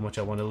realize how much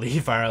I want to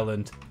leave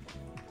Ireland.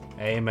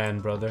 Amen,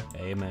 brother.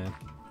 Amen.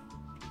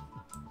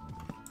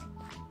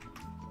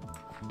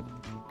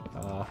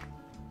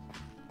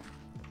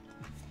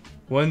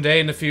 One day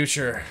in the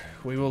future,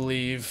 we will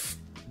leave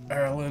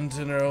Ireland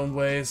in our own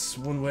ways,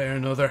 one way or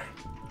another.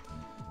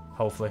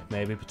 Hopefully,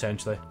 maybe,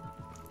 potentially.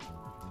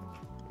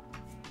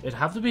 It'd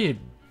have to be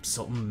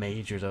something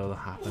major, though, to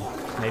happen.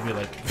 Maybe,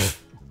 like...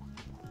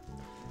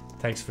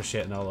 Thanks for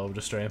shitting all over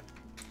the stream.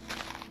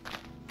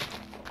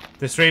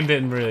 The stream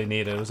didn't really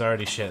need it. It was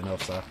already shit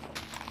enough, so...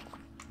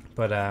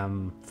 But,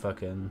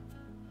 fucking...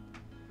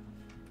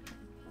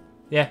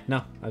 Yeah,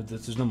 no.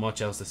 There's not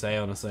much else to say,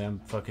 honestly. I'm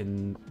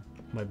fucking...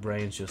 My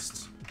brain's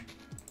just...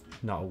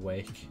 not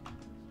awake.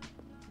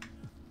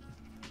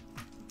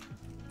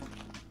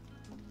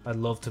 I'd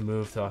love to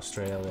move to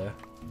Australia.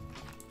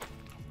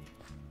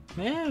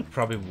 Yeah, it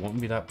probably wouldn't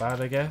be that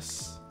bad, I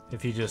guess.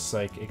 If you just,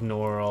 like,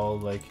 ignore all,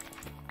 like...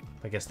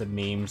 I guess the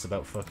memes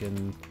about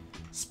fucking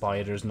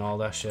spiders and all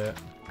that shit.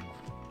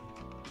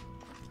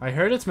 I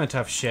heard it's meant to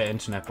have shit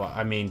internet, but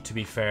I mean, to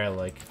be fair,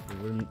 like,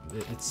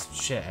 it's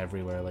shit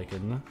everywhere, like,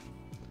 isn't it?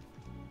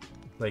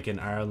 Like in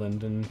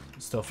Ireland and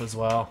stuff as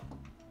well.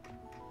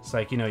 It's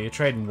like, you know, you're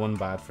trading one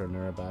bad for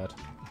another bad.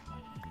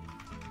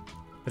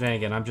 But then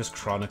again, I'm just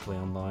chronically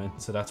online,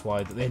 so that's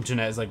why the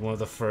internet is like one of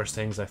the first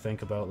things I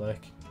think about,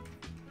 like.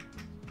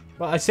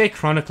 Well, I say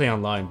chronically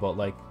online, but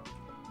like,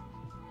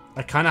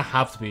 I kind of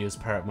have to be as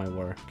part of my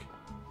work.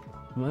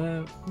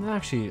 Well,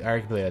 actually,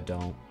 arguably I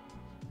don't.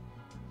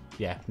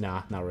 Yeah,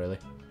 nah, not really.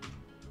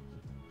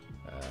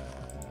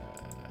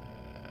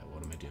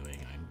 What am I doing?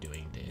 I'm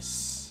doing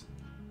this.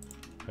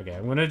 Okay,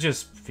 I'm gonna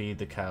just feed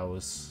the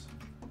cows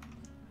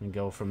and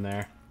go from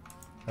there.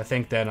 I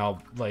think then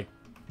I'll, like,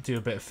 do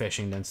a bit of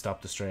fishing, then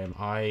stop the stream.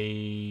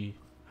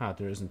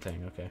 There isn't a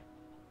thing, okay.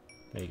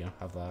 There you go,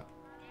 have that.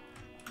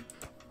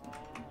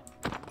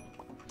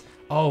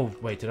 Oh,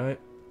 wait, did I?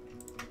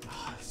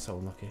 Oh, so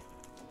unlucky.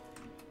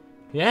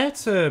 Yeah,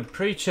 it's a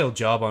pretty chill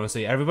job,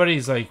 honestly.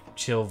 Everybody's, like,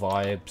 chill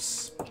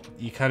vibes.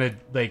 You kind of,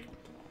 like,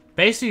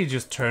 basically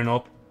just turn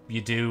up.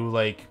 You do,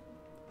 like,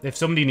 if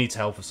somebody needs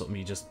help with something,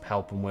 you just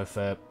help them with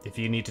it. If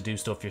you need to do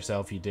stuff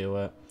yourself, you do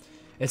it.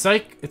 It's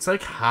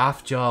like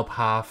half job,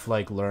 half,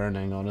 like,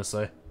 learning,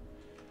 honestly.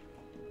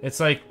 It's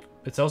like,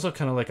 it's also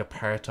kind of like a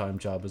part-time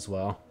job as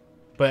well.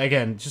 But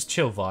again, just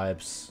chill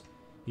vibes.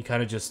 You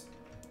kind of just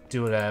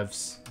do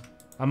whatevs.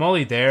 I'm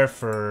only there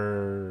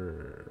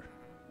for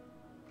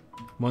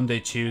Monday,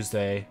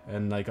 Tuesday,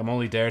 and like I'm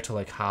only there till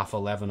like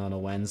 11:30 on a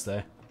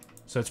Wednesday.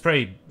 So it's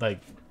pretty like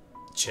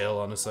chill,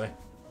 honestly.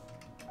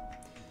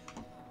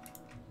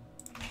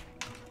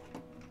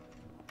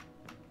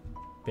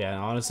 But yeah,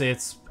 honestly,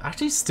 it's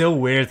actually still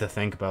weird to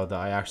think about that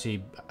I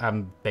actually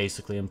am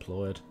basically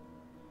employed.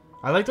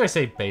 I like that I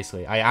say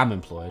basically. I am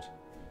employed.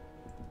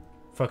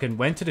 Fucking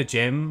went to the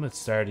gym at the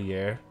start of the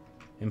year.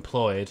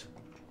 Employed.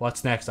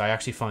 What's next? I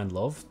actually find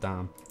love?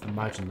 Damn.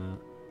 Imagine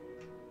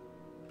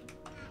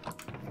that.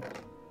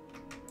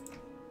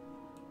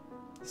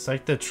 It's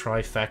like the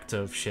trifecta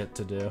of shit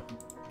to do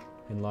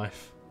in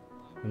life.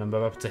 And I'm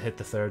about to hit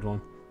the third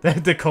one.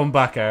 The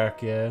comeback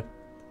arc, yeah.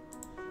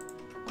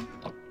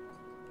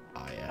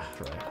 Oh yeah,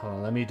 right. Hold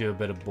on, let me do a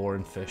bit of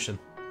boring fishing.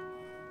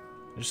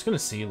 I'm just gonna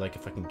see like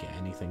if I can get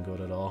anything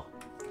good at all.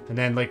 And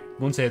then like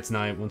once it's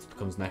night, once it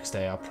becomes next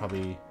day, I'll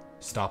probably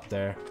stop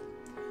there.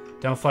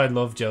 Don't find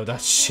love, Joe,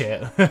 that's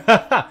shit.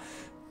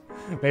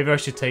 Maybe I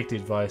should take the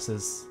advice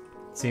as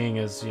seeing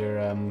as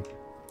you're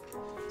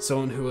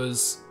someone who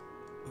has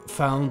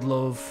found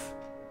love.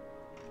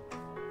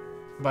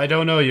 But I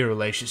don't know your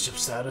relationship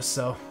status,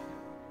 so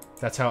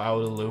that's how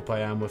out of the loop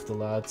I am with the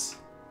lads.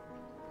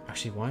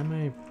 Actually, why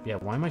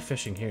am I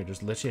fishing here?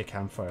 There's literally a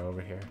campfire over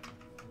here.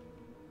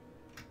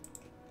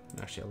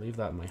 Actually, I'll leave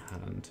that in my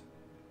hand.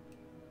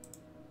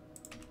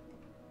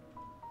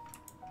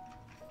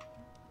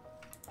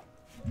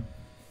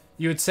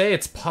 You would say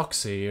it's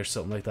poxy or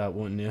something like that,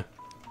 wouldn't you?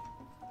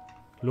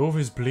 Love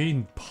is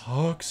bleeding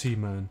poxy,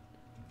 man.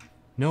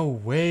 No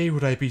way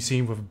would I be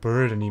seen with a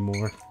bird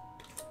anymore.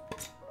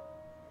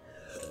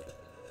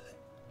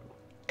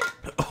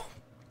 Oh,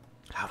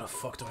 how the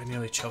fuck do I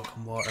nearly choke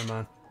on water,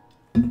 man?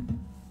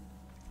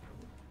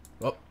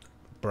 Oh,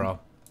 bro.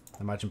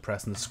 Imagine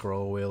pressing the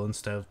scroll wheel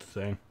instead of the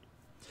thing.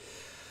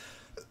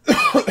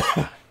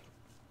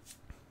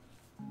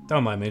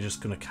 Don't mind me,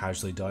 just gonna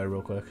casually die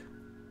real quick.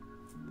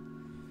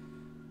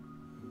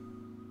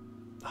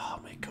 Oh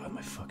my god,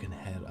 my fucking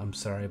head. I'm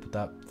sorry, but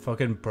that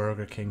fucking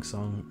Burger King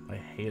song, I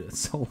hate it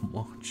so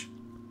much.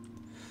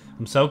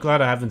 I'm so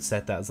glad I haven't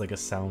set that as like a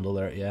sound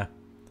alert yet.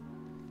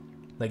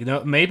 Like, you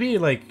know, maybe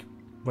like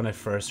when I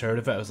first heard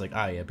of it, I was like,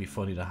 ah, yeah, it'd be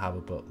funny to have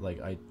it, but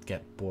like I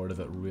get bored of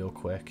it real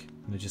quick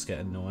and it just get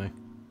annoying.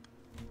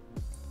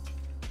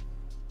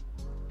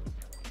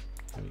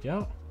 There we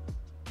go.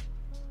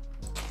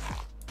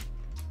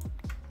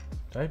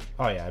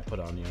 Oh yeah, I put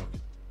on yoke.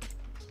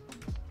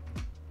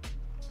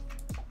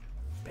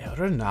 But how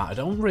other than that, I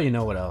don't really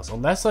know what else.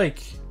 Unless,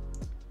 like,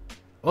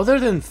 other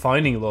than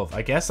finding love,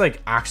 I guess,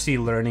 like, actually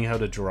learning how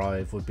to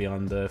drive would be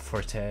on the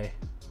forte.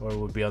 Or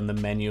would be on the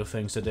menu of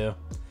things to do.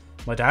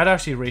 My dad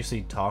actually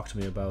recently talked to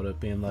me about it,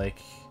 being like,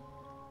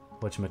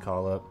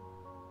 whatchamacallit,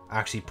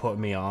 actually putting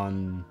me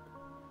on,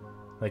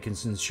 like,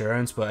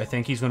 insurance. But I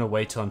think he's going to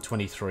wait till I'm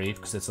 23,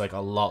 because it's, like, a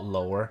lot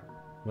lower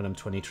when I'm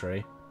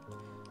 23.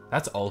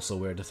 That's also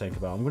weird to think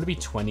about. I'm going to be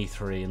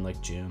 23 in, like,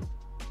 June.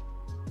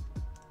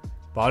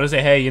 But I was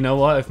say, hey, you know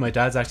what? If my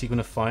dad's actually going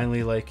to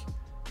finally, like,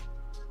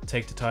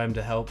 take the time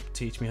to help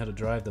teach me how to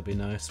drive, that'd be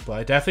nice. But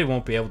I definitely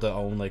won't be able to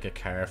own, like, a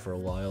car for a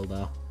while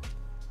now.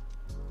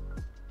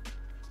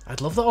 I'd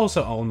love to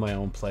also own my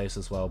own place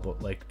as well,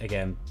 but, like,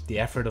 again, the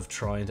effort of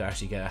trying to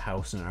actually get a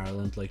house in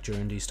Ireland, like,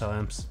 during these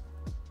times.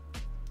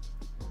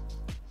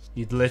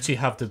 You'd literally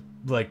have to,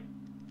 like,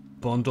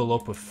 bundle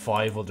up with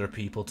 5 other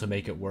people to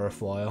make it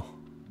worthwhile.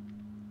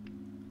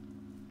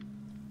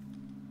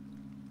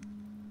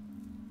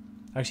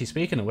 Actually,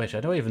 speaking of which,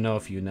 I don't even know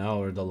if you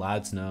know, or the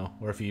lads know,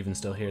 or if you even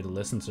still here to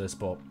listen to this,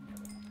 but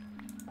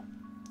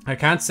I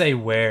can't say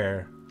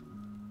where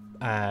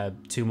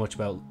too much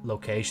about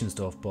location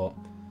stuff, but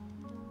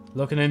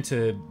looking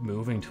into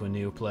moving to a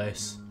new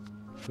place.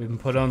 We've been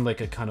put on,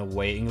 like, a kind of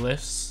waiting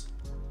list,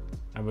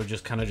 and we're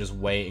just kind of just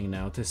waiting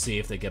now to see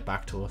if they get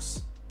back to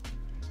us.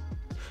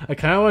 I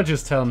kind of want to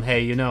just tell them,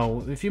 hey, you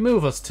know, if you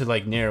move us to,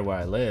 like, near where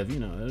I live, you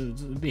know,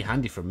 it'd be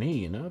handy for me,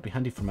 you know, it'd be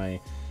handy for my,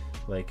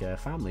 like,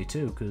 family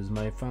too, because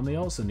my family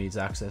also needs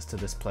access to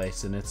this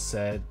place, and it's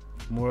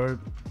more,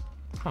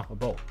 a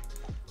boat.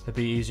 It'd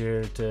be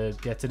easier to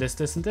get to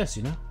this, and this,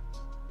 you know.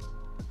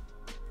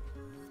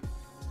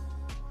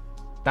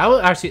 That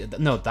would actually,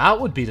 no, that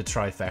would be the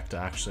trifecta,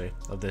 actually,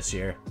 of this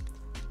year.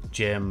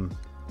 Gym,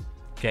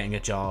 getting a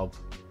job,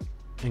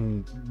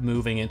 and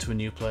moving into a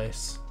new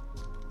place.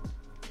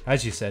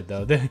 As you said,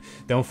 though,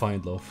 don't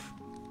find love.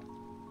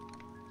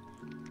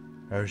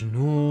 There's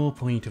no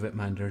point of it,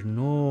 man. There's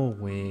no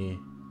way.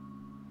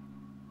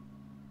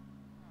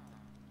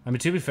 I mean,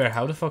 to be fair,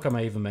 how the fuck am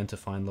I even meant to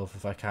find love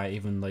if I can't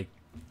even, like,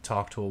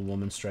 talk to a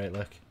woman straight,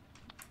 like?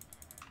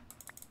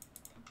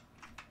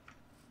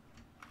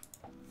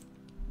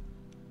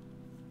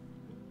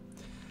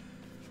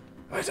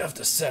 I'd have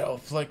to set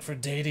up, like, for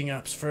dating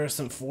apps first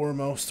and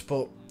foremost,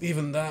 but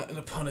even that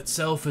upon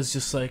itself is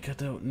just like, I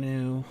don't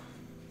know.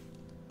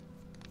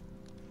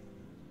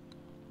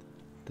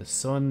 The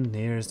sun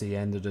nears the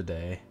end of the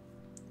day,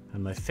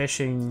 and my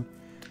fishing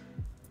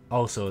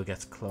also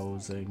gets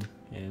closing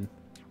in.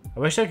 I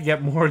wish I could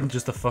get more than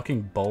just a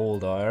fucking bowl,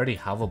 though. I already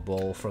have a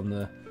bowl from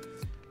the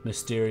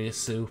mysterious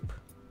soup.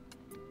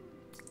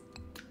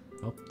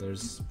 Oh,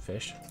 there's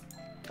fish.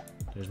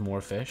 There's more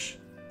fish.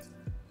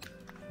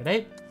 Are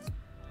they?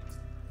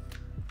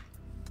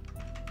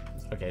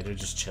 Okay, they're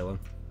just chilling.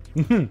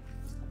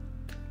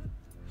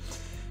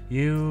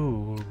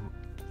 You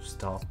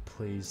stop,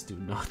 please do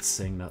not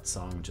sing that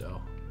song,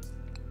 Joe.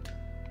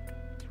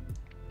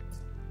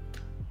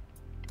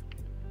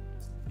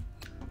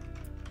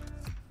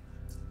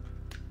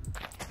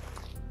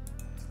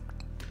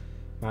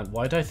 Man,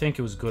 why did I think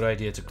it was a good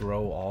idea to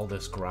grow all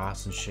this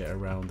grass and shit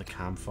around the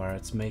campfire?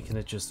 It's making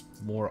it just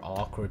more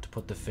awkward to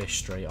put the fish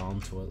straight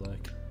onto it,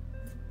 like.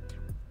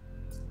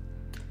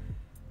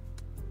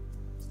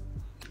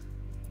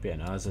 But yeah,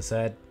 no, as I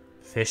said,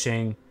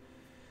 fishing.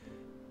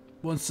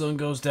 Once sun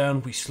goes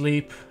down, we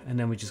sleep, and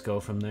then we just go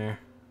from there.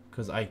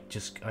 Because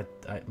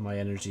my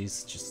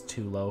energy's just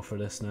too low for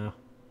this now.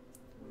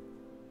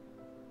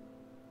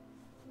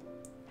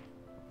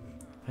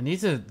 I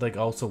need to, like,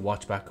 also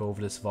watch back over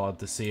this VOD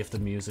to see if the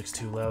music's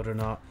too loud or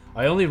not.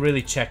 I only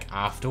really check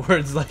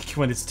afterwards, like,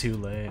 when it's too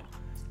late.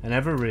 I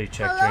never really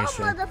check during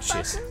stream.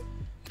 Shit.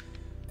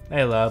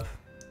 Hey, love.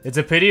 It's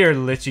a pity you're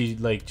literally,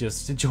 like,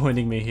 just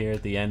joining me here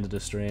at the end of the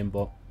stream,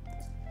 but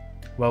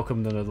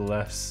welcome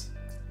nonetheless.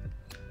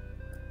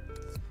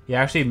 You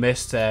actually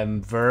missed,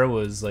 Ver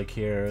was, like,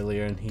 here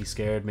earlier, and he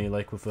scared me,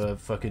 like, with a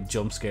fucking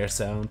jump scare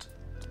sound.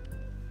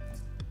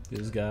 It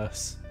was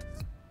gas.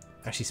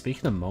 Actually,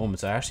 speaking of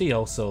moments, I actually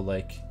also,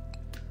 like,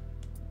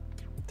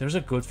 there's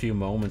a good few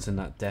moments in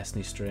that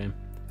Destiny stream.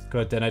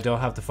 Good, then I don't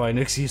have to find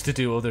an excuse to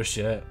do other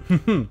shit.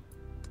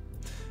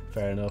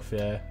 Fair enough,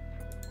 yeah.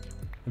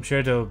 I'm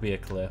sure there will be a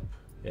clip.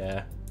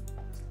 Yeah.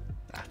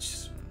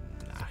 Actually,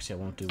 I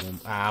won't do one.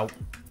 Ow.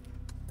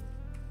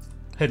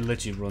 It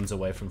literally runs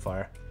away from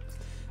fire.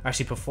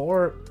 Actually,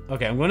 before...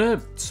 Okay, I'm going to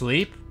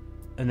sleep,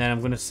 and then I'm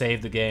going to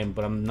save the game,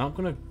 but I'm not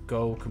going to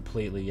go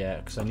completely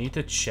yet, because I need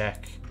to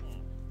check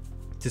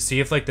to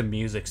see if, like, the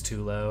music's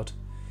too loud.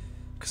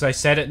 Because I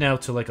set it now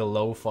to, like, a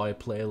lo-fi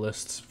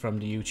playlist from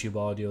the YouTube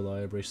audio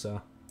library,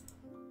 so...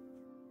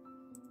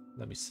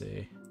 Let me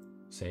see.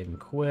 Save and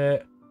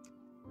quit.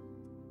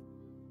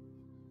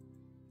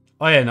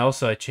 Oh yeah, and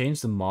also I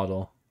changed the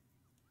model.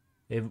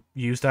 It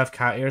used to have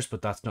cat ears,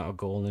 but that's not a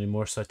goal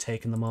anymore, so I've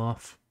taken them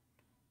off.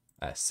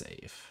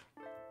 Save.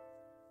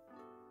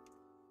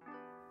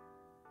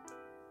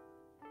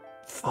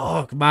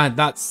 Fuck, man,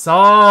 that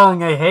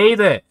song! I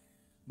hate it!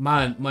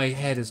 Man, my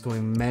head is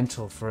going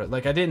mental for it.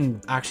 Like, I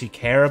didn't actually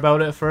care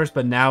about it at first,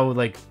 but now,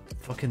 like,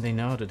 fucking they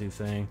know how to do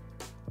thing.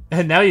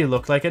 And now you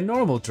look like a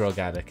normal drug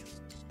addict.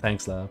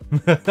 Thanks, love.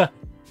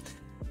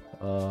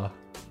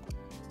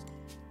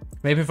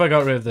 Maybe if I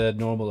got rid of the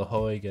normal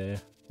ahoy guy,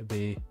 it'd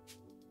be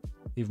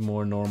even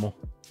more normal.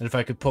 And if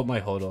I could put my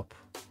HUD up.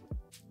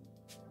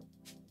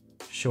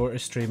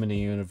 Shortest stream in the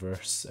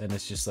universe, and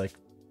it's just, like,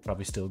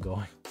 probably still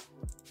going.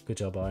 Good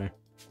job, Iron.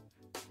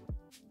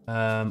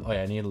 Oh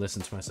yeah, I need to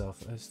listen to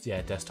myself.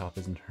 Yeah, desktop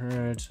isn't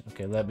heard.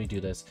 Okay, let me do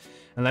this.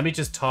 And let me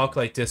just talk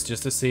like this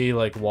just to see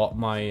like what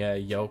my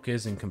yoke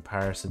is in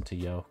comparison to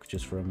yoke,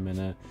 just for a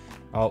minute.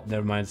 Oh,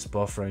 never mind, it's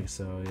buffering,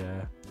 so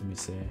yeah, let me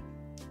see.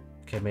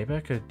 Okay, maybe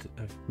I could...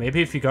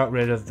 maybe if you got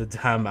rid of the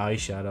damn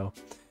eyeshadow.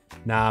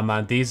 Nah,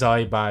 man, these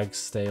eye bags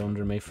stay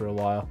under me for a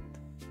while.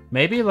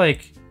 Maybe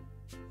like...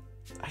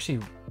 Actually,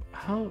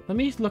 how... Let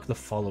me look at the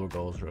follower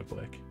goals real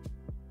quick.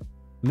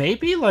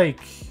 Maybe like...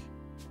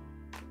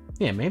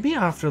 Yeah, maybe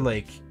after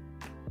like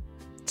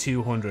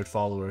 200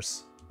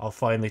 followers, I'll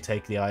finally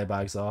take the eye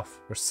bags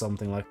off or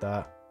something like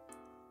that.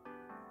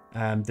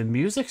 The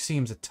music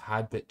seems a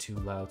tad bit too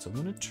loud, so I'm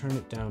gonna turn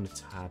it down a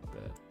tad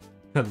bit.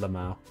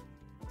 Lamau.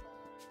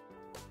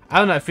 I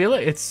don't know, I feel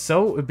like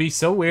it'd be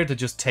so weird to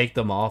just take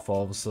them off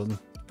all of a sudden.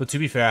 But to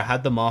be fair, I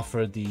had them off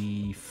for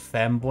the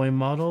Femboy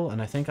model,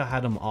 and I think I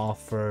had them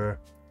off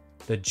for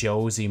the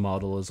Josie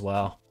model as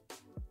well.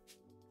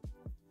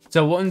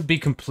 So it wouldn't be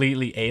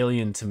completely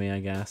alien to me, I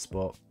guess,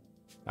 but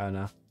I don't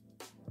know.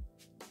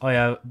 Oh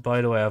yeah,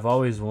 by the way, I've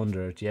always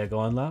wondered. Yeah, go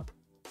on, Lab.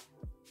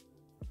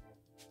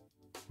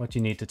 What do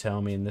you need to tell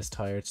me in this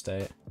tired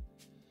state?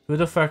 Who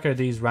the fuck are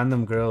these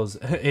random girls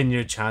in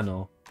your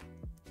channel?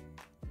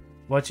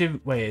 What do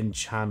you... Wait, in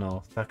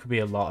channel? That could be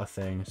a lot of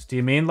things. Do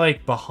you mean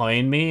like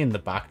behind me in the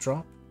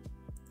backdrop?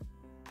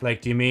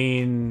 Like, do you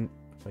mean...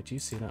 Wait, do you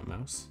see that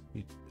mouse?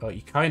 Oh,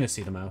 you kind of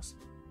see the mouse.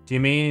 Do you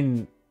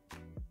mean...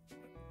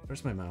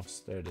 Where's my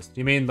mouse? There it is.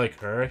 Do you mean like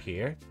her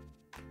here?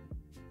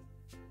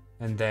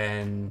 And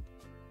then...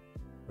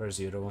 Where's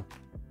the other one?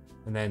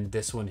 And then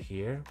this one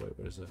here? Wait,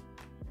 where is it?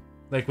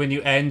 Like when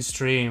you end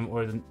stream,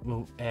 or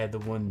the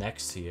one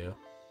next to you.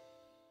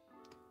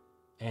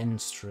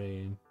 End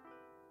stream.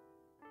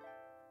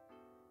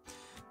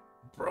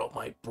 Bro,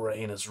 my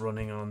brain is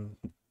running on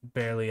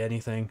barely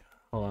anything.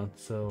 Hold on,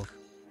 so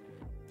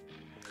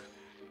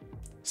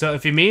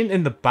if you mean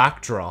in the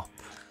backdrop,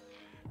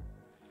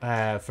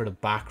 for the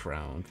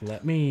background,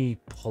 let me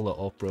pull it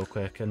up real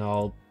quick and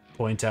I'll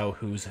point out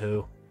who's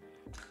who.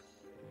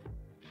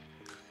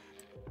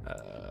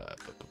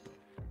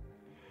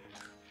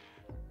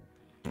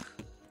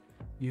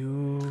 You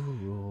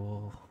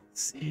rule,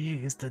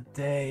 seize the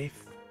day,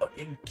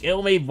 fucking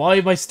kill me. Why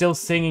am I still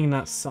singing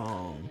that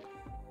song?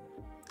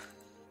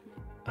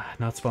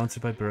 Not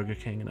sponsored by Burger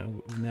King, and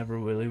I never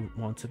really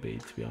want to be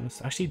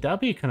honest. Actually, that'd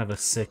be kind of a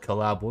sick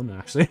collab one,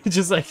 actually.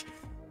 Just like,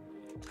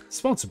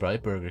 sponsored by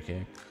Burger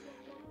King.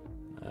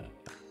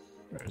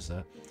 Where is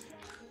that?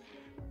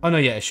 Oh no,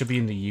 yeah, it should be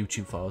in the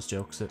YouTube files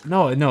jokes.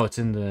 No, it's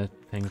in the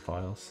thing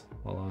files.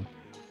 Hold on.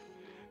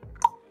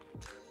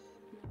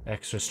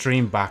 Extra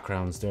stream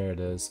backgrounds, there it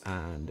is.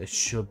 And it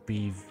should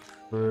be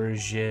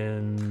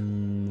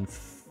version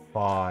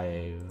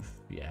 5.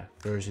 Yeah,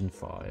 version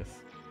 5.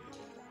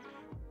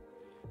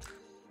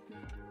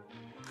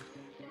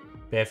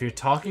 But if you're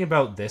talking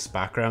about this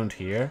background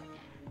here,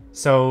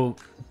 so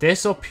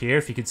this up here,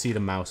 if you can see the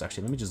mouse,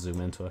 actually, let me just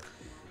zoom into it.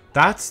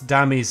 That's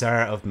Dami's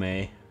art of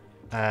me,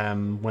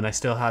 when I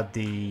still had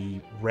the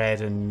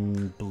red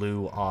and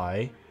blue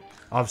eye.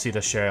 Obviously,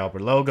 the Sherry Arbor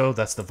logo,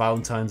 that's the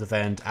Valentine's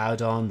event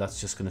add-on, that's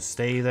just going to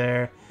stay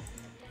there.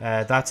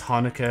 That's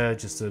Hanukkah,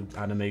 just an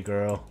anime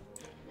girl.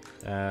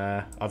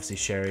 Obviously,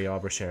 Sherry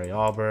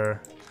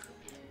Arbor.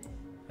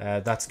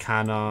 That's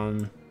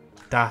Canon.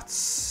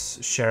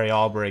 That's Sherry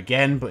Arbor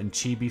again, but in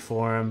chibi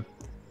form.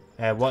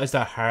 What is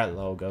that heart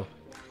logo?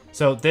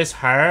 So this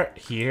heart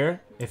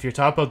here, if you're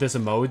talking about this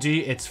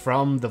emoji, it's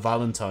from the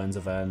Valentine's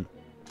event.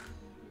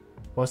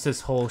 What's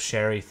this whole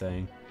Sherry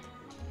thing?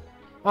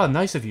 Oh,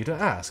 nice of you to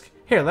ask.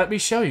 Here, let me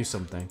show you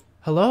something.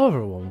 Hello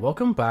everyone,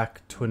 welcome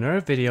back to another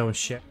video and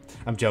shit.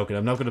 I'm joking,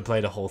 I'm not going to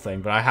play the whole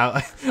thing, but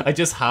I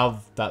just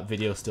have that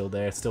video still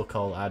there. It's still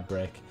called Ad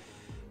Break.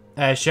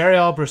 Sherry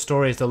Arbor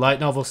Story is the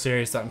light novel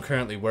series that I'm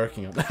currently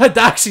working on. That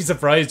actually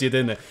surprised you,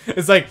 didn't it?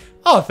 It's like,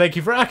 oh, thank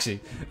you for actually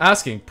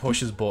asking.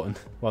 Pushes button.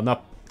 Well,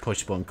 not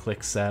push button,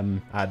 clicks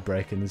ad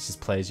break, and this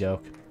just plays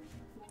joke.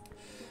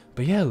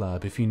 But yeah,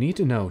 lab, if you need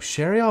to know,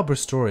 Sherry Arbor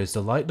Story is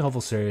the light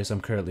novel series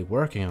I'm currently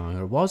working on,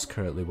 or was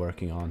currently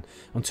working on,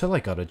 until I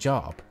got a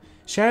job.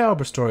 Sherry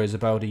Arbor Story is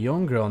about a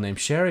young girl named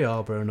Sherry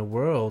Arbor in a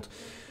world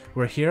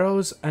where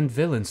heroes and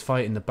villains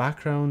fight in the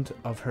background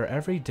of her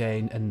everyday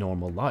and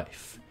normal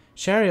life.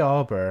 Sherry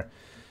Arbor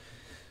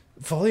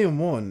Volume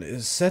 1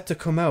 is set to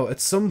come out at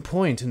some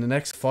point in the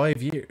next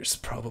 5 years,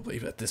 probably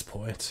at this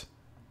point.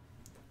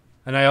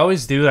 And I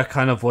always do that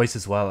kind of voice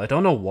as well. I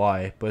don't know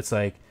why, but it's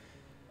like,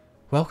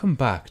 welcome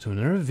back to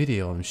another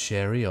video on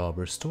Sherry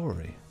Arbor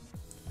Story.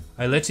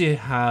 I literally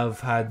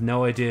have had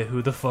no idea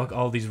who the fuck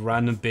all these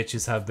random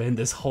bitches have been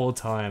this whole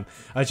time.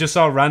 I just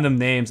saw random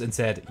names and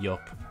said,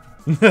 yup.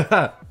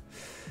 But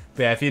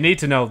yeah, if you need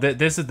to know,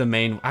 this is the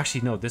main...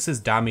 Actually, no, this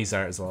is Dami's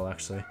art as well,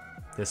 actually.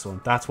 This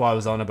one. That's why I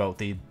was on about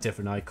the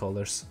different eye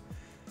colors.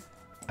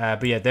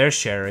 But yeah, there's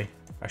Sherry.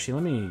 Actually,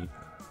 let me...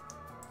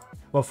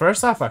 Well,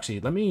 first off,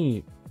 actually, let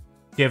me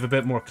give a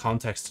bit more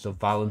context to the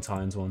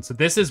Valentine's one. So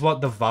this is what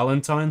the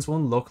Valentine's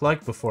one looked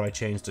like before I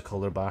changed the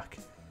color back.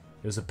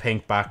 It was a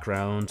pink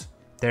background.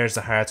 There's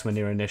the hearts when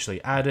they were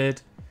initially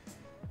added.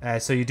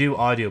 So you do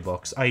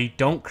audiobooks. I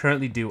don't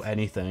currently do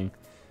anything.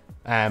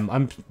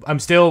 I'm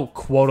still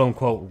quote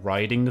unquote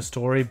writing the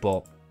story,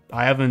 but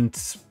I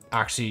haven't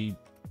actually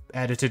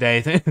edited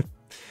anything.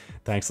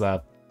 Thanks,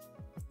 lad.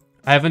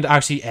 I haven't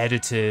actually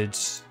edited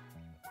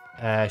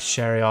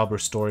Sherry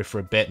Auber's story for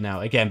a bit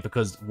now. Again,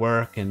 because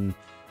work and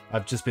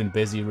I've just been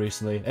busy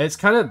recently. It's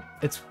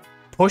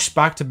pushed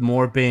back to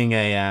more being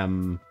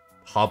a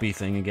hobby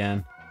thing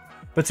again.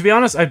 But to be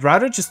honest, I'd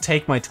rather just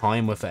take my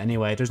time with it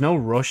anyway. There's no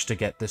rush to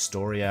get this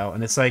story out.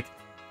 And it's like,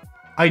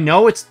 I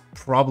know it's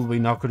probably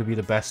not going to be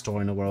the best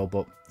story in the world,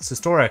 but it's a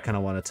story I kind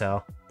of want to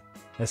tell.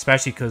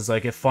 Especially because,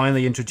 like, it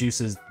finally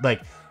introduces,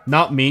 like,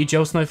 not me,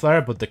 Joseph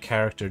Nightflower, but the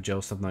character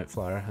Joseph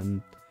Nightflower.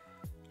 And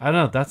I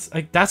don't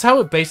know, that's how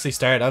it basically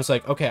started. I was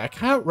like, okay, I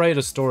can't write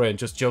a story in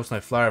just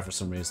Joseph Nightflower for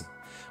some reason.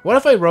 What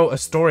if I wrote a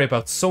story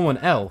about someone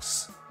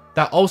else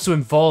that also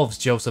involves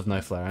Joseph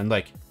Nightflower? And,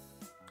 like,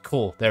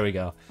 cool, there we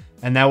go.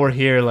 And now we're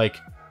here, like,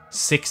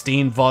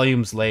 16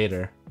 volumes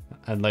later.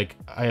 And, like,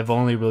 I have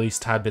only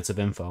released tad bits of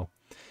info.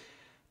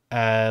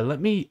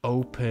 Let me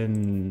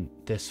open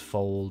this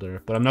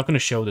folder. But I'm not going to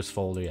show this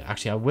folder yet.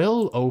 Actually, I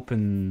will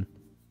open...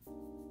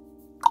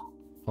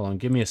 Hold on,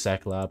 give me a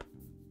sec, lab.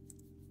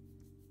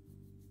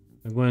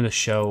 I'm going to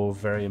show a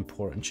very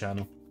important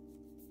channel.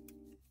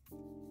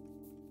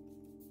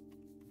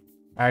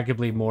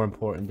 Arguably more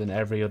important than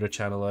every other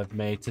channel I've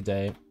made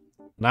today.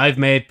 And I've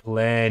made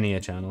plenty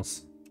of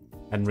channels.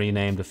 And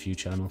renamed a few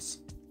channels.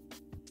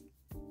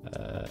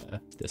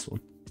 This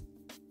one.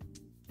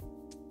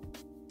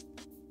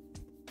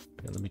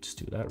 Okay, let me just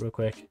do that real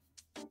quick.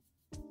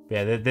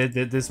 Yeah,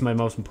 this is my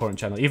most important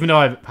channel. Even though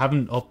I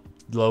haven't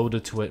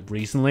uploaded to it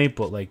recently,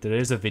 but like there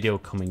is a video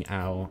coming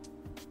out.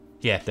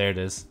 Yeah, there it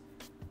is.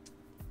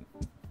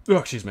 Oh,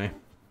 excuse me.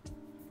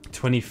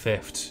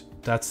 25th.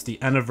 That's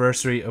the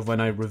anniversary of when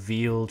I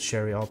revealed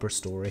Sherry Auber's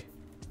story.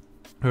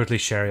 Or at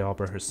least Sherry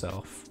Auber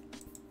herself.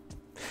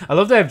 I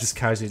love that I've just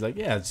casually like,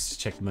 yeah, just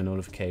checking my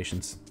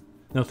notifications.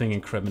 Nothing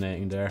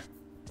incriminating there.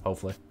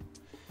 Hopefully.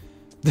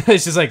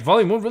 It's just like,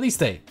 volume 1 release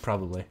date,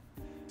 probably.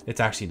 It's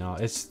actually not.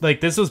 It's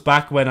like, this was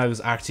back when I was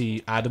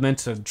actually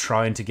adamant of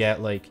trying to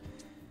get like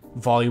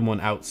volume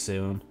 1 out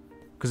soon.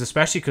 Because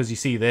especially because you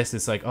see this,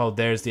 it's like, oh,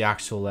 there's the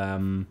actual,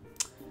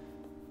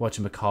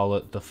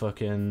 whatchamacallit, the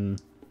fucking,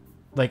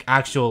 like,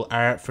 actual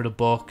art for the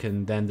book.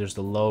 And then there's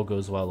the logo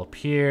as well up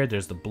here.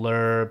 There's the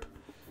blurb.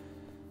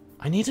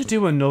 I need to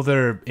do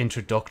another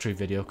introductory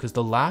video because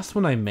the last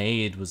one I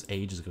made was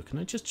ages ago. Can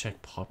I just check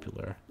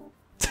popular?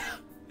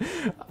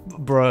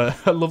 Bruh,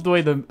 I love the way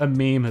a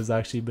meme has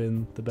actually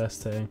been the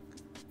best thing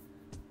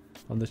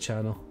on the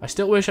channel. I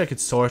still wish I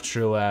could sort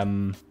through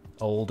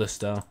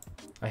oldest though.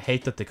 I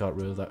hate that they got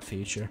rid of that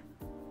feature.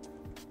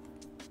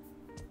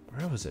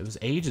 Where was it? It was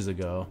ages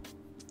ago.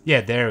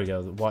 Yeah, there we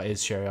go. What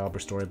is Sherry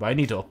Auber's story? But I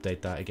need to update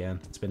that again.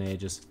 It's been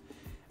ages.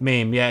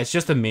 Meme. Yeah, it's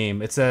just a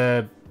meme. It's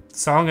a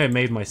song I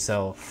made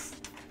myself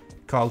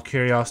called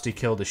Curiosity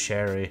Killed a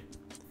Sherry.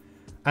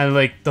 And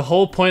like the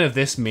whole point of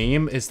this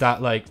meme is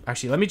that like,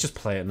 actually let me just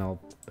play it and I'll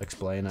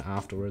explain it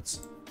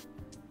afterwards.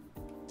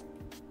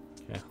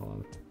 Okay, hold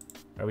on.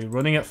 Are we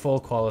running at full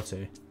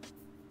quality?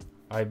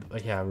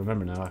 Yeah, I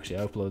remember now actually.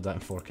 I uploaded that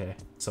in 4K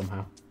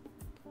somehow.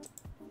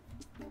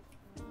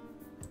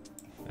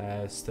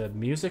 Is the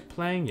music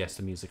playing? Yes,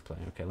 the music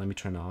playing. Okay, let me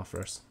turn it off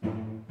first.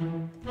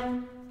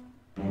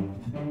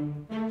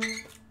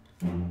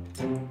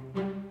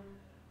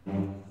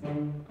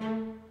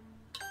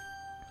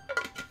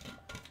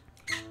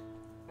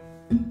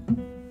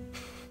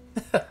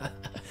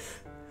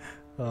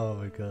 Oh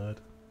my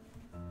god.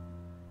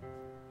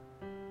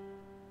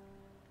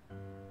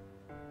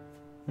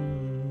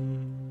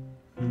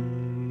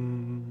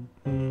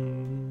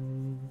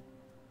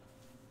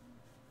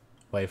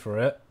 Wait for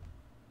it.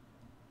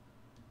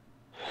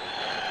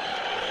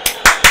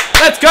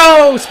 Let's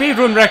go!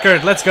 Speedrun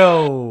record! Let's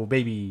go,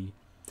 baby!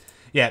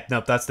 Yeah,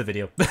 nope, that's the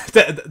video.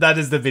 That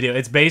is the video.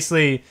 It's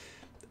basically...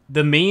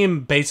 The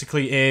meme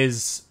basically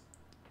is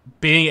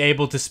being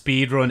able to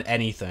speedrun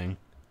anything.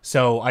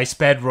 So, I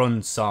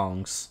speedrun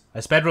songs. I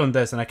speedrun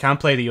this, and I can't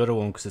play the other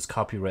one because it's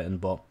copywritten,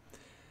 but...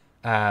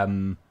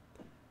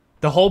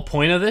 the whole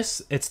point of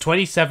this, it's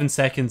 27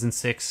 seconds and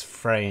 6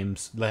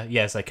 frames.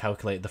 Yes, I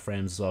calculate the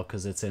frames as well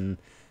because it's in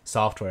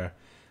software.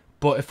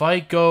 But if I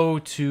go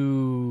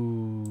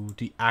to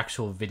the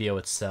actual video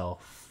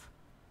itself...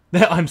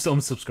 I'm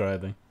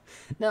unsubscribing.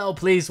 No,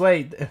 please,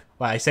 wait.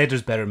 Well, I say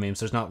there's better memes.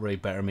 There's not really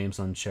better memes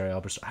on Sherry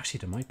Auber. Actually,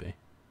 there might be.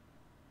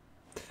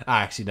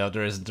 Actually, no,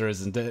 there isn't. There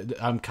isn't.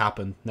 I'm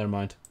capping. Never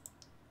mind.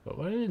 But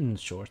what are in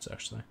shorts,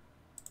 actually?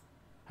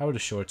 How are the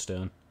shorts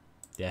doing?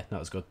 Yeah, that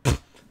was good.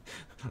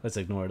 Let's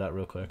ignore that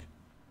real quick.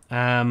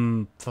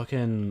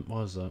 Fucking...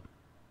 What was that?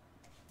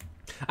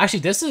 Actually,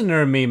 this is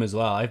another meme as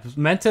well. I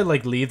meant to,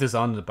 like, leave this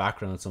on in the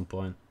background at some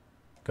point.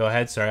 Go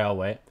ahead. Sorry, I'll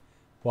wait.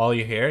 While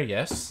you're here,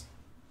 yes.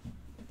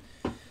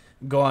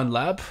 Go on,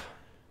 lab.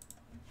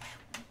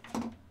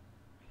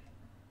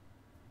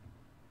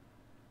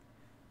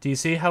 Do you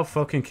see how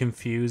fucking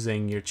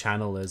confusing your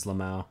channel is,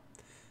 Lamau?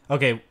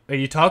 Okay, are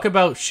you talking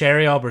about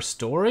Sherry Albert's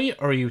story,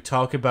 or are you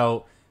talking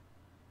about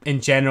in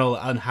general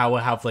on how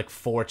I have like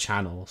 4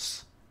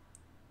 channels?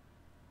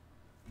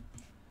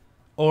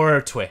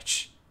 Or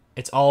Twitch?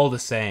 It's all the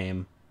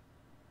same.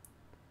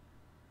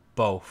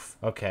 Both.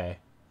 Okay.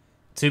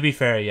 To be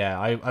fair, yeah,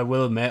 I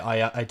will admit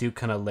I do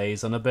kind of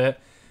laze on a bit.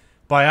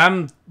 But I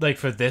am, like,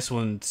 for this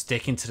one,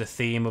 sticking to the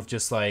theme of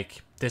just,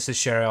 like, this is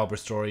Sherry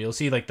Albert's story. You'll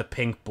see, like, the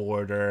pink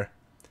border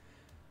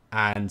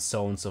and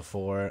so on and so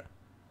forth.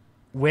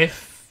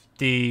 With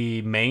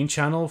the main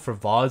channel for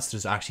VODs,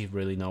 there's actually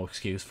really no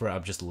excuse for it.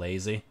 I'm just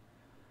lazy.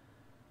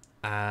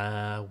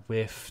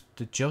 With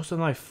the Joseph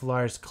Knight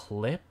Flyers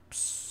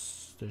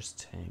clips, there's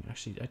thing.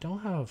 Actually, I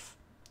don't have...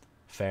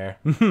 Fair.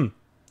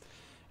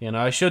 You know,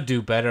 I should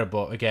do better,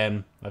 but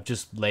again, I'm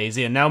just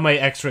lazy. And now my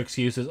extra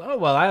excuse is, oh,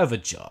 well, I have a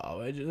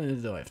job. I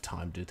don't have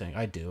time to do things.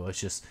 I do. It's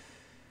just...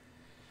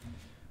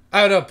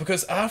 I don't know,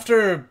 because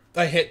after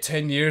I hit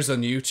 10 years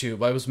on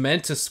YouTube, I was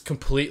meant to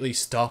completely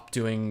stop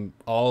doing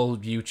all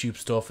YouTube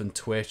stuff and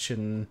Twitch,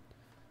 and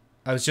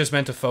I was just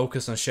meant to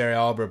focus on Sherry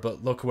Albert,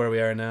 but look where we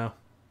are now.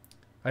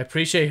 I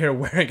appreciate her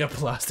wearing a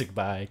plastic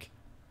bag.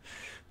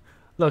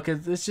 Look,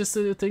 it's just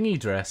a thingy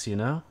dress, you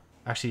know?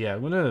 Actually, yeah,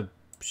 I'm going to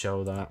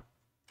show that.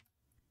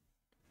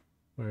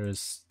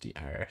 Where's the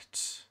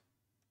art?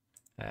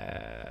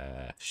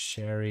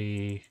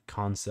 Sherry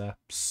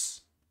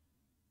Concepts.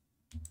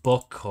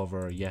 Book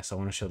cover. Yes, I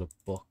want to show the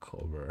book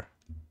cover.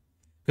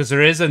 Because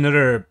there is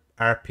another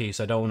art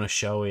piece I don't want to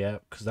show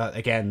yet. Because that,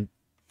 again,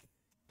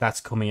 that's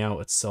coming out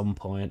at some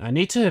point. I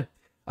need to...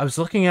 I was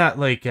looking at,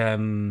 like,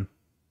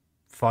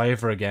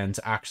 Fiverr again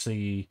to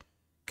actually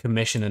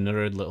commission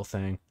another little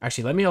thing.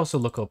 Actually, let me also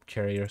look up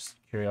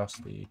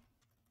Curiosity.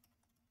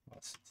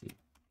 Let's see.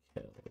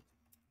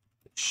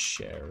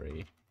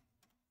 Sherry,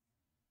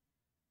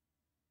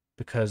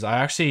 because I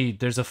actually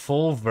there's a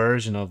full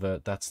version of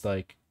it that's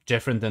like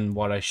different than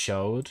what I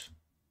showed.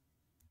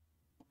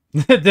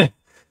 Wait,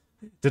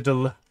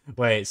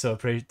 so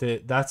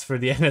that's for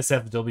the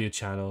NSFW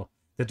channel,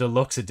 the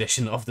deluxe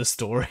edition of the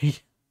story.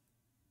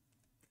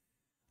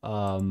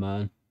 Oh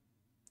man.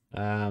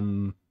 Yeah,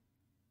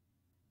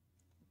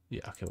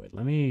 okay, wait,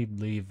 let me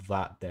leave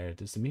that there.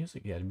 Does the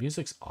music... Yeah, the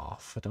music's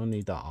off. I don't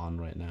need that on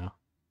right now.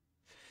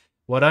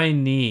 What I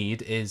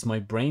need is my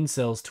brain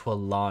cells to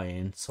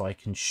align so I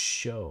can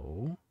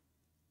show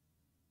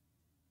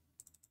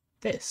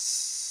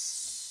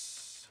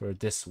this. Or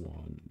this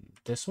one.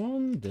 This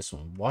one? This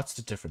one. What's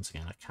the difference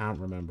again? I can't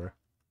remember.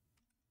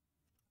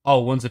 Oh,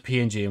 one's a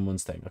PNG and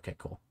one's thing. Okay,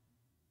 cool.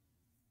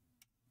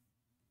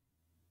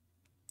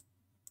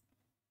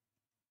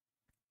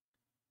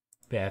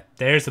 Yeah,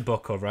 there's the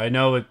book cover. I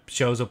know it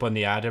shows up on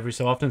the ad every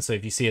so often, so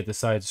if you see it at the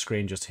side of the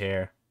screen just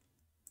here,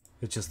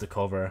 it's just the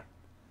cover.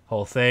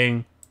 Whole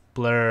thing,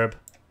 blurb,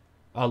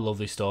 all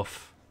lovely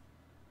stuff.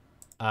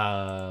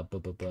 I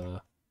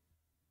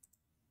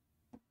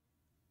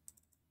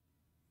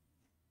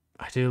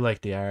do like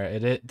the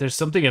art. There's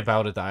something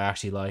about it that I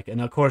actually like,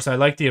 and of course I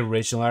like the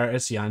original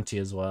artist Yanti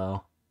as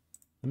well.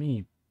 Let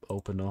me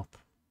open up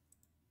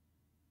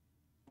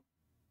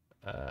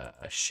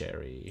a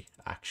Sherry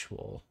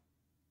actual.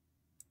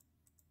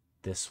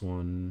 This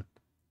one,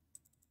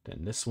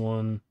 then this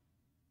one.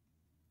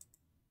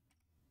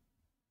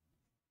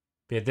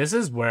 Yeah, this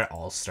is where it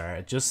all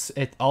started.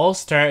 It all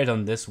started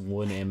on this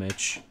one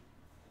image.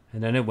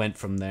 And then it went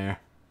from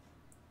there.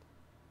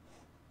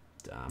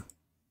 Damn.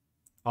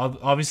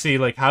 Obviously,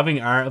 like,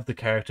 having art of the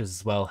characters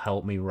as well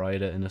helped me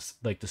write it in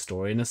the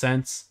story in a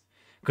sense.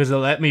 Because it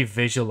let me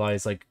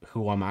visualize, like,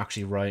 who I'm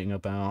actually writing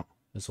about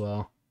as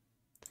well.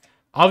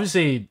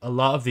 Obviously, a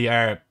lot of the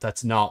art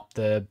that's not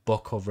the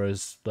book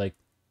covers, like,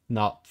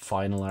 not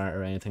final art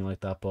or anything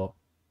like that, but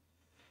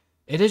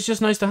it is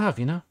just nice to have,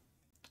 you know?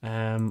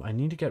 I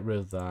need to get rid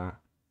of that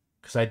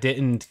because I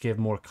didn't give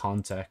more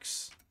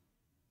context.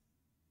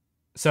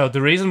 So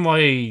the reason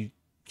why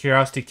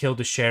Curiosity killed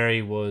the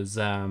Sherry was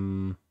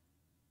whatchamacallit?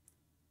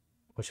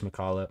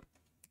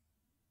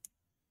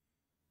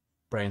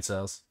 Brain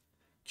cells.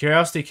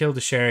 Curiosity killed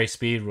the Sherry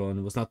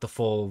speedrun was not the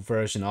full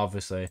version,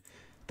 obviously.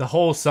 The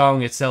whole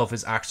song itself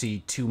is actually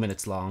 2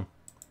 minutes long.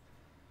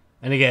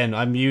 And again,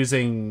 I'm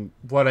using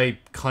what I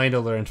kind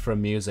of learned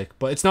from music,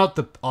 but it's not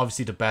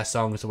obviously the best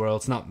song in the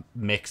world. It's not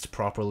mixed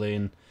properly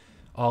and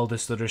all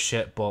this other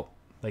shit, but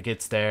like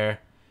it's there.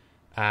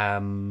 I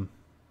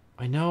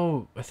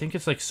think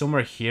it's like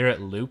somewhere here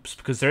it loops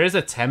because there is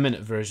a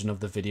 10-minute version of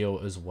the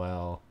video as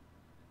well.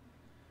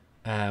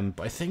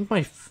 But I think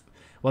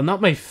well, not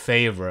my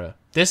favorite.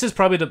 This is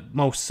probably the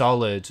most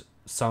solid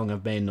song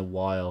I've made in a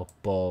while,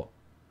 but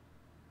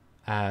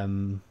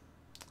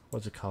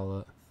what do you call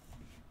it?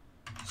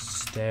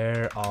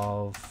 Stair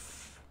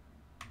of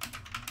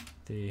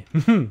the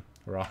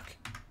rock.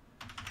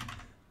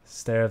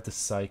 Stair of the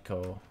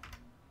Psychopaths.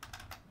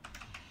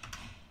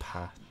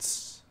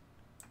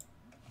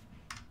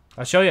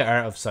 I'll show you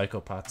art of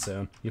Psychopath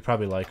soon. You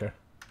probably like her.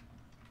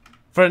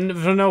 For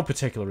no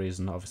particular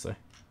reason, obviously.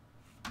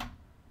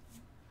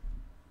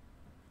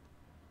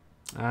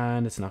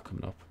 And it's not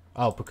coming up.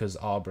 Oh, because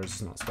Aubers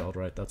is not spelled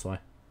right, that's why.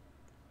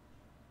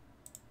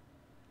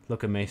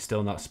 Look at me,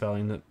 still not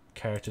spelling the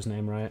character's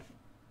name right.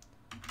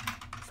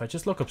 If I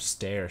just look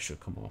upstairs, it should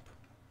come up.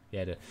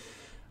 Yeah, it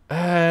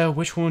did.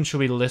 Which one should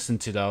we listen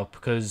to, though?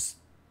 Because,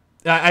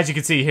 as you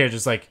can see here,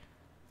 just like,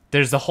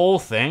 there's the whole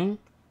thing.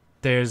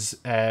 There's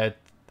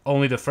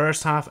only the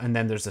first half, and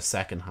then there's the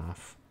second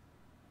half.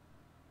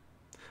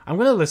 I'm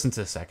going to listen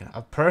to the second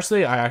half.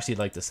 Personally, I actually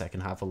like the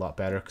second half a lot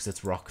better because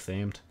it's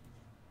rock-themed.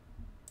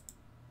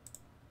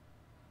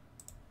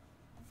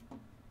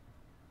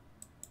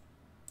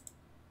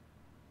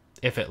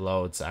 If it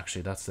loads,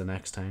 actually, that's the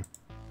next thing.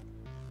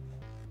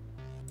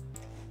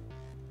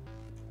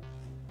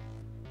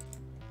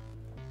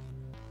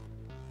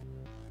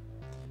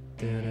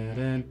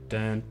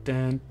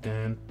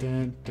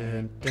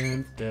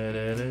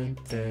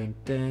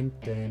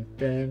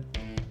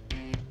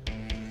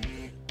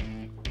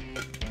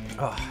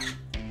 Oh.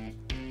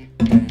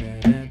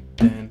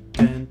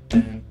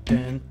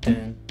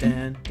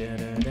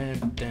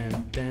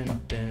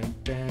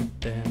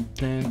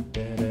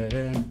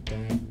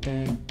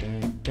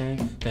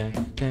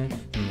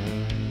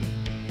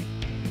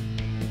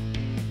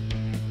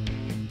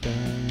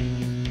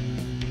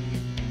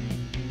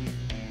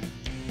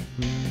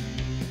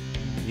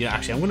 Yeah,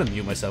 actually, I'm gonna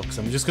mute myself because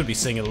I'm just gonna be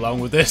singing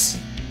along with this.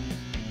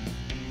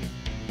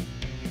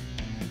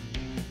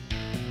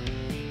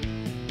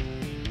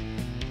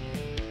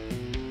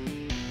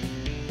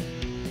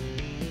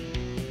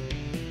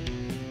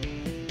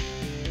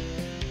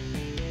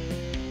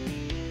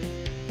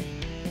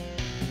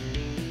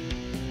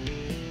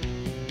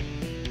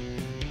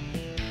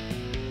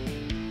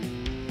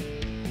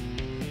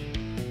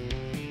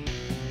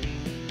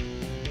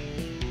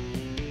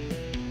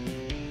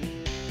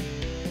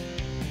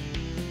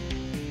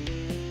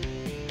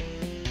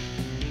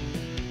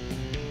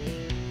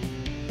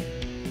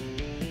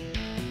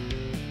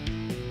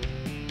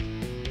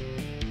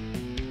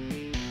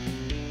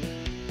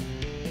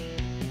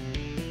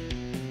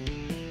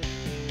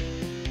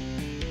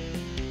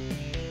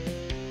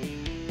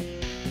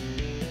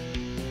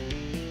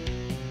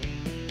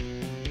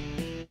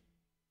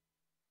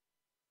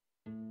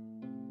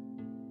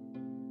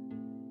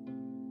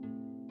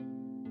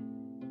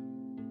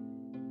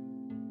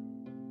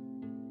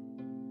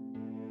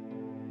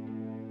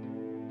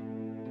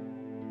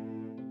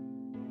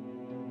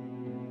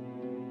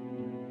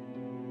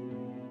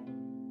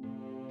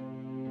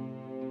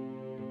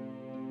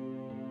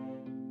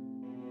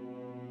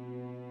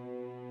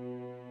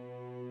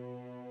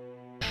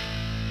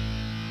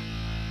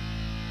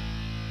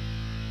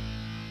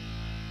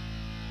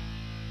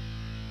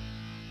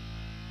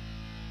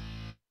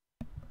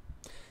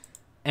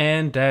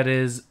 And that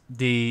is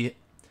the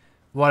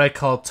what I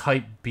call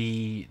Type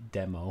B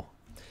demo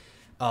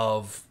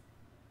of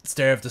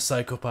Stair of the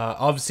Psychopath.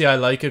 Obviously, I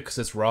like it because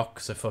it's rock.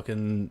 Cause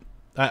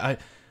I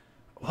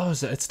what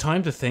was it? It's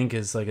Time to Think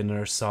is like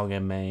another song I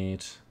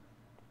made,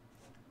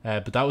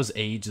 but that was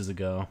ages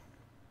ago.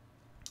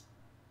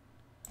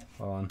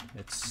 Hold on,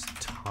 it's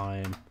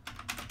Time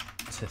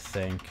to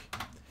Think.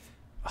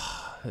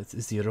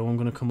 Is the other one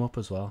gonna come up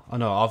as well? Oh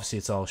no, obviously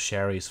it's all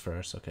Sherry's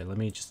first. Okay, let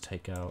me just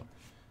take out.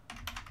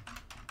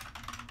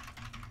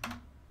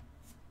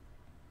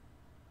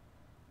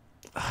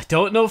 I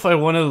don't know if I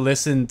want to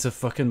listen to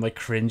fucking my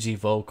cringy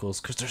vocals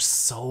because they're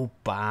so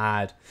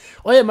bad.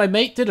 Oh yeah, my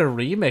mate did a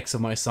remix of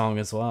my song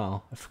as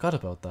well. I forgot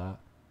about that.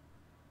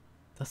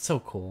 That's so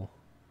cool.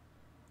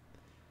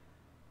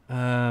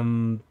 Yeah,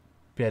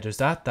 there's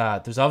that.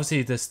 There's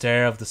obviously the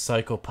Stair of the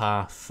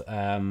Psychopath,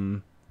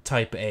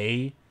 Type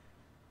A.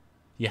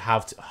 You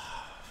have to...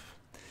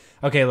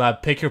 Okay,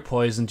 lad, pick your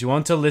poison. Do you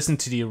want to listen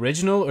to the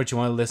original or do you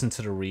want to listen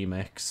to the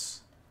remix?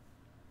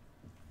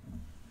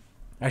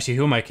 Actually,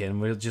 who am I kidding?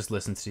 We'll just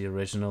listen to the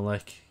original,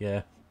 like,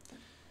 yeah.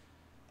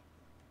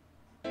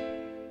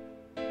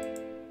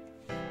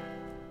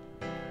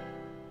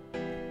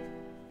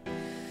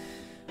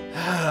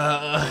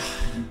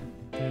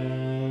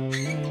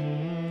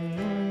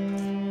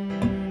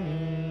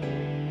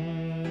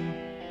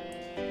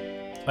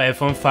 I have a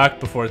fun fact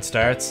before it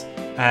starts.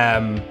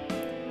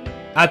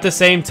 At the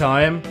same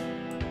time,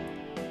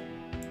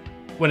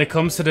 when it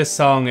comes to this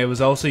song, it was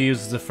also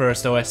used as the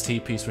first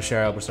OST piece for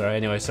Cheryl. But sorry,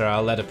 anyway, sorry,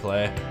 I'll let it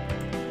play.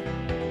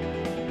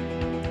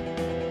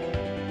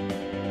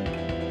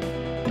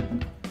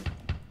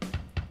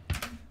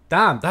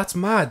 Damn, that's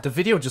mad. The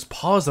video just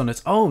paused on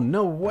its own.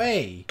 No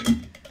way.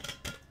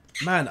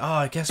 Man, oh,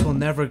 I guess we'll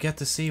never get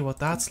to see what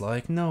that's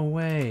like. No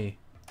way.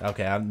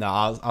 Okay, no,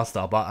 I'll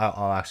stop.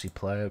 I'll actually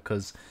play it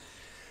because...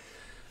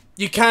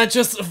 You can't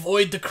just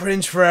avoid the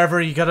cringe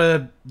forever. You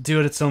gotta do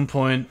it at some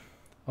point.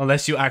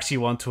 Unless you actually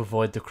want to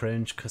avoid the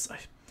cringe. Because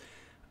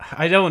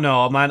I don't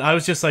know, man. I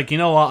was just like, you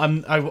know what?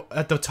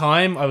 At the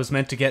time, I was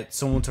meant to get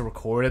someone to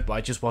record it. But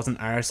I just wasn't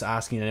arsed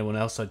asking anyone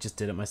else. So I just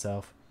did it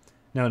myself.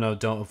 No,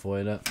 don't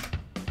avoid it.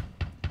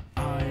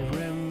 I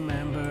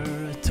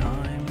remember a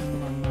time in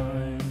my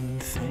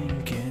mind,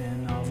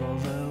 thinking of all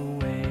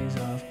the ways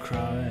I've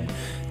cried.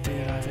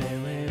 Did I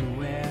feel it?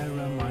 Where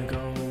am I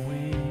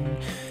going?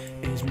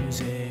 Is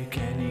music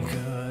any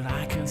good?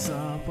 I can't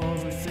stop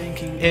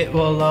overthinking. It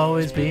will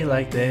always be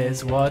like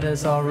this. What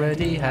has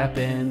already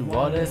happened?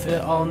 What if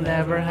it all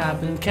never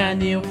happened? Can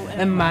you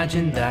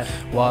imagine that?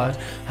 What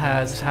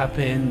has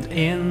happened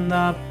in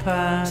the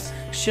past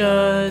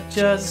should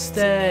just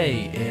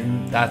stay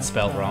in. That's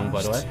spelled wrong,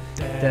 by the way.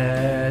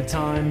 The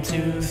time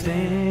to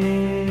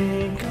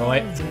think. Oh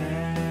wait.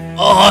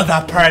 Oh,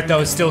 that part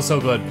though is still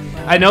so good.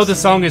 I know the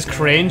song is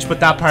cringe, but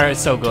that part is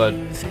so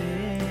good.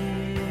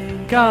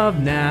 Think of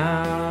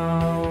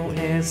now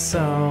is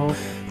so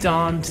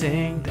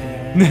daunting.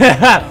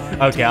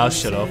 Okay, I'll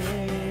shut up.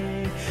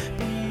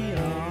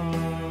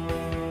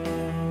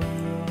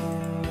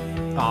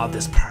 Oh,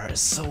 this part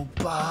is so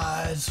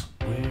bad.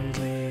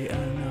 Weirdly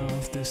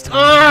enough, this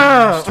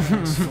time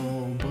it's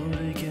full,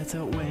 but it gets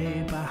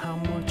away by how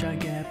much I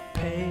get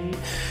paid.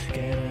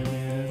 Get a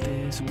bit of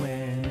this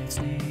when it's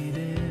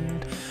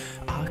needed.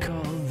 I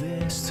call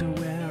this to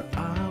where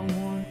I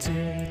want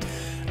it.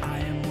 I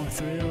am more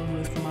thrilled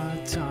with my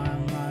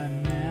time right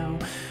now.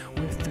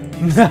 With the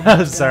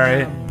music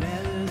Sorry.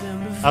 better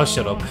than before. I'll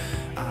shut up.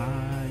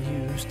 I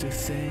used to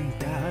think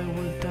that I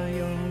would die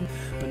young,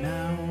 but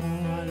now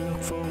I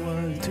look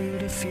forward to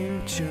the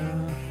future.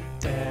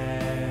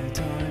 That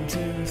time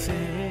to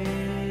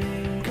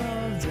think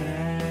of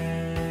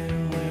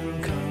them will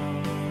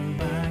come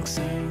back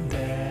soon.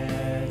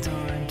 That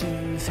time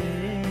to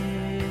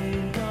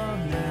think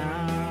of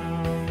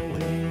now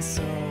is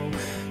so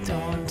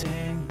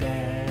daunting.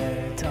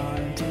 That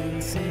time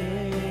to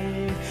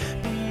think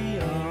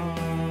beyond.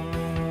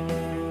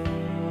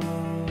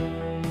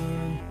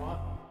 What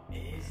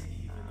is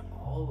even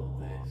all of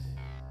this?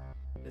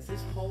 Is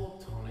this whole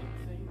time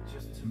thing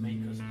just to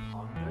make us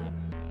ponder?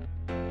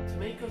 To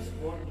make us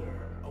wonder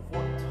of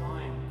what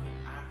time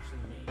could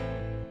actually mean?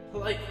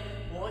 Like,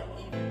 what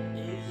even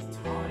is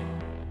time?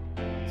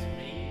 To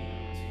me,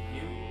 to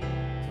you,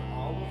 to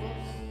all of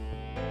us?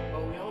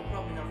 Well, we all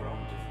probably have our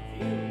own different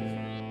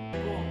views.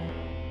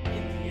 But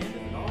in the end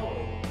of it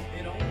all,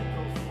 it only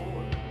goes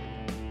forward.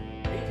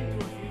 Leading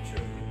to a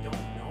future we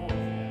don't know of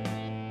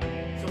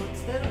yet. So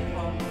instead of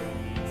pondering,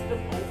 instead of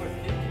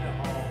overthinking it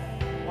all,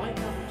 why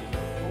can't we just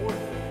look forward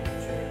to the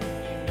future,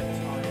 even if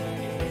time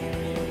isn't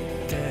real?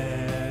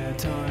 Their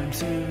time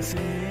to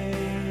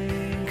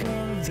think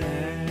of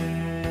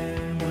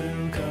them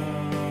will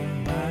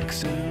come back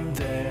soon.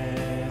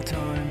 Their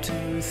time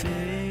to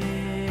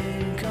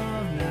think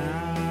of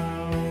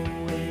now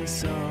is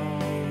so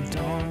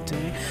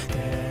daunting.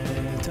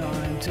 Their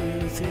time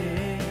to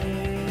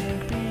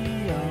think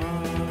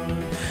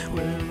beyond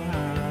will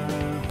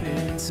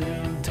happen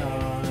soon.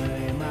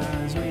 Time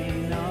as we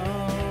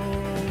know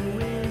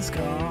is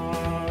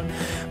gone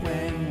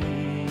when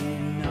we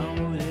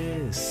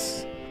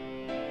notice.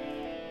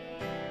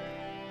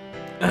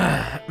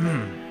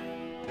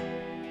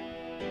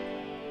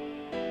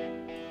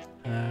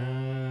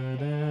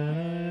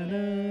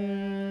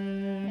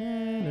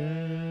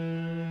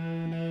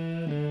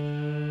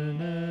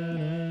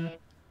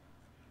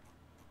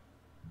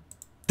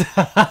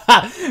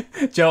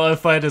 Joe, I'll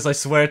find this, I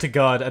swear to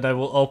God, and I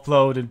will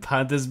upload in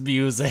Panda's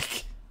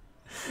music.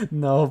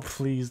 No,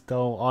 please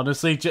don't.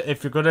 Honestly,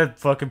 if you're gonna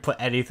fucking put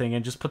anything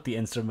in, just put the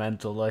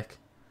instrumental, like.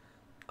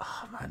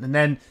 Oh, man. And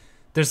then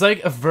there's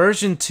like a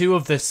version 2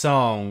 of this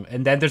song,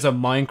 and then there's a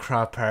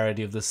Minecraft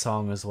parody of this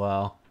song as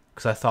well.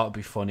 Because I thought it'd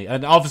be funny.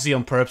 And obviously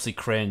I'm purposely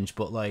cringe,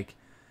 but like,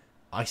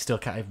 I still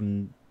can't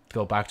even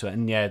go back to it.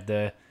 And yeah,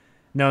 the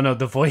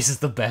voice is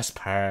the best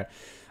part.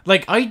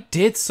 Like, I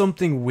did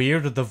something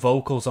weird with the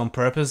vocals on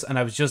purpose, and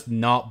I was just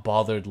not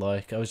bothered.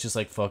 Like, I was just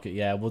like, fuck it,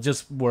 yeah, we'll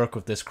just work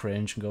with this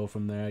cringe and go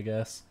from there, I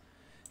guess.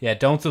 Yeah,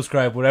 don't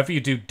subscribe. Whatever you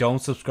do,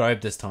 don't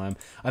subscribe this time.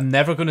 I'm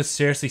never going to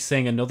seriously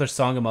sing another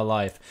song in my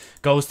life.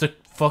 Goes to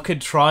fucking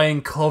try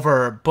and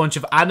cover a bunch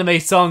of anime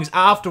songs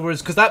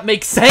afterwards, because that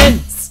makes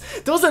sense,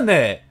 doesn't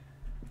it?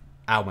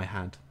 Ow, my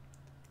hand.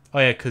 Oh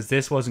yeah, because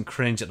this wasn't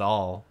cringe at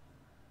all.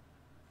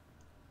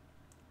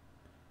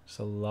 There's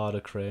a lot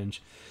of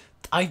cringe.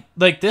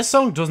 Like, this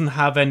song doesn't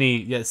have any.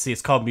 Yeah, see,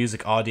 it's called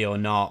music audio,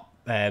 not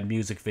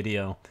music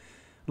video.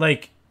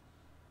 Like,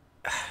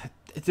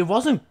 it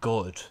wasn't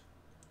good.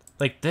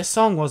 Like, this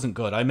song wasn't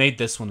good. I made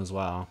this one as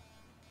well,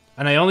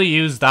 and I only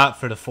used that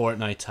for the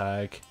Fortnite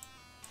tag.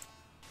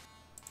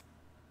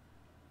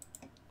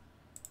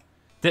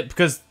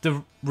 Because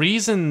the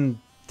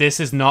reason this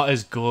is not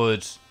as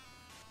good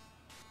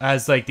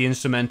as like the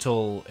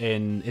instrumental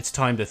in It's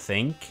Time to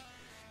Think,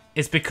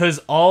 it's because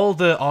all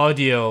the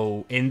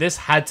audio in this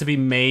had to be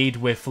made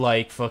with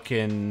like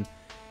fucking...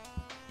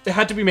 It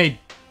had to be made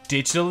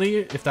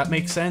digitally, if that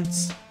makes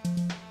sense.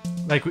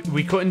 Like,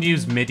 we couldn't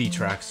use MIDI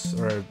tracks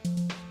or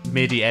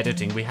MIDI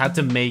editing. We had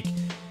to make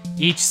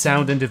each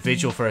sound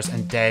individual first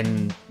and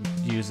then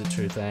use it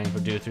through thing, or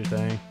do it through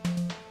thing.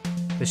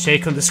 The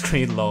shake on the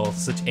screen, lol.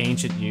 Such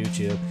ancient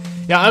YouTube.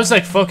 Yeah, I was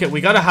like, fuck it.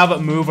 We gotta have it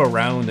move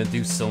around and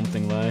do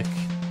something like...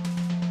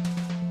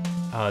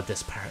 Oh,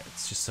 this part.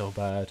 It's just so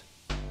bad.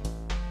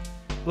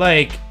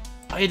 Like,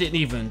 I didn't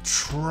even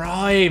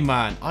try,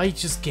 man. I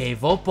just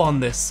gave up on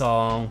this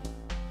song.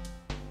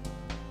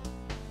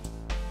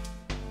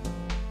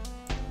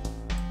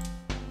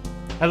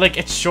 And like,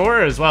 it's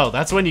shorter as well.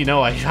 That's when you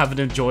know I haven't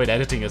enjoyed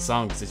editing a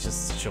song, because it's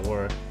just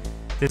shorter.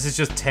 This is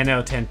just 10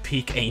 out of 10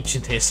 peak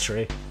ancient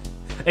history.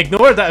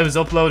 Ignore that it was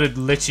uploaded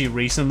literally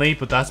recently,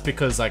 but that's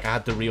because like I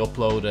had to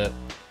re-upload it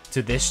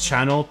to this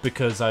channel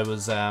because I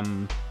was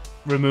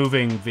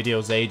removing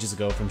videos ages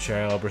ago from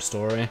Sherry Arbor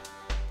Story.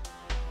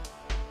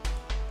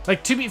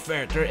 Like, to be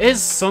fair, there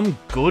is some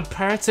good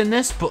parts in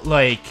this, but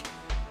like,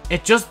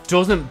 it just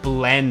doesn't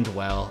blend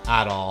well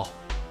at all.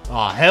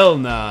 Oh, hell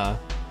nah.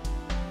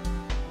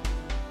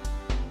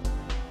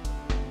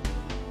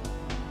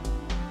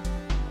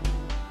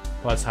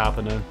 What's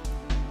happening?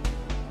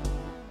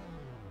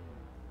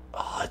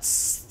 Oh, it's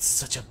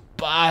such a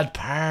bad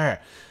part.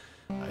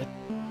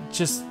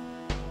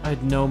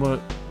 I'd no more.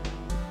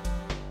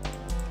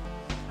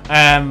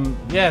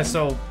 Yeah,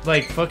 so,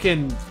 like,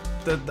 fucking...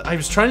 I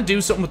was trying to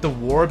do something with the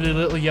warbly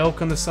little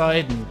yoke on the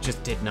side and it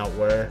just did not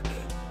work.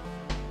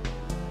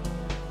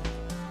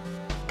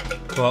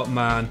 But,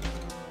 man.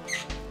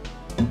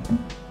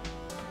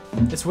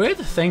 It's weird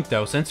to think,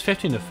 though, since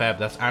 15th of Feb,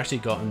 that's actually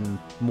gotten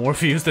more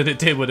views than it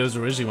did when it was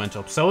originally went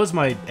up. So was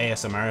my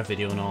ASMR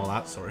video and all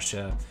that sort of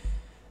shit.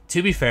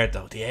 To be fair,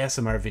 though, the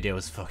ASMR video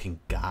is fucking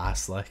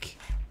gas, like.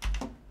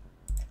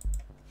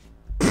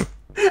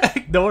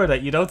 Ignore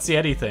that, you don't see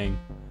anything.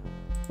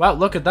 Wow,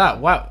 look at that.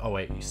 Wow. Oh,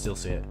 wait, you still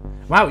see it.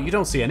 Wow, you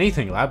don't see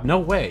anything, lab. No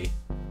way.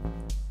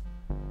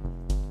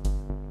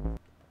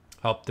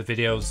 Oh, the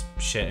video's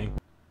shitting.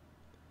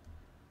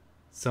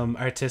 Some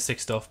artistic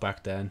stuff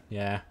back then,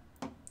 yeah.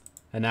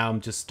 And now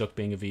I'm just stuck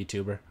being a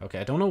VTuber. Okay,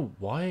 I don't know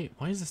why.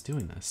 Why is this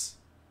doing this?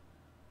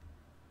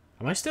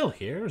 Am I still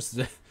here? Or is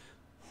it...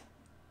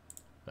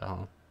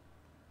 Oh.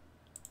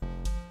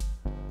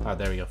 Oh,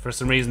 there we go. For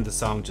some reason, the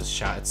song just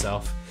shot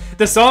itself.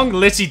 The song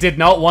literally did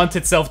not want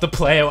itself to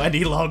play out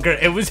any longer.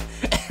 It was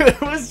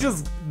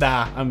just,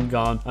 nah, I'm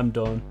gone. I'm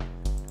done.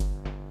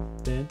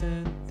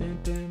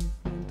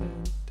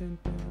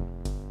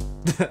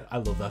 I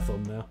love that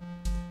thumbnail.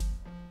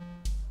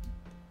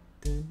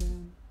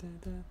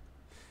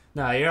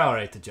 Nah, you're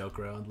alright to joke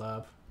around,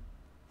 lab.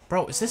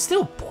 Bro, is this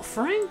still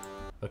buffering?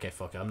 Okay,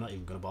 fuck it. I'm not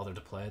even gonna bother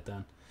to play it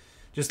then.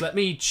 Just let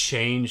me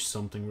change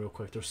something real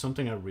quick. There's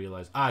something I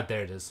realized. Ah,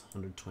 there it is.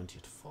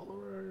 120th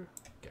follower.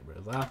 Get rid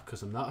of that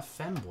because I'm not a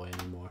femboy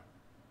anymore.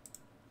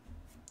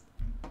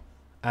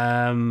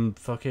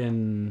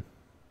 Fucking...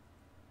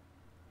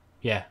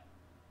 Yeah.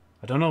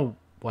 I don't know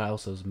what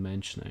else I was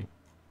mentioning.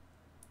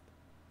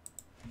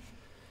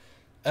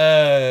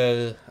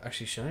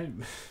 Actually, should I...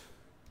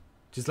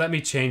 Just let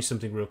me change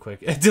something real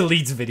quick. It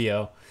deletes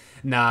video.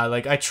 Nah,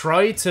 like, I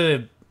try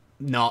to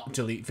not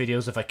delete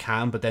videos if I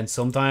can, but then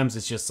sometimes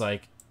it's just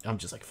like, I'm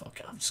just like, fuck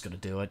it, I'm just gonna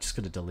do it. Just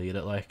gonna delete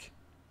it, like.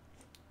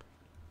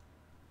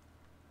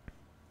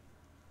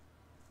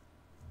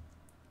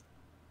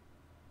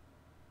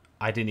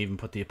 I didn't even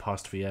put the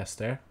apostrophe S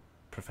there.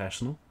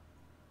 Professional.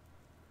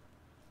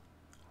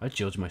 I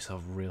judge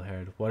myself real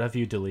hard. What have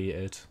you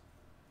deleted?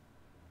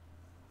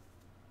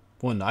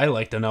 One I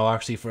like to know,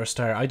 actually, for a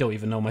start. I don't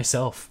even know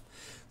myself.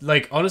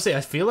 Like, honestly,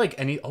 I feel like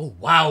any... Oh,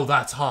 wow,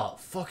 that's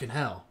hot. Fucking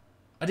hell.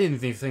 I didn't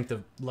even think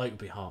the light would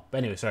be hot. But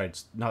anyway, sorry,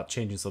 it's not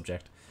changing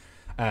subject.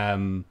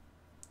 Fucking...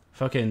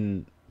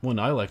 One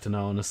I like to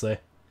know, honestly.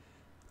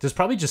 There's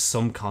probably just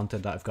some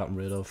content that I've gotten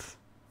rid of.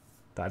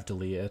 That I've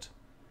deleted.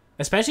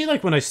 Especially,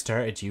 like, when I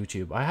started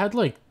YouTube. I had,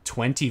 like,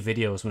 20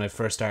 videos when I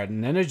first started.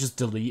 And then I just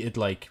deleted,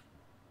 like...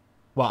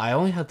 Well, I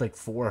only had, like,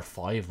 4 or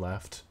 5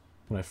 left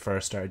when I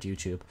first started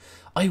YouTube.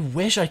 I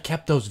wish I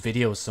kept those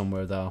videos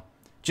somewhere, though.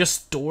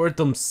 Just stored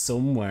them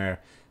somewhere,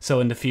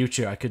 so in the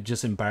future I could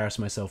just embarrass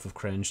myself with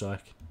cringe,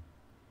 like.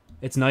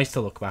 It's nice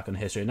to look back on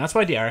history, and that's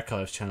why the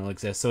archives channel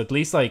exists, so at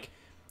least, like,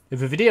 if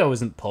a video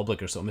isn't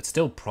public or something, it's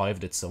still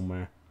privated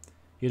somewhere.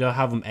 You don't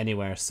have them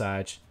anywhere,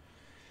 Sag.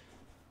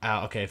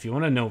 Okay, if you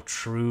want to know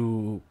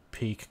true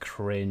peak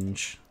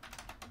cringe...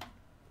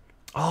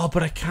 Oh,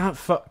 but I can't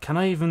can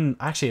I even...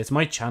 Actually, it's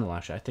my channel,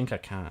 actually. I think I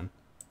can.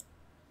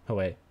 Oh,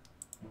 wait.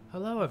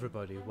 Hello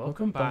everybody,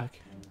 welcome back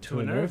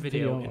to another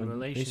video in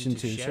relation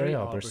to Sherry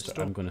Arbor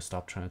Story. I'm going to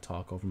stop trying to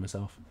talk over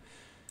myself.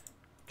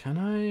 Can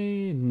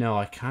I? No,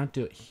 I can't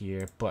do it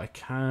here, but I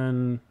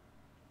can...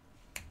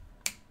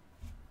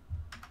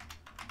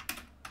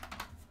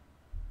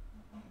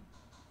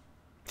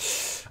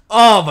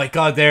 Oh my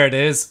god, there it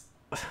is.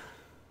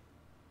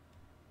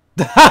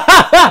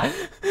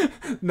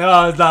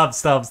 No,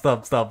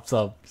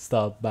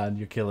 stop, man,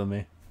 you're killing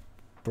me.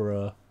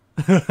 Bruh.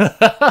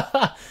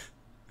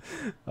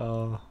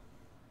 Oh.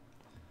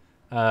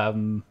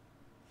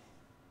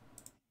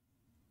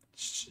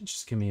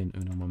 Just give me an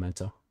uno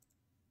momento.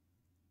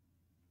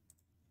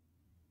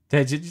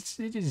 Just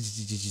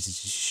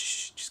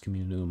give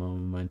me an uno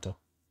momento.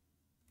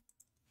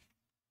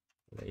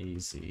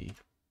 Lazy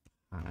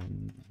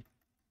panda.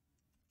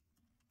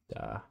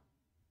 I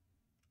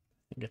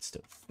think it's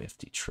still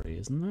 53,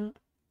 isn't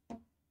it?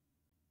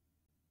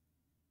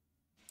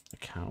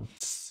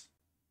 Accounts.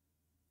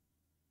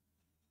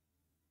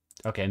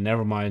 Okay,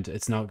 never mind.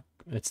 It's not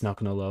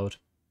gonna load.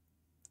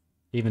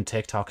 Even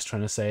TikTok's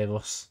trying to save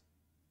us.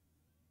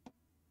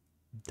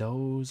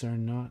 Those are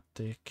not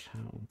the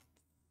account.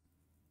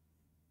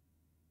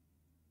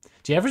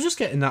 Do you ever just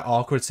get in that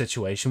awkward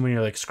situation when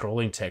you're like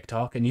scrolling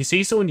TikTok and you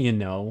see someone you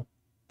know,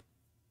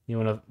 you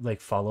want to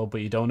like follow, but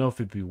you don't know if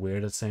it'd be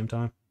weird at the same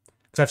time?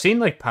 Because I've seen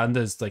like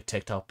Panda's like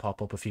TikTok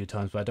pop up a few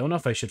times, but I don't know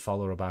if I should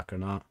follow her back or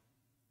not.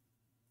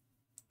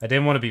 I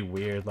didn't want to be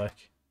weird,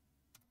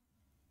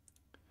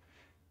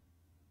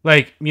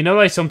 like, you know,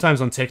 like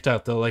sometimes on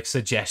TikTok they'll like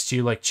suggest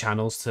you like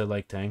channels to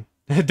like thing.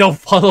 Don't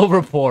follow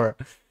report.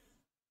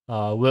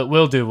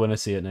 We'll do when I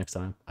see it next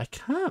time. I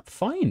can't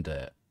find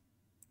it.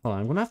 Hold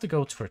on, I'm gonna have to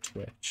go to her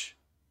Twitch.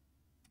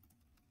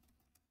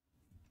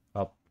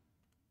 Oh.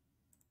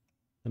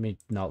 Let me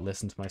not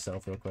listen to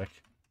myself real quick.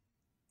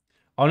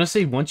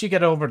 Honestly, once you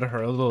get over the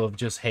hurdle of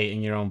just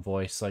hating your own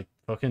voice, like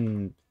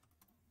fucking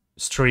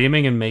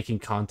streaming and making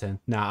content.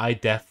 Nah, I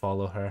def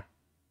follow her.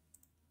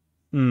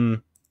 Yeah,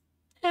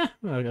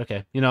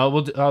 okay. You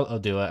know, I'll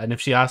do it. And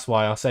if she asks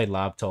why, I'll say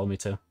Lab told me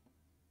to.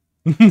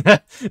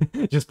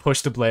 Just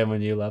push the blame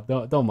on you, Lab.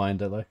 Don't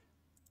mind it, like.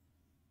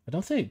 I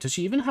don't think... Does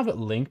she even have it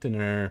linked in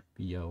her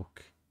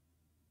yoke?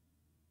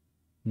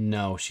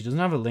 No, she doesn't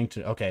have it linked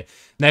to... Okay,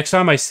 next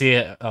time I see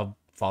it, I'll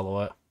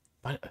follow it.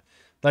 But,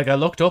 like, I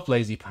looked up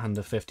Lazy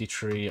Panda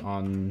 53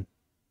 on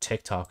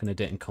TikTok and it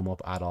didn't come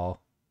up at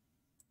all.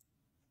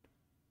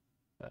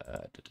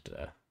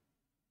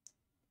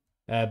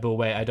 But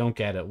wait, I don't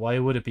get it. Why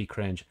would it be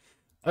cringe?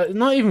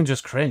 Not even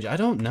just cringe. I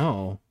don't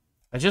know.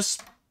 I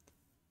just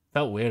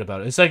felt weird about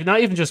it. It's like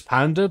not even just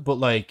Panda, but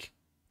like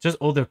just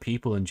other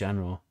people in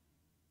general.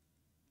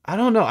 I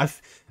don't know. I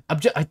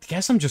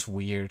guess I'm just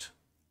weird.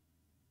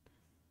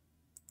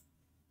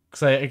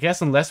 Because I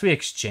guess unless we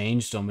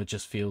exchanged them, it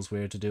just feels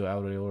weird to do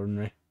out of the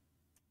ordinary.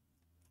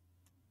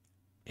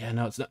 Yeah,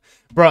 no, it's not.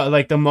 Bro,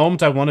 like the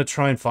moment I want to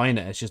try and find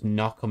it, it's just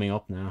not coming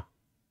up now.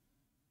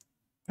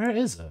 Where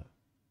is it?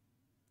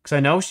 Because I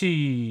know she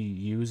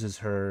uses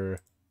her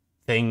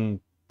thing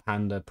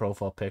Panda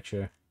profile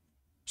picture.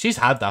 She's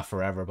had that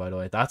forever, by the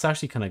way. That's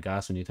actually kind of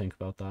gas when you think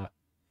about that.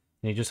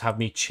 And you just have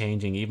me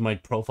changing even my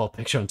profile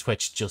picture on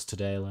Twitch just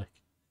today, like.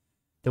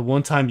 The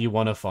one time you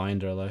want to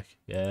find her, like,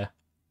 yeah.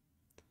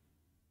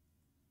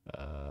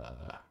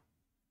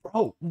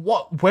 Bro,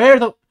 what? Where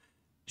the...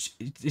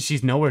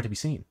 She's nowhere to be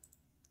seen.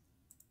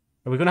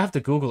 Are we going to have to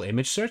Google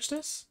image search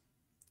this?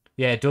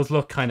 Yeah, it does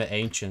look kind of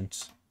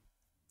ancient.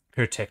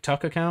 Her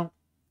TikTok account?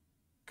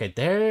 Okay,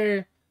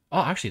 there...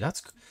 Oh, actually,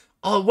 that's...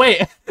 Oh,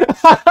 wait!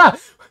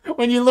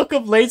 When you look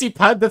up Lazy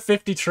Panda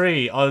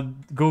 53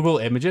 on Google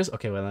Images...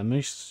 Okay, well, let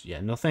me...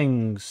 Yeah,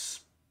 nothing's...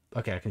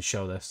 Okay, I can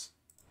show this.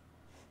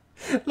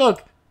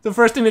 Look! The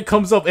first thing that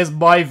comes up is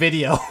my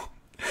video.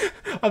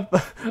 I'm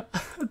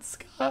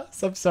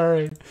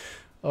sorry.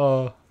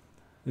 Oh,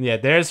 yeah,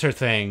 there's her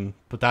thing,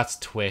 but that's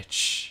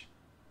Twitch.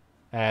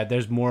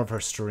 There's more of her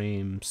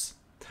streams.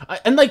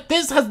 And like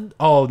this has...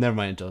 Oh, never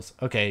mind, it does.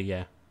 Okay,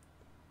 yeah.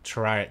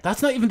 Terraria.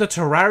 That's not even the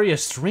Terraria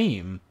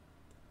stream.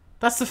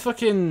 That's the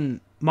fucking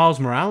Miles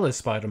Morales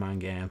Spider-Man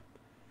game.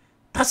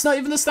 That's not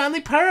even the Stanley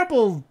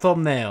Parable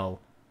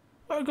thumbnail.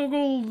 What are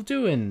Google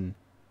doing?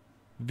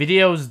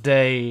 Videos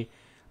Day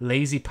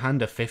Lazy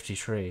Panda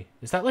 53.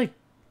 Is that like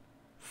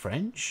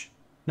French?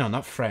 No,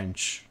 not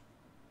French.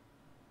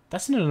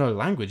 That's in another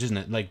language, isn't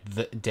it? Like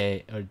the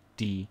day or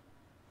D.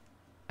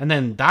 And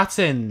then that's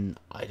in...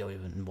 I don't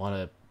even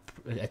want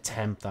to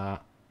attempt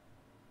that.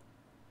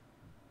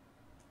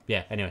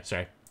 Yeah, anyway,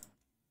 sorry.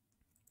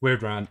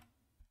 Weird rant.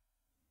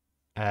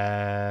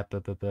 Oh,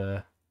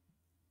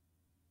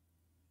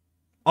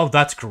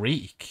 that's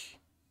Greek.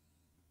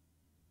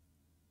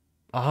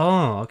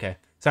 Oh, okay.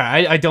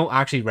 Sorry, I don't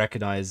actually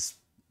recognize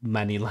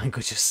many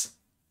languages.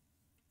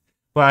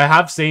 But I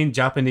have seen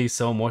Japanese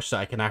so much that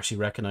I can actually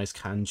recognize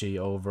kanji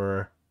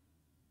over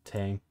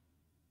thing.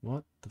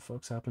 What the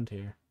fuck's happened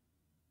here?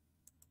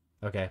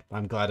 Okay,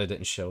 I'm glad I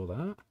didn't show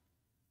that.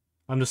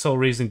 I'm the sole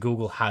reason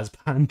Google has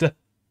Panda.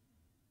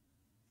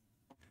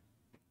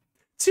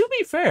 To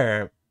be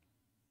fair,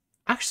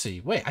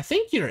 actually, wait, I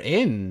think you're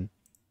in.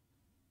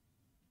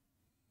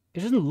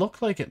 It doesn't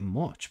look like it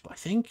much, but I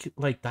think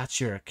like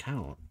that's your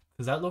account.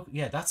 Does that look?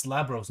 Yeah, that's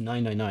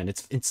Labros999.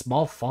 It's in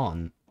small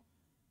font.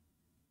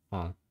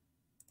 Huh.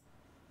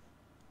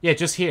 Yeah,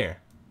 just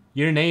here.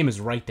 Your name is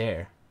right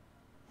there.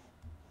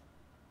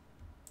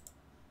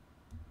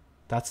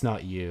 That's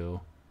not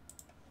you.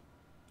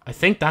 I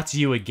think that's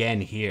you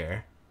again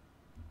here.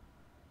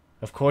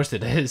 Of course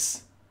it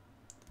is.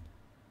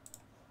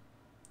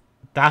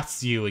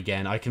 That's you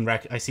again. I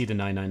see the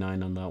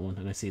 999 on that one,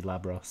 and I see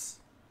Labros.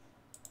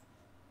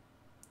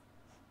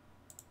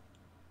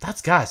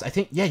 That's gas. I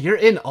think, yeah, you're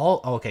in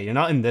all... Oh, okay, you're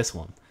not in this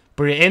one.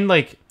 But you're in,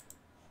 like,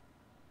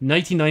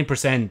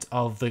 99%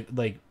 of the,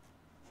 like,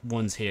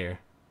 ones here.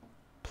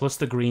 Plus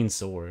the green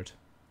sword.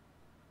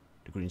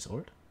 The green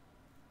sword?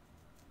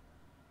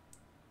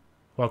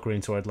 What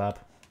green sword, lab?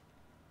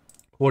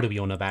 What are we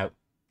on about?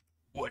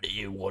 What are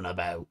you on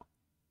about?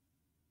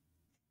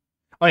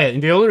 Oh yeah,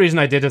 and the only reason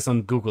I did this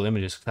on Google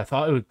Images, because I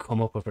thought it would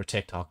come up with her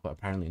TikTok, but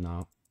apparently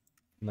not.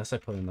 Unless I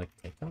put in, like,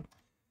 TikTok.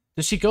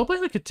 Does she go by,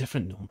 like, a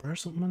different number or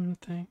something on the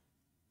thing?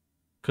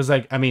 Because,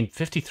 like, I mean,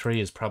 53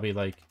 is probably,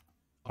 like,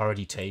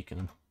 already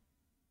taken.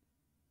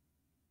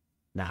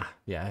 Nah,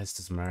 yeah, it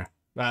doesn't matter.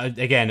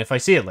 Again, if I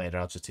see it later,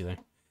 I'll just do that.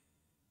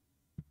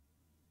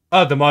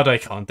 Oh, the mod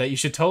icon that you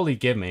should totally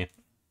give me.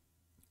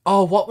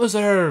 Oh, what was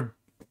our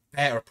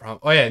better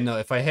prompt? Oh, yeah, no,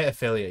 if I hit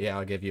affiliate, yeah,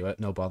 I'll give you it.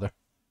 No bother.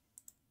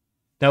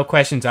 No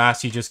questions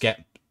asked, you just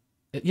get...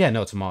 Yeah,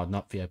 no, it's a mod,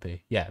 not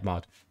VIP. Yeah,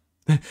 mod.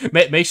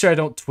 Make sure I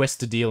don't twist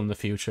the deal in the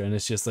future and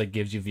it's just, like,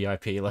 gives you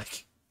VIP,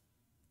 like...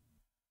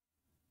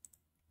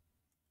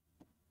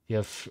 You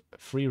have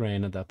free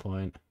reign at that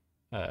point.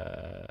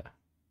 Oh,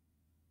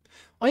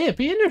 yeah,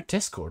 be in your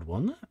Discord,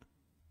 wouldn't it?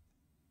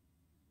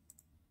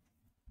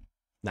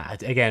 Nah,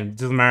 again,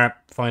 doesn't matter.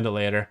 Find it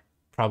later.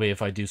 Probably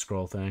if I do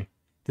scroll thing.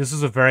 This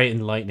was a very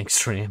enlightening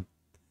stream.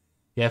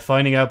 Yeah,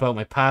 finding out about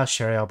my past,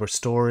 Sherry Albert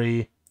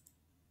story.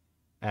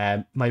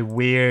 My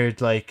weird,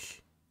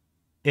 like,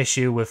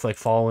 issue with, like,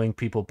 following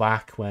people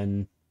back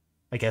when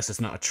I guess it's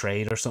not a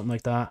trade or something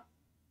like that.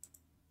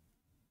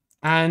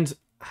 And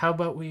how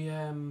about we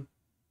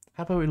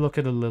look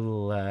at a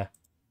little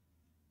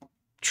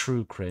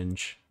true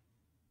cringe?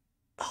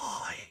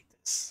 Oh, I hate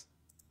this.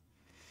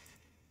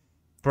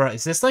 Bro,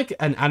 is this like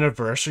an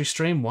anniversary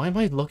stream? Why am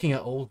I looking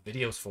at old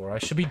videos for? I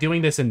should be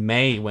doing this in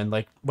May when,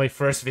 like, my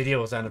first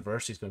video's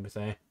anniversary is going to be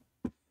saying.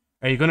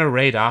 Are you going to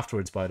raid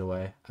afterwards, by the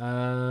way?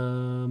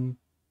 One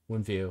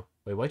view.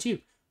 Wait, what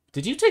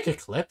did you take a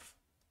clip?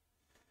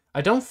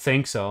 I don't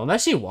think so.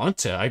 Unless you want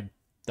to.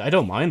 I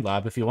don't mind,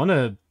 lab. If you want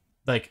to,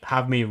 like,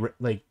 have me,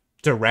 like,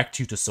 direct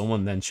you to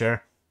someone, then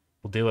sure.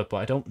 We'll do it. But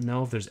I don't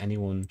know if there's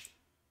anyone...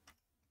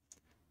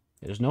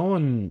 There's no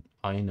one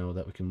I know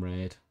that we can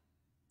raid.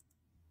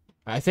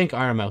 I think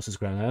Iron Mouse is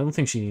grand. I don't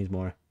think she needs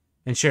more.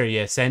 And sure,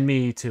 yeah, send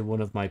me to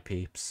one of my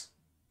peeps.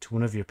 To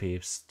one of your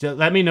peeps. Just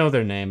let me know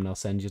their name and I'll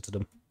send you to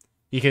them.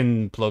 You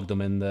can plug them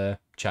in the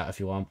chat if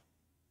you want.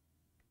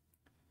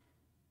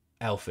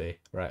 Elfie.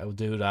 Right, I'll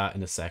do that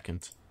in a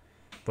second.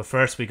 But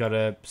first we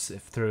gotta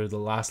sift through the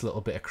last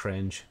little bit of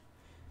cringe.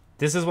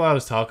 This is what I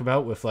was talking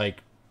about with,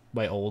 like,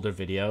 my older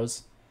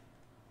videos.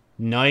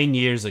 9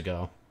 years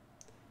ago.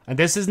 And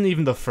this isn't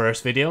even the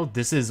first video.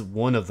 This is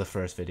one of the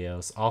first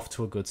videos. Off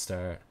to a good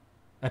start.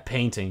 A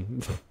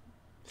painting.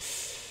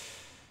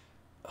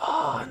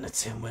 Oh, and a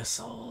tin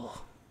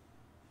whistle.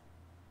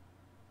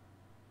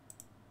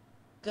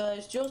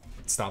 Guys, just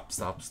Stop.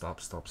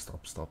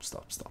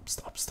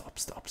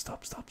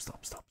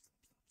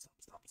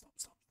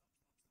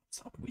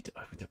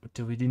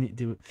 Do we need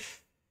to...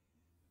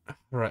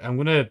 Right,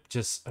 I'm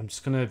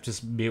just gonna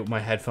mute my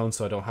headphones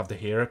so I don't have to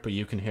hear it, but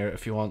you can hear it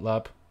if you want,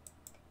 lab.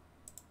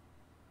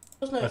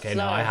 Okay,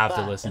 now I have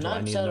to listen to it. I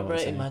I'm need to know what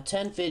celebrating I'm my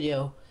 10th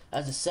video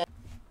as a set.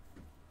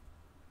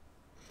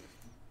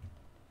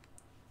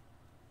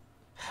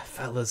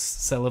 Fella's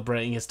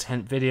celebrating his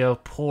 10th video.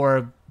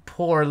 Poor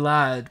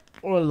lad.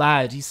 Poor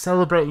lad. He's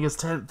celebrating his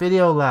 10th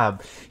video,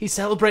 lab. He's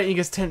celebrating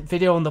his 10th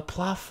video on the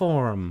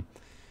platform.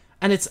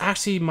 And it's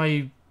actually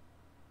my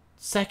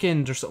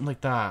second or something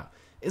like that.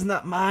 Isn't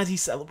that mad?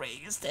 He's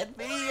celebrating his 10th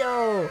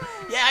video.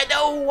 Yeah, I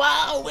know.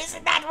 Wow.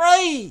 Isn't that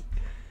right?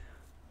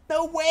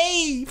 No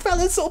way!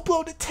 Fella's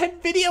uploaded 10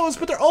 videos,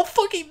 but they're all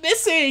fucking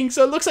missing!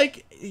 So it looks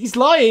like he's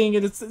lying,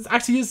 and it's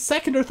actually his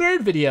second or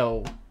third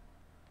video.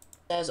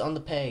 Says on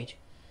the page.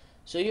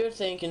 So you're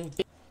thinking...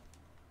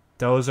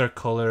 Those are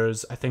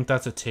colors. I think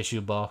that's a tissue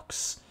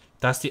box.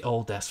 That's the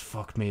old desk.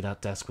 Fuck me,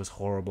 that desk was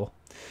horrible.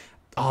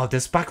 Oh,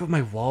 this back of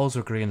my walls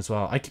were green as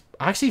well. I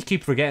actually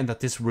keep forgetting that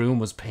this room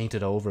was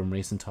painted over in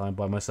recent time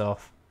by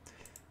myself.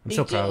 I'm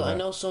so proud of it. I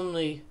know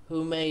somebody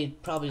who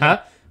made probably...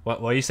 Huh?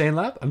 What are you saying,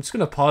 lab? I'm just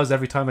gonna pause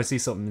every time I see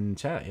something in the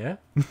chat, yeah?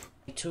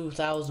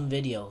 2,000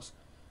 videos.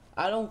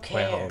 I don't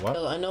care. Wait, hold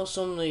on, what? I know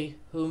somebody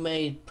who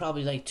made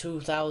probably like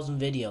 2,000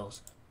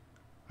 videos.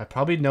 I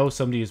probably know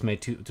somebody who's made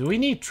two... Do we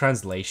need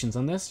translations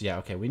on this? Yeah,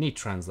 okay, we need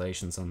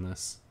translations on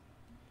this.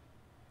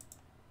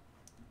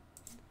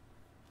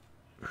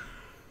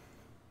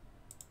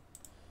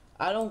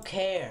 I don't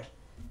care.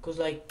 Because,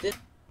 like, this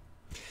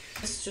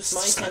is just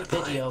my 10th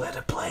video. Let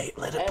it play.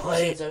 Ever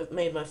since I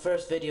made my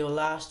first video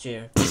last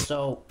year.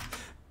 So...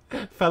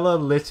 Fella,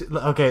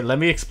 okay, let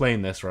me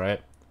explain this,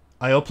 right?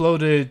 I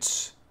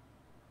uploaded...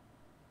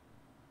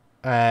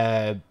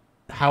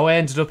 how I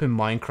ended up in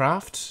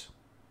Minecraft...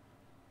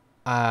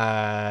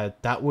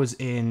 that was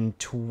in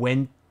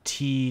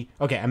 20...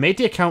 Okay, I made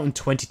the account in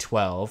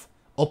 2012.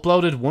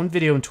 Uploaded one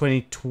video in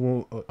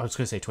 2020... I was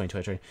going to say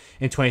 2023.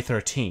 In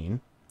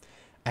 2013.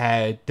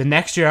 The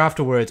next year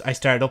afterwards, I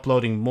started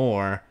uploading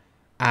more.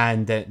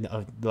 And then,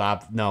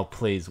 lab, no,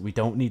 please, we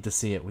don't need to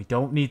see it. We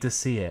don't need to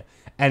see it.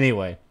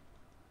 Anyway,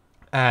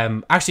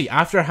 actually,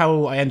 after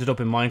how I ended up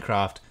in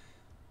Minecraft,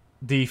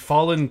 the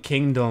Fallen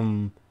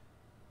Kingdom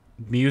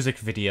music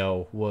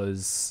video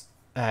was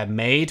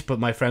made, but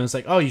my friend was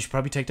like, oh, you should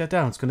probably take that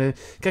down. It's going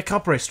to get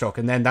copyright struck.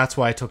 And then that's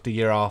why I took the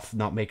year off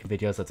not making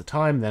videos at the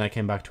time. Then I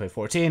came back to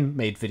 2014,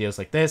 made videos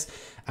like this.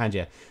 And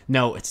yeah,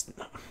 no, it's...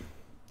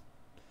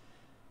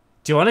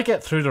 Do you want to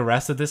get through the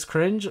rest of this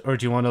cringe, or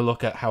do you want to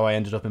look at how I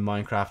ended up in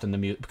Minecraft and the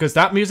music? Because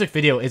that music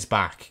video is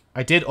back.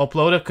 I did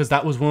upload it because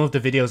that was one of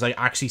the videos I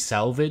actually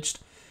salvaged,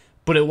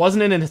 but it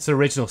wasn't in its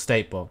original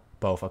state.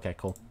 Both. Okay,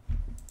 cool.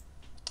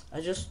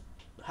 I just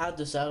had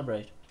to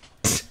celebrate.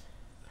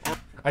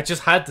 I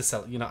just had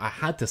to I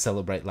had to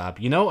celebrate, lab.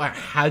 I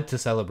had to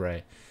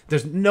celebrate.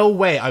 There's no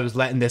way I was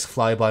letting this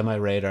fly by my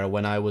radar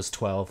when I was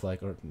 12,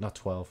 or not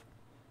 12,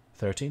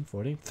 13,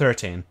 14,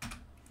 13.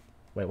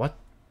 Wait, what?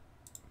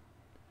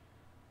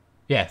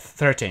 Yeah,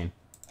 13.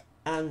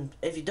 And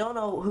if you don't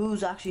know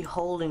who's actually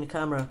holding the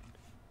camera...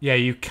 Yeah,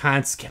 you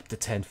can't skip the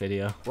 10th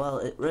video. Well,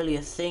 it really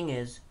a thing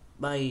is,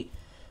 my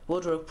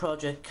Woodrow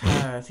Project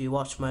car, if you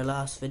watch my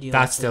last video...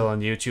 That's still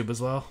on YouTube as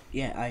well?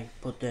 Yeah, I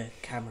put the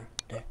camera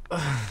there.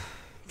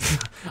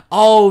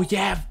 Oh,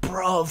 yeah,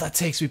 bro, that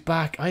takes me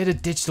back. I had a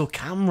digital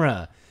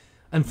camera.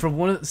 And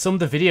for some of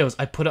the videos,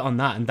 I put it on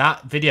that. And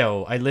that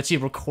video, I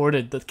literally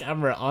recorded the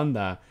camera on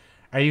that.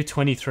 Are you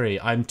 23?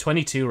 I'm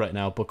 22 right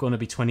now, but going to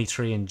be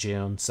 23 in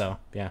June, so,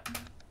 yeah.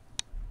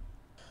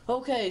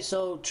 Okay,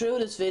 so through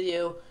this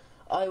video,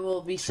 I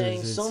will be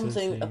saying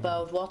something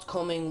about what's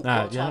coming,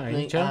 what's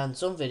happening, and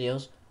some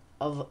videos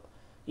of,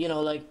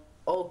 like,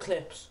 old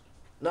clips.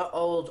 Not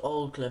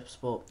old clips,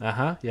 but...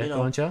 Uh-huh, yeah,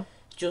 go on, Joe.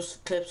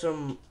 Just clips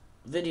from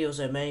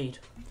videos I made.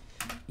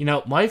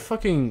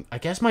 I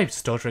guess my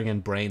stuttering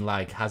and brain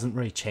lag hasn't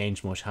really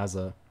changed much, has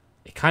it?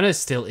 It kind of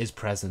still is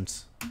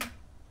present.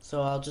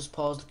 So I'll just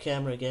pause the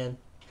camera again,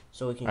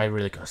 so we can. I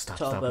really gotta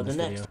talk about the this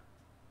next. video.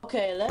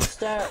 Okay, let's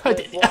start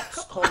with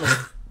what's coming.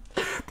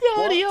 The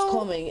audio. What's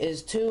coming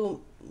is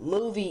 2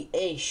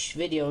 movie-ish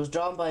videos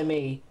drawn by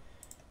me.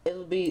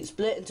 It'll be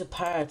split into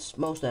parts,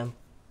 most of them.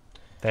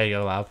 There you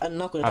go, lab. I'm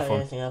not going to tell you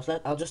anything else.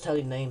 I'll just tell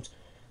you names.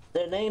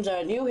 Their names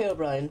are New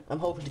Herobrine. I'm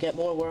hoping to get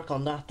more work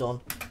on that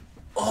done.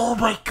 Oh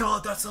my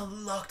god, that's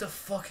unlocked a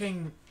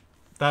fucking...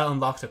 That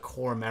unlocked a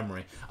core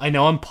memory. I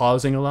know I'm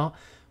pausing a lot,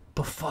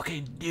 but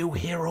fucking New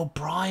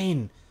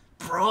Herobrine.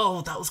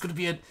 Bro, that was going to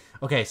be it.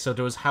 Okay, so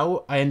there was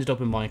how I ended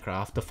up in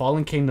Minecraft, the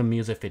Fallen Kingdom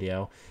music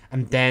video,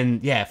 and then,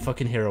 yeah,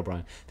 fucking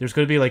Herobrine. There's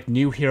going to be, like,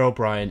 New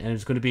Herobrine, and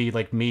it's going to be,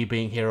 like, me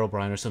being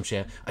Herobrine or some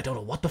shit. I don't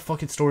know what the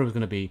fucking story was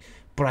going to be,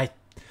 but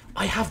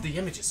I have the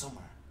images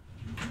somewhere.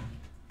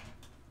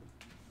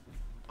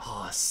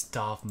 Oh,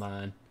 stop,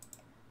 man.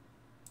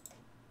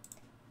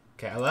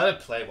 Okay, I'll let it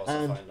play whilst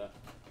I find it.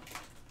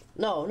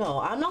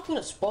 No, I'm not going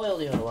to spoil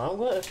the other one. I'm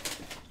going to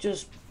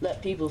just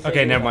let people...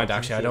 Okay, never mind,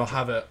 actually. I don't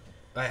have it.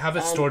 I have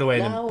it stored away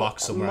in a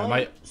box somewhere. I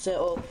might set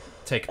up,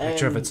 take a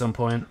picture of it at some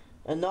point.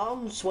 A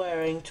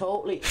non-swearing,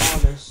 totally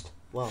honest...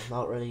 Well,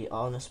 not really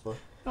honest, but...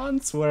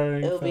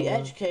 Non-swearing. It'll be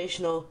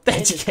educational.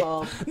 No!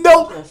 Stop.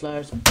 No.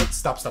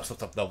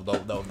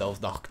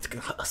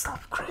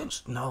 Stop,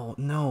 cringe.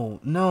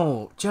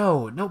 No.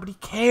 Joe, nobody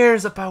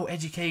cares about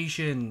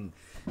education.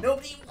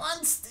 Nobody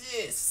wants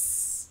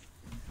this.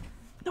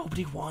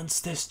 Nobody wants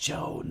this,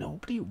 Joe.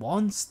 Nobody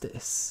wants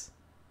this.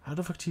 How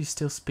the fuck do you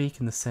still speak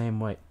in the same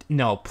way?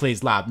 No,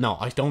 please, lab. No,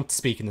 I don't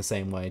speak in the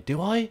same way.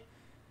 Do I?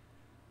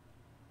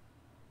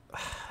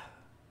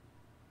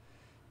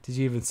 Did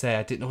you even say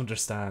I didn't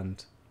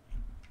understand?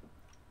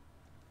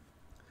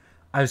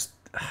 I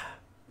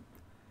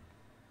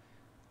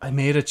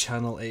made a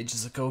channel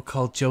ages ago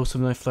called Joseph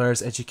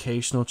Knight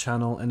Educational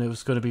Channel, and it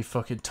was going to be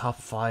fucking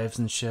top 5s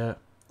and shit.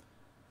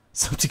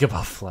 Something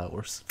about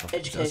flowers.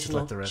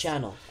 Educational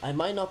channel. I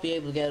might not be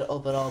able to get it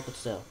up at all, but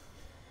still.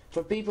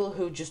 For people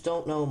who just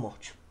don't know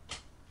much.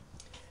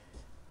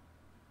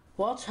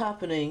 What's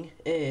happening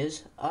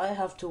is I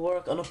have to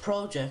work on a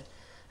project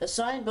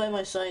assigned by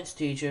my science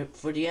teacher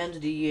for the end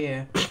of the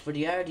year for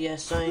the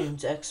RDS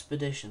Science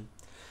Expedition.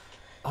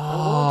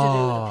 I'm going to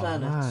do the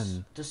planets,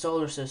 the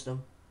solar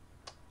system.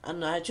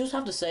 And I just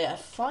have to say, I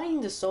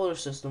find the solar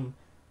system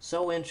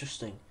so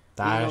interesting.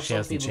 That actually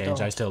hasn't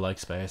changed. I still like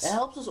space. It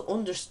helps us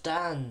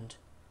understand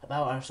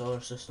about our solar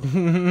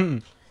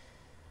system.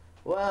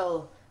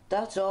 Well,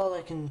 that's all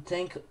I can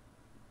think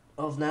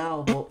of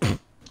now, but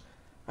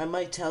I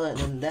might tell it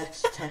in the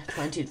next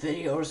 20th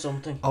video or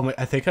something. Oh,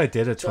 I think I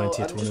did a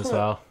 20th one as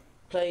well.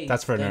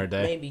 That's for another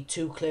day. Maybe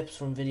 2 clips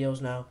from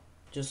videos now,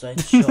 just like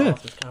show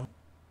off this camera.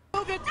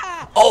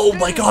 Oh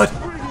my god!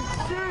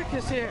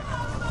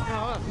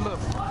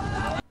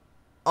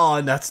 Oh,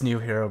 and that's New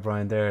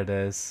Herobrine. There it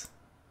is.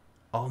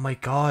 Oh my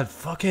god,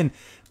 fucking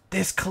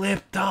this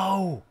clip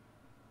though.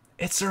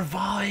 It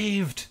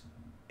survived.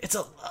 It's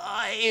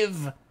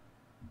alive.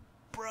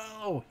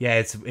 Bro. Yeah,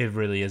 it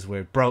really is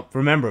weird. Bro,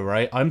 remember,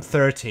 right? I'm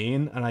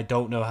 13 and I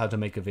don't know how to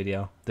make a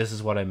video. This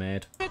is what I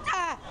made.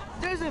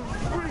 There's a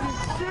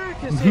freaking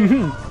circus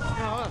here.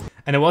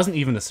 And it wasn't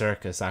even a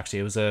circus, actually.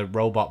 It was a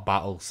robot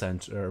battle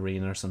center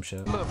arena or some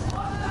shit.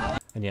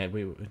 And yeah,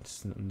 we were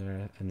just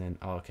there, and then,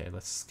 oh, okay,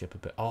 let's skip a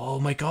bit. Oh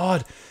my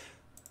god!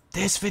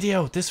 This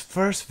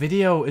first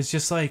video is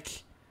just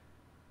like...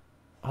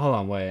 Hold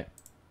on, wait.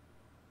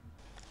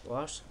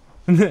 What?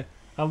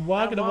 I'm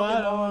walking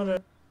away.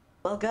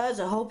 Well, guys,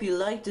 I hope you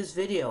liked this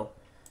video.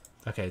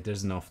 Okay,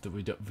 there's enough that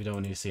we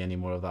don't need to see any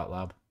more of that,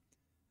 lab.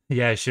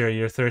 Yeah, sure,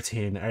 you're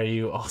 13. Are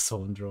you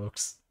also on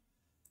drugs?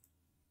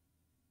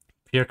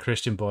 Pure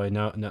Christian boy,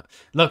 no.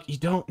 Look, you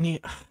don't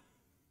need...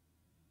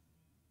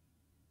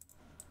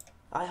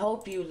 I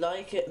hope you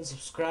like it and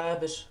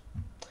subscribe it.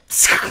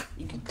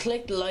 You can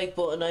click the like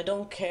button. I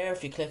don't care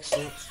if you click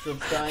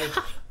subscribe.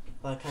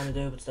 I kind of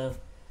do, but still.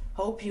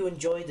 Hope you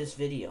enjoyed this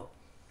video.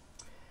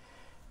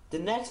 The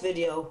next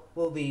video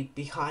will be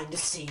behind the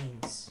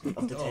scenes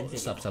of the 10 video.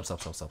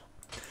 Stop.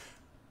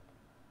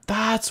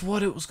 That's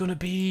what it was gonna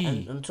be.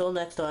 And until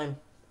next time,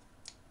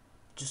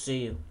 just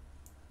see you.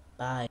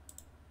 Bye.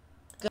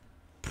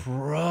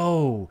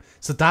 Bro,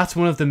 so that's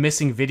one of the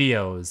missing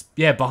videos.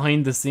 Yeah,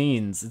 behind the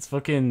scenes. It's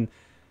fucking...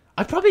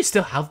 I probably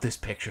still have this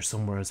picture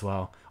somewhere as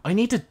well. I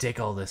need to dig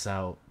all this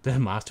out. The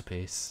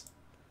masterpiece.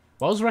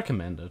 What was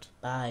recommended?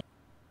 Bye.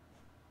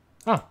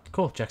 Oh,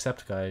 cool.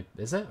 Jacksepticeye.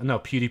 Is it? No,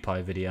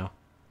 PewDiePie video.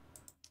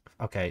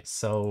 Okay,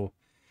 so...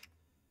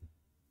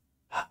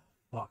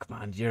 Fuck,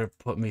 man. You're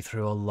putting me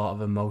through a lot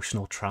of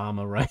emotional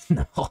trauma right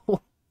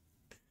now.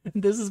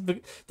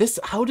 This.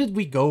 How did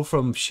we go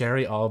from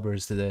Sherry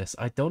Albers to this?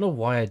 I don't know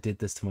why I did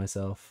this to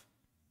myself.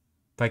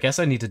 But I guess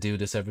I need to do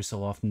this every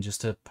so often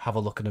just to have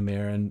a look in the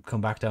mirror and come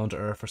back down to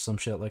earth or some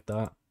shit like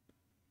that.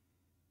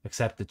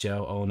 Accept it,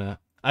 Joe. Own it.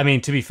 I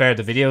mean, to be fair,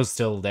 the video's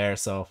still there,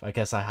 so I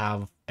guess I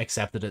have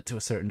accepted it to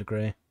a certain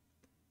degree.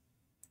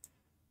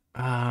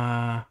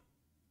 What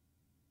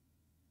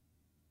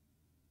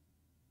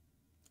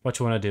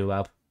you want to do,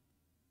 lab?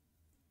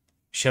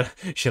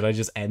 Should I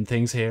just end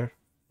things here?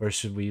 Or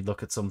should we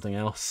look at something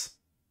else?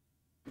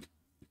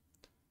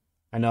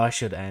 I know I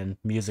should end.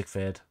 Music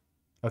vid.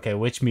 Okay,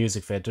 which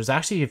music vid? There's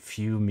actually a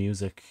few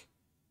music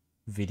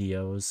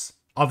videos.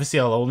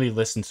 Obviously, I'll only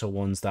listen to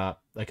ones that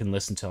I can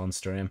listen to on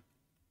stream.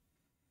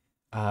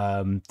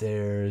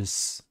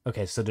 There's...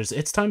 Okay, so there's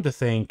It's Time to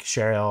Think,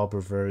 Sherry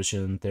Alber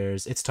version.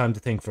 There's It's Time to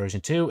Think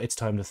version 2. It's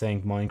Time to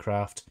Think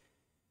Minecraft.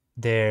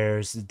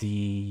 There's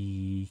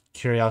the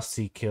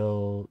Curiosity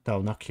Kill...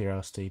 No, not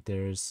Curiosity.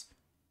 There's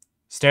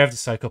Stare of the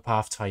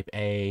Psychopath Type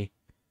A.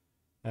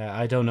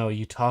 I don't know.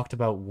 You talked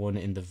about one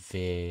in the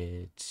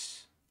vid.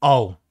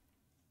 Oh.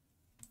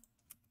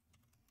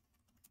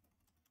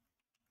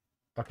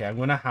 Okay, I'm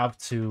gonna have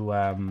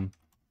to...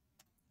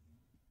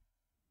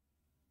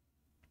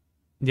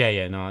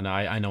 Yeah, no,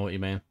 I know what you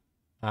mean.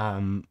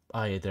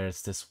 Yeah,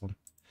 there's this one.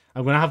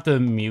 I'm gonna have to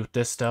mute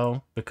this,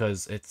 though,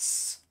 because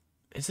it's...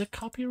 Is it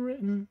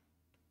copywritten?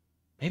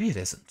 Maybe it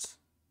isn't.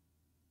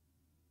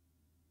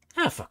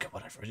 Ah, fuck it,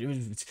 whatever.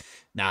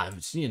 Nah,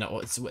 you know,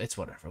 it's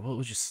whatever.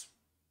 We'll just...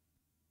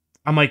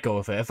 I might go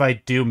with it. If I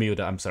do mute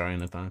it, I'm sorry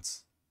in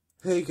advance.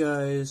 Hey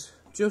guys,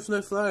 Just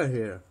No Flyer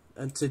here,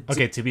 and today...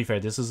 Okay, to be fair,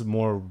 this is a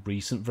more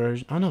recent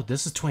version. Oh no,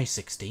 this is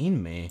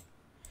 2016, me.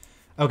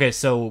 Okay,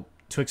 so,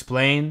 to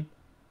explain,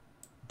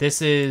 this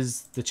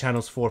is the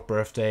channel's 4th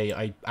birthday.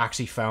 I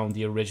actually found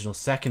the original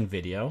second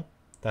video.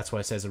 That's why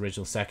it says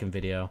original second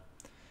video.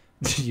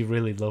 You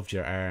really loved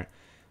your art.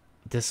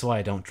 This is why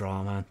I don't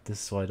draw, man.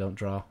 This is why I don't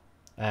draw.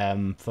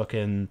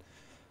 Fucking...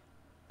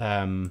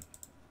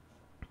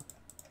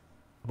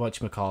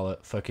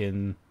 Whatchamacallit?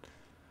 Fucking...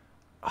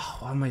 Oh,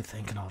 what am I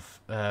thinking of?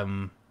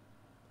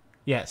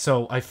 Yeah,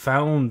 so I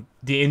found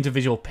the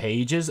individual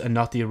pages and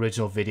not the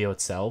original video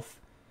itself.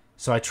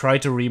 So I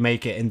tried to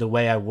remake it in the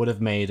way I would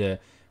have made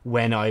it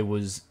when I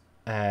was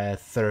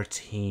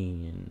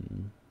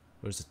 13.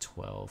 Or is it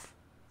 12?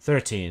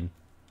 13.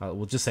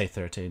 We'll just say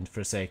 13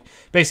 for sake.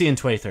 Basically in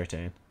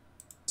 2013.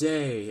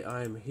 Today,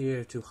 I'm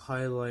here to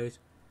highlight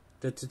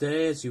that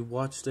today, as you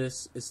watch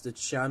this, is the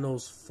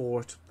channel's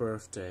 4th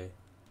birthday.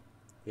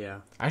 Yeah.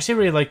 I actually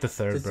really like the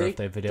 3rd To think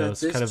birthday video. that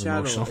It's this kind of channel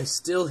emotional. is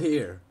still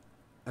here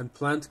and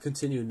plan to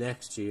continue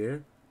next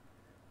year.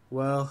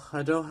 Well,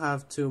 I don't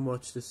have too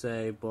much to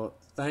say, but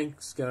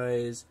thanks,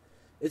 guys.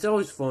 It's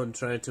always fun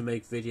trying to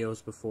make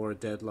videos before a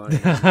deadline.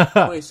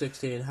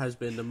 2016 has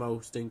been the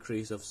most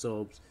increase of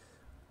subs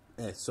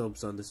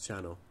on this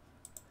channel.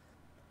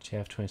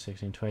 JF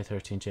 2016,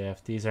 2013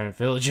 JF. These aren't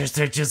villagers,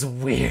 they're just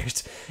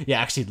weird. Yeah,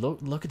 actually,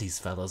 look at these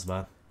fellas,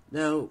 man.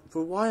 Now,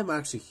 for why I'm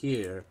actually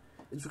here,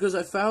 it's because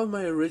I found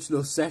my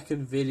original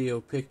second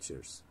video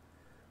pictures.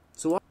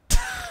 So what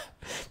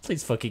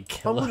Please fucking I'm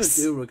kill going to us.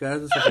 do,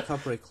 regardless of the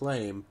copyright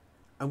claim,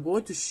 I'm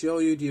going to show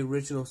you the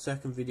original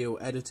second video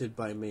edited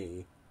by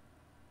me,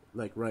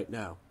 like right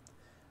now.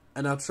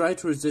 And I'll try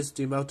to resist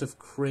the amount of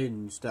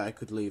cringe that I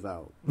could leave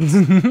out.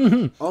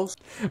 Also,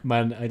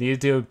 Man, I need to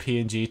do a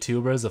PNG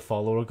tuber as a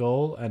follower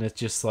goal, and it's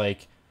just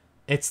like...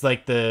 It's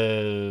like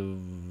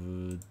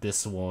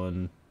this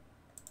one.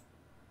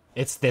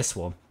 It's this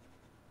one.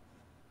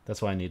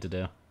 That's what I need to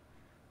do.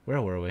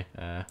 Where were we?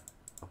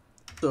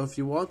 So if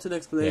you want an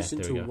explanation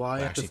there we to go. why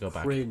We'll I actually have go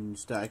back.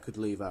 cringe that I could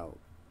leave out.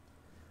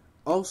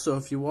 Also,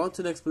 if you want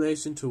an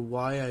explanation to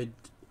why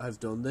I've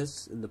done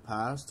this in the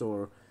past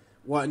or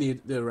what any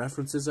of the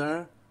references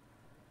are,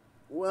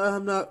 well,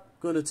 I'm not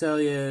going to tell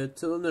you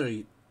till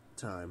another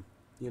time,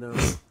 you know.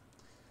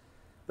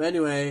 But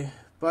anyway,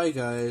 bye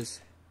guys.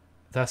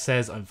 That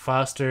says I'm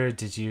faster.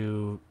 Did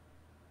you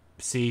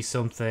see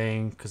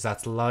something? Because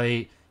that's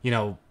light. You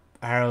know,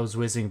 arrows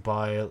whizzing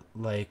by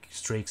like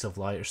streaks of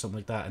light or something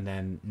like that. And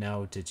then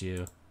no, did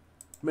you?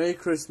 Merry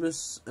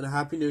Christmas and a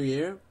Happy New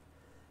Year.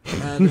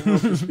 And I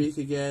hope to speak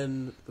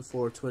again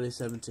before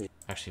 2017.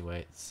 Actually,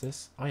 wait. Is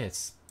this? Oh yeah,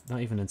 it's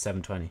not even in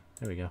 720.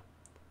 There we go.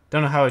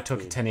 Don't know how I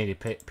took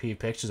 1080p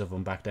pictures of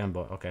them back then,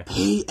 but okay.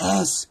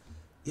 P.S.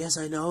 Yes,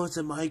 I know it's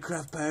a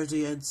Minecraft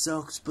party and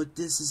sucks, but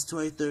this is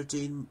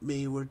 2013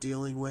 me we're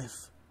dealing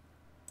with.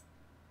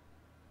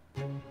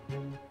 Yeah,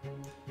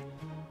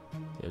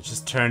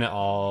 just turn it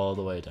all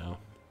the way down.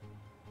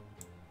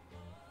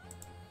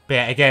 But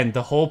yeah, again,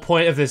 the whole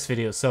point of this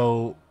video.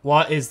 So,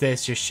 what is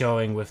this you're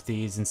showing with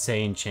these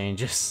insane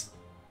changes?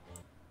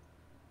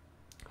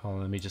 Hold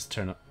on, let me just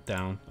turn it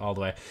down all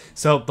the way.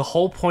 So, the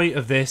whole point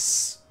of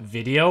this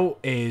video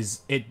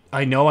is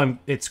I know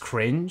it's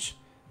cringe.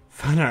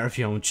 Fan art of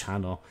your own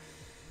channel.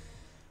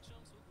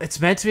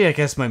 It's meant to be, I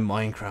guess, my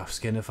Minecraft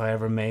skin if I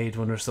ever made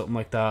one or something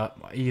like that.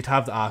 You'd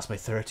have to ask my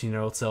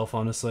 13-year-old self,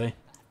 honestly.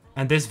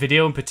 And this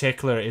video in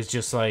particular is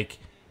just like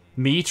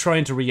me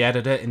trying to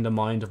re-edit it in the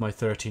mind of my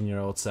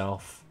 13-year-old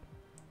self.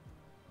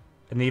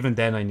 And even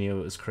then I knew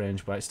it was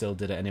cringe, but I still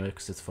did it anyway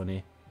because it's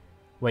funny.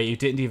 Wait, you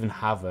didn't even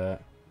have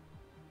it.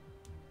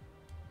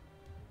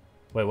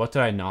 Wait, what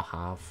did I not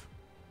have?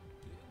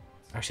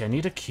 Actually, I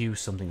need to queue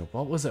something up.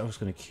 What was it I was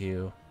going to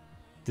queue?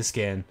 The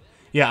skin.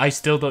 Yeah, I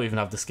still don't even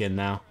have the skin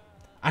now.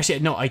 Actually,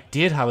 no, I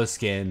did have a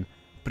skin,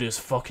 but it was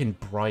fucking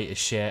bright as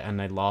shit,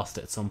 and I lost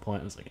it at some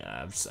point. I was like,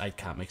 I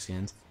can't make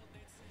skins.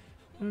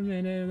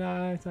 Began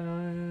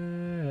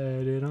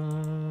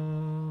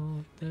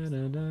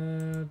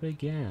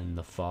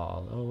the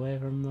fall away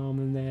from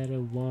moment that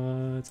it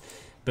was.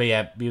 But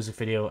yeah, music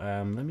video.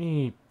 Let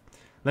me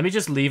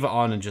just leave it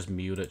on and just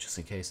mute it, just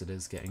in case it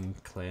is getting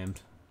claimed.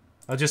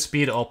 I'll just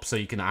speed it up so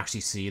you can actually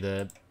see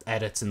the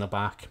edits in the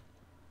back.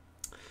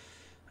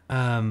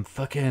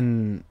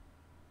 Fucking.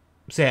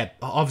 So yeah,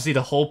 obviously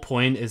the whole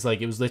point is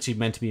like it was literally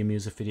meant to be a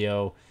music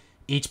video.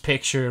 Each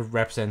picture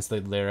represents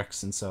the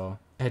lyrics, and so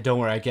don't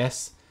worry. I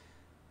guess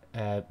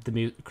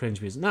the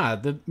cringe music. Nah,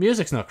 the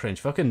music's not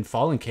cringe. Fucking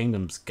Fallen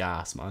Kingdom's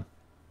gas, man.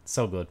 It's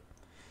so good.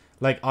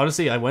 Like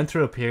honestly, I went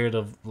through a period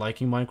of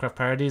liking Minecraft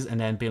parodies and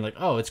then being like,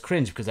 oh, it's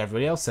cringe because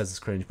everybody else says it's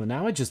cringe. But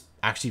now I just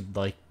actually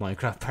like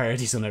Minecraft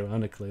parodies,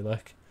 unironically,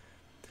 like.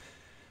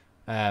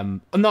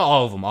 Not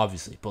all of them,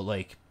 obviously, but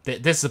like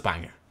this is a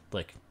banger.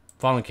 Like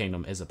Fallen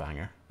Kingdom is a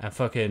banger. And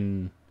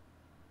fucking...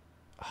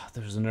 Oh,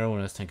 there's another one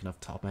I was thinking off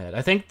the top of my head.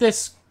 I think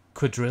this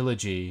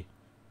quadrilogy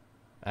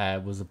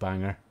was a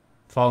banger.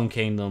 Fallen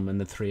Kingdom and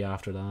the 3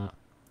 after that.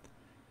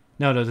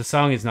 No, the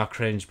song is not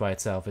cringe by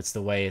itself. It's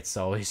the way it's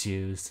always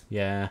used.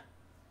 Yeah.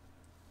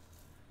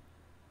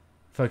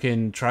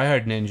 Fucking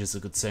Tryhard Ninja's a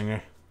good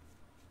singer.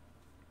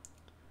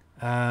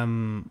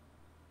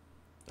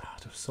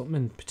 There was something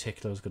in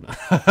particular I was gonna...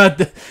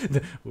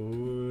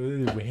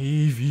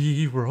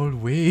 wavy, we're all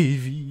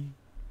wavy.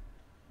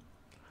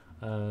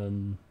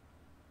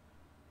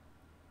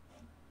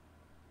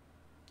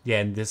 Yeah,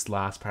 and this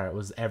last part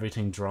was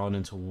everything drawn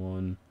into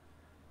one.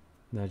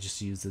 And I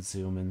just used the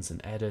zoom-ins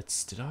and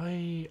edits. Did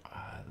I?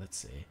 Let's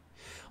see.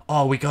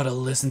 Oh, we gotta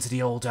listen to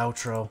the old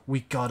outro.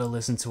 We gotta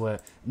listen to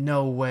it.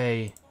 No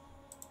way.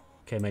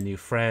 Okay, my new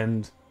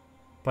friend.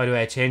 By the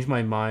way, I changed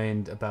my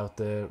mind about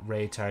the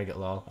raid target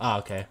lol. Ah,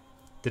 okay.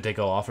 Did they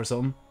go off or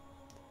something?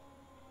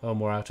 Oh,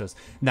 more outros.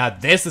 Now,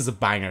 this is a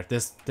banger.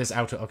 This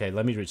outro. Okay,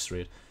 let me just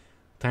read.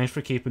 Thanks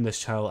for keeping this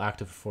channel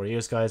active for 4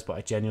 years, guys, but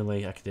I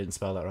didn't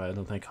spell that right, I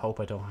don't think.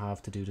 Hope I don't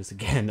have to do this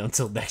again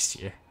until next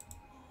year.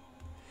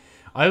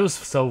 I was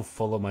so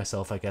full of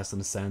myself, I guess,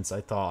 in a sense.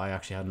 I thought I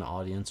actually had an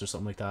audience or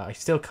something like that. I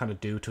still kind of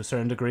do to a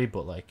certain degree,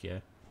 but like, yeah.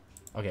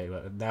 Okay,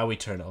 well, now we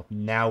turn it up.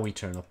 Now we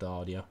turn up the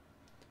audio.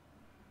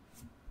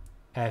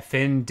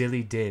 Finn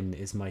Dilly Din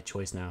is my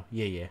choice now.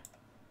 Yeah, yeah.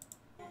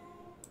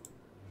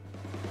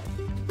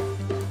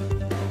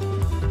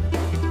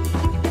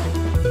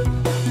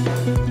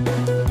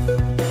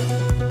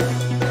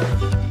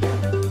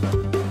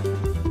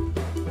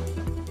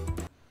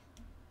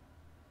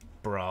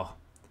 Bro.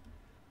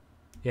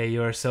 Yeah,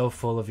 you are so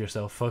full of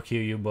yourself. Fuck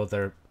you, you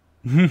mother.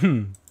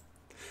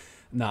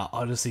 Nah,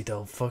 honestly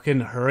though,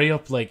 fucking hurry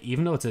up. Like,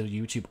 even though it's a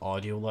YouTube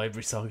audio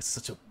library song, it's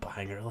such a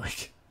banger.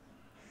 Like,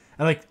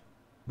 and like,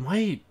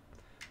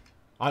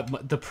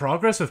 the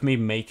progress of me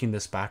making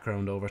this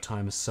background over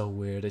time is so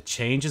weird. It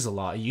changes a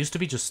lot. It used to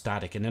be just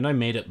static, and then I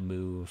made it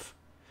move.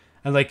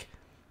 And like,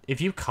 if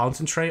you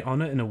concentrate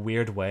on it in a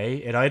weird way,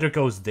 it either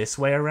goes this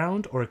way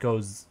around or it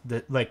goes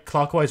like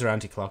clockwise or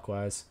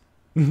anti-clockwise.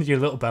 Your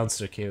little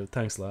bouncer cute.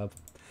 Thanks, lab.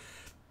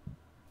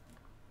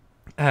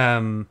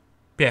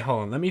 Yeah,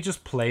 hold on. Let me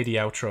just play the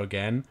outro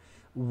again.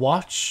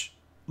 Watch,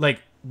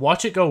 like,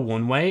 watch it go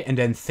one way and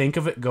then think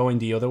of it going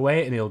the other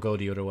way and it'll go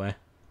the other way.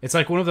 It's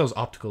like one of those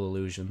optical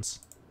illusions.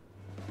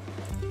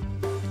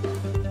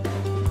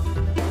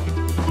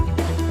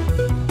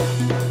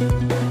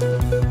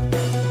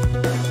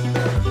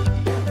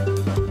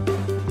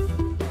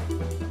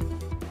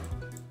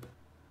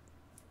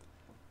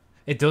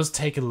 It does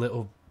take a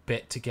little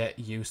bit to get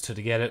used to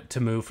get it to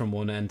move from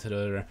one end to the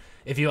other.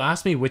 If you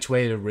ask me which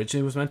way it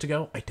originally was meant to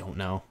go, I don't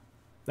know.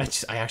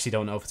 I actually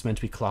don't know if it's meant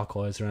to be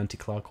clockwise or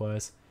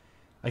anti-clockwise.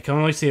 I can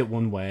only see it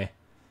one way.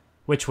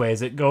 Which way?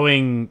 Is it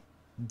going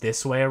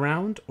this way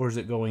around or is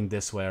it going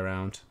this way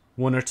around?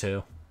 One or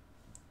two?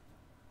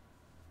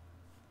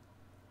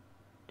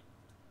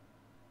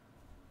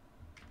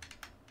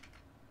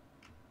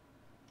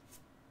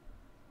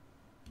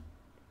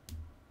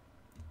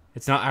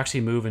 It's not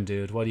actually moving,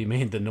 dude. What do you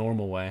mean, the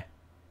normal way?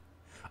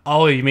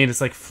 Oh, you mean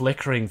it's like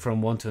flickering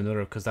from one to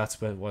another because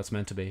that's what it's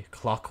meant to be.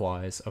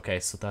 Clockwise. Okay,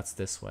 so that's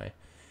this way.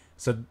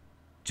 So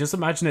just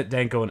imagine it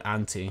then going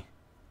anti.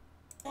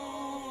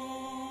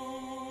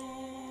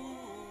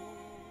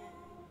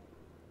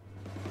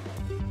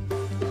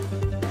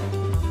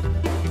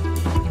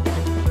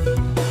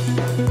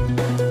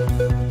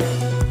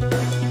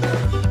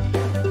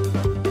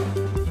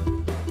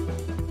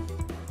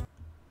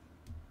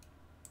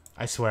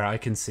 I swear I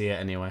can see it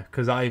anyway,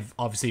 because I've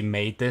obviously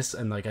made this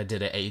and like I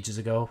did it ages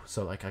ago,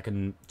 so like I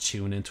can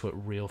tune into it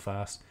real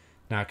fast.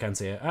 Now I can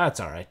see it. Ah, it's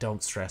alright,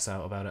 don't stress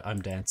out about it,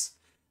 I'm dense.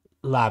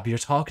 Lab, you're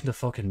talking to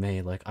fucking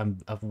me, like I'm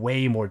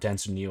way more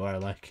dense than you are,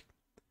 like.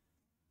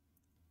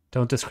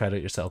 Don't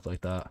discredit yourself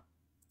like that.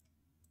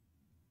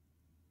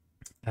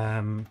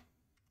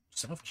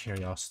 Just out of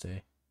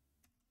curiosity.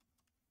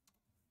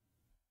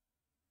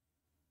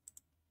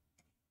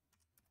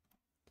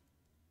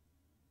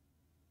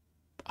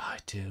 I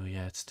do,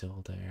 yeah, it's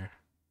still there.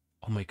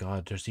 Oh my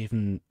god, there's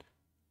even...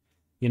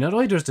 You know the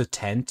way there's the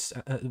tent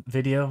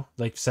video,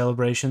 like,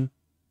 celebration?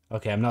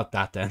 Okay, I'm not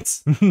that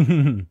dense.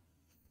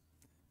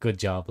 Good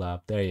job,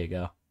 Lab. There you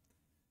go.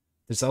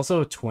 There's also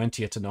a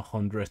 20th and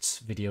 100th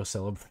video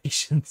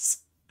celebrations.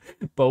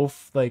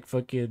 Both, like,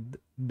 fucking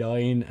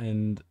 9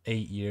 and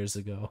 8 years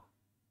ago.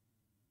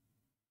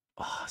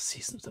 Oh,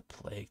 Season of the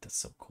Plague, that's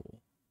so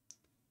cool.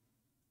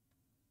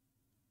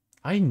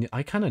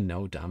 I kind of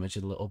know Damage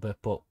a little bit,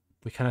 but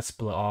we kind of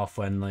split off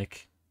when,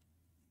 like,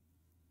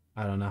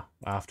 I don't know,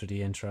 after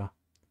the intro.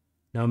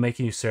 Now I'm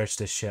making you search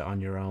this shit on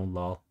your own,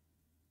 lol.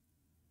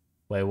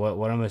 Wait,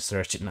 what am I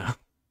searching now?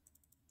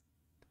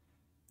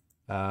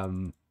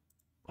 No,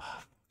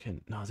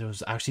 there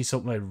was actually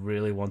something I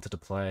really wanted to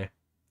play.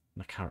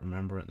 I can't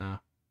remember it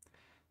now.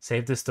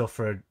 Save this stuff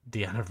for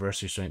the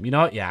anniversary stream. You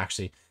know what? Yeah,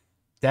 actually.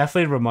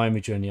 Definitely remind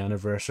me during the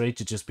anniversary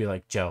to just be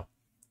like, Joe,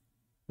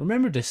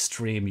 remember this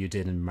stream you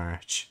did in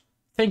March?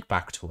 Think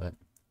back to it.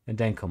 And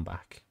then come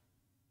back.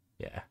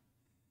 Yeah.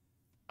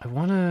 I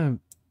wanna...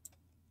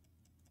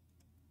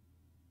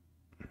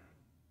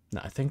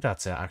 No, I think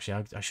that's it,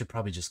 actually. I should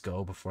probably just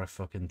go before I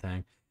fucking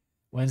thing.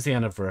 When's the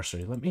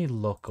anniversary? Let me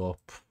look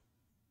up.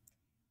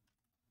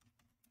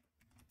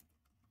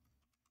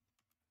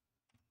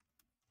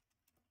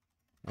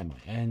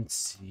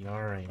 MINCRAFT.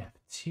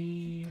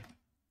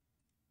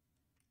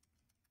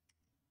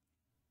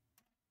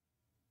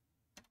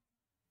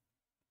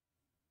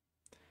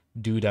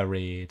 Do the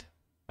raid.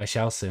 I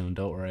shall soon,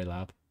 don't worry,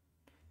 Lab.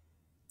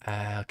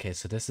 Okay,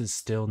 so this is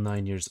still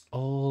 9 years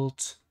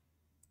old.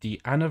 The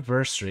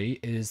anniversary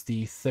is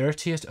the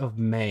 30th of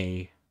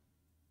May.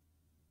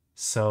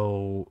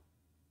 So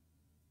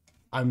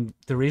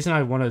the reason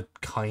I want to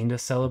kind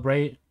of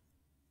celebrate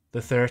the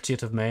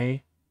 30th of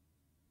May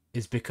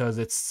is because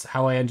it's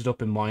how I ended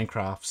up in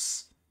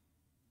Minecraft's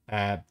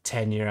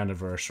 10-year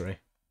anniversary.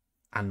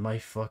 And my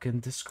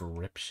fucking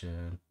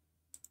description.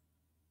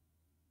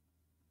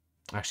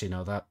 Actually,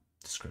 no, that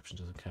description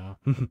doesn't count.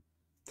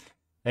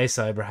 Hey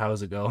Cyber,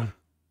 how's it going?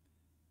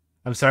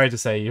 I'm sorry to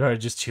say you are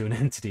just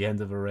tuning in to the end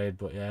of a raid,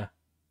 but yeah.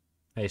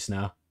 Hey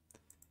Snow.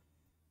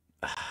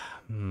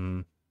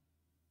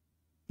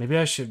 Maybe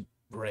I should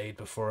raid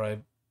before I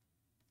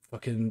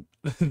fucking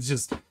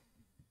just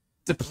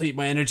deplete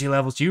my energy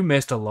levels. You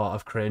missed a lot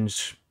of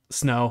cringe,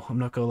 Snow, I'm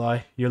not gonna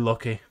lie. You're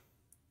lucky.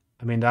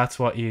 I mean, that's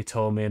what you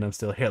told me and I'm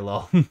still here,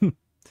 lol.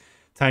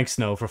 Thanks,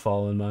 Snow, for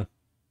following, man.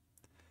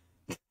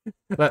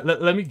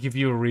 Let me give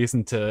you a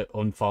reason to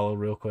unfollow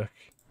real quick.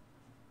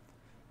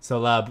 So,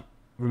 Lab,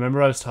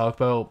 remember I was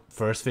talking about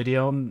first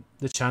video on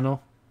the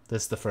channel?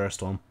 This is the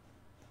first one.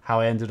 How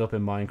I ended up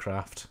in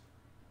Minecraft.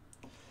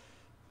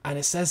 And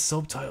it says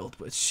subtitled,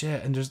 but it's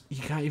shit. And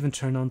you can't even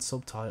turn on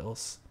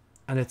subtitles.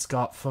 And it's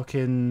got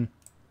fucking...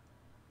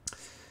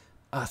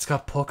 it's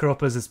got Pucker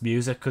Up as its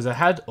music. Because I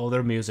had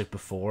other music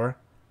before.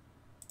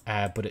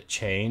 But it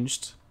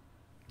changed.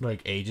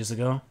 Like, ages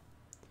ago.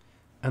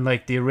 And,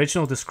 like, the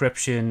original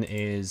description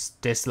is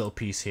this little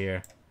piece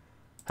here.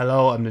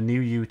 Hello, I'm the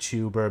new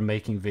YouTuber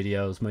making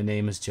videos. My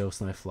name is Joe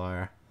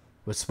Snyflyer.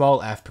 With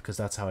small f because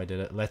that's how I did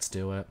it. Let's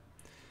do it.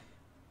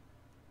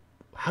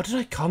 How did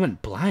I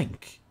comment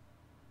blank?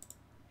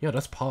 Yo,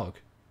 that's Pog.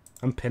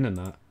 I'm pinning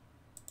that.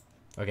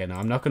 Okay, no,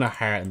 I'm not gonna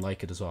heart and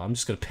like it as well. I'm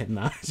just gonna pin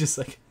that. Just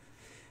like,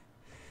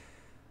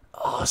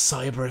 oh,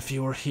 Cyber, if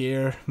you were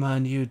here,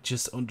 man, you'd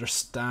just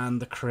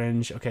understand the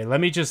cringe. Okay, let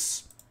me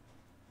just.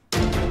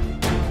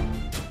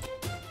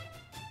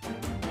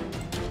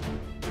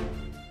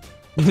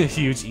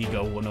 Huge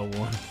ego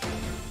 101.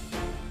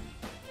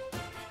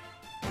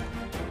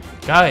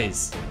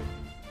 Guys.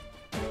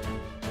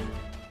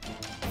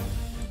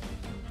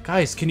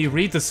 Guys, can you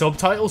read the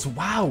subtitles?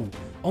 Wow.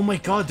 Oh my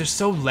god, they're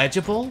so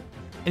legible.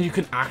 And you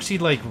can actually,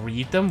 like,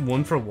 read them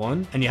one for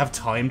one. And you have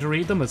time to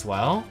read them as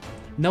well?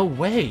 No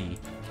way.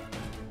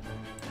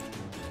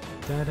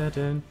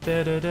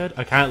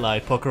 I can't lie,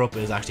 Pucker Up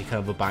is actually kind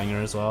of a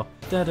banger as well.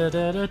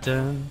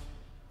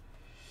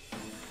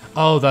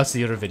 Oh, that's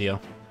the other video.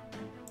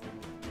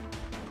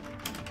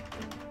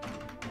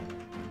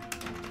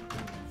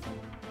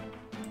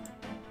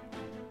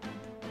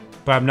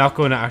 But I'm not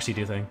going to actually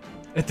do thing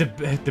at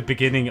the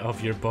beginning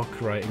of your book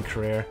writing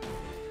career.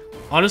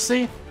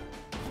 Honestly,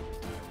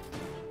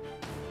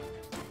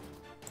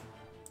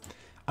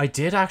 I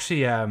did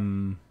actually I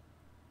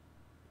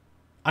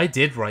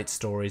did write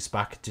stories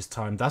back at this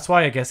time. That's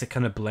why I guess it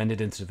kind of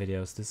blended into the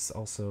videos. This is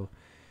also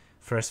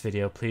first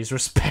video. Please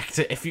respect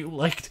it. If you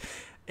liked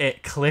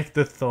it, click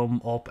the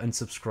thumb up and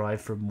subscribe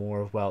for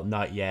more. Well,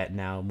 not yet.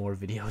 Now more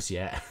videos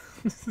yet.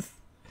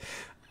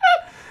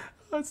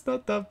 That's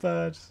not that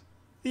bad.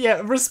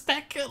 Yeah,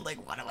 respect it.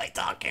 Like, what am I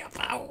talking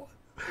about?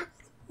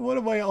 What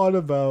am I on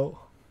about?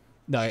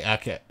 No,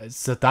 okay.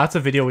 So that's a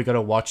video we gotta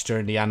watch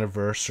during the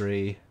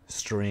anniversary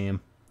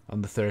stream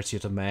on the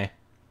 30th of May.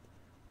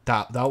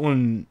 That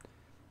one,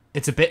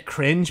 it's a bit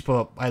cringe,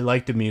 but I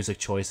like the music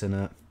choice in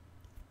it.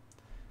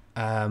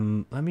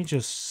 Let me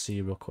just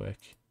see real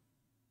quick.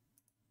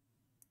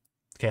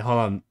 Okay, hold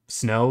on.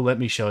 Snow, let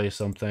me show you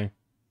something.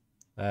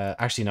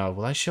 Actually, no.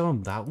 Will I show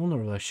him that one or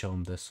will I show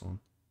him this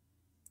one?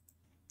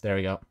 There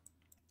we go.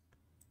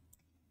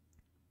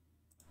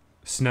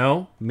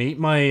 Snow, meet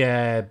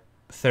my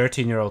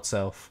 13-year-old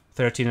self.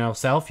 13-year-old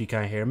self, you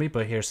can't hear me,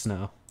 but here's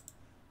Snow.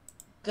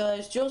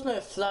 Guys, Joe's now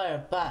a flyer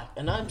back,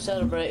 and I'm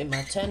celebrating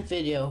my 10th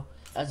video,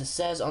 as it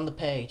says on the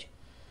page.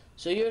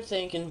 So you're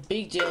thinking,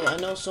 big deal, I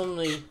know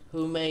somebody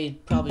who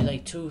made probably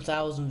like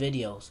 2,000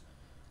 videos.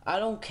 I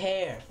don't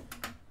care.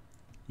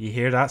 You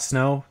hear that,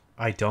 Snow?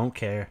 I don't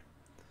care.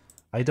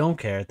 I don't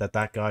care that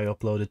that guy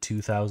uploaded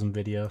 2,000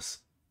 videos.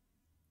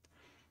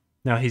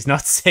 No, he's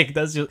not sick.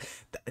 That's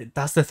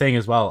the thing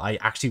as well. I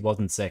actually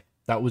wasn't sick.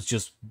 That was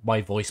just my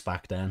voice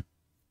back then.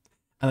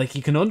 And like,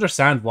 you can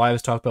understand why I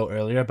was talking about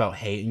earlier about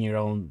hating your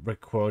own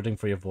recording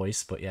for your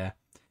voice, but yeah.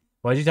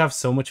 Why did you have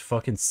so much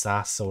fucking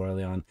sass so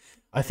early on?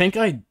 I think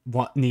I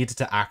needed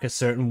to act a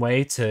certain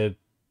way to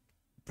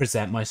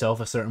present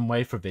myself a certain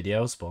way for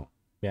videos, but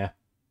yeah.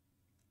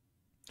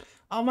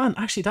 Oh man,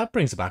 actually that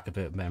brings back a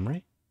bit of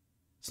memory.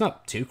 It's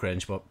not too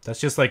cringe, but that's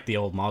just like the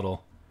old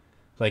model.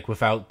 Like,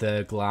 without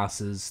the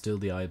glasses, still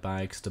the eye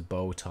bags, the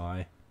bow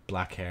tie,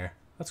 black hair.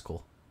 That's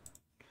cool.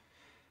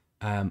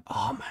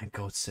 Oh man,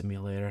 Goat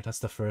Simulator. That's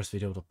the first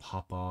video to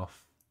pop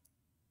off.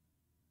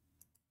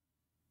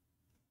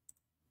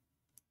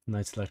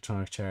 Knight's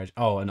Electronic Charge.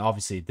 Oh, and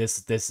obviously,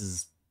 this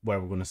is where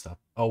we're going to stop.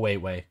 Oh,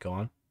 wait. Go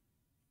on.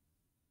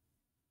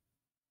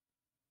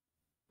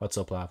 What's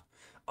up, lab?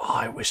 Oh,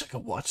 I wish I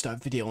could watch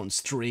that video on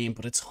stream,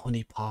 but it's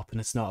Honey Pop and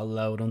it's not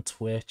allowed on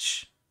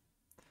Twitch.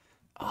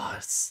 Oh,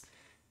 it's...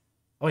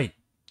 Oh, wait.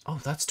 Oh,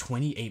 that's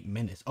 28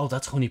 minutes. Oh,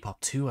 that's Honey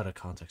Pop 2 out of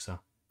context, though.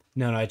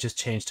 No, I just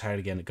changed tired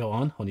again. Go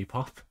on, Honey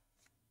Pop.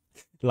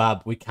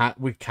 Lab, we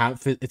can't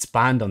fit. It's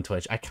banned on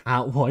Twitch. I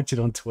can't watch it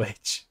on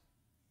Twitch.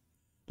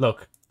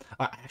 Look,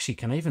 actually,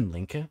 can I even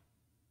link it?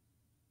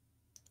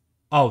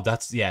 Oh,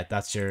 that's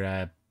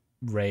your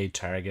raid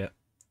target.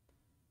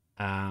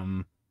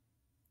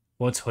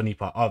 What's Honey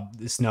Pop? Oh,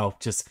 no,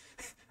 just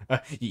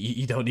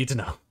you don't need to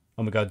know.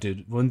 Oh my god,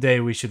 dude! One day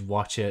we should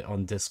watch it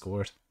on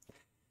Discord.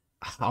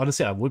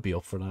 Honestly, I would be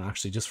up for that,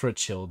 actually, just for a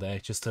chill day,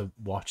 just to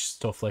watch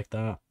stuff like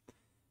that.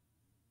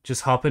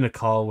 Just hop in a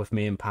call with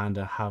me and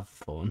Panda, have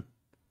fun.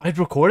 I'd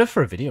record it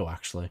for a video,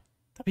 actually.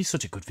 That'd be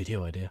such a good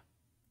video idea.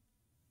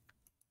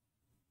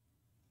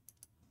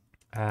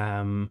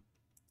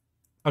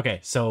 Okay,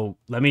 so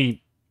let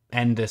me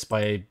end this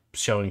by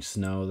showing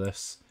Snow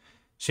this.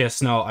 She has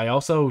Snow. I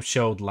also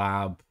showed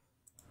Lab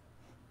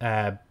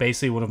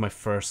basically one of my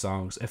first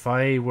songs. If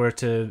I were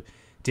to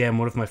DM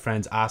one of my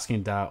friends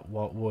asking that,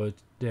 what would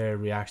their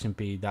reaction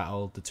be?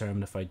 That'll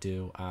determine if I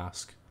do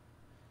ask.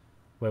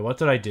 Wait, what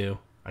did I do?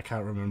 I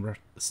can't remember.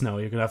 Snow,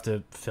 you're gonna have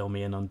to fill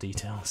me in on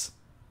details.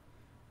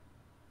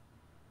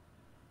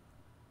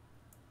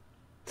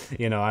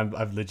 You know, I'm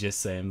legit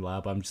saying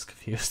Lab. I'm just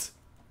confused.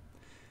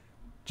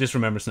 Just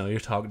remember, Snow, you're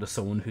talking to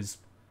someone who's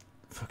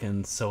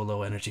fucking so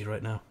low energy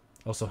right now.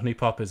 Also, Honey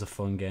Pop is a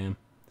fun game.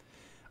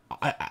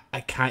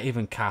 I can't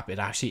even cap. It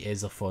actually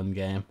is a fun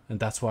game, and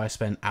that's why I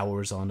spent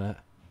hours on it,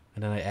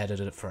 and then I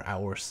edited it for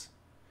hours.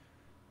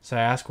 So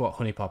I ask what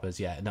Honey Pop is.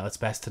 Yeah, no, it's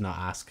best to not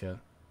ask it.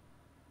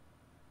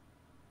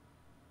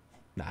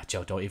 Nah,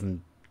 Joe, don't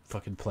even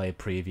fucking play a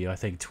preview. I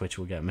think Twitch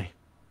will get me.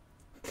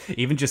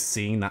 Even just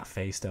seeing that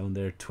face down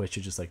there, Twitch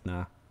are just like,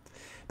 nah.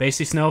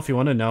 Basically, Snow, if you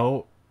want to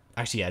know,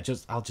 actually, yeah,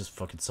 I'll just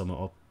fucking sum it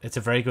up. It's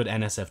a very good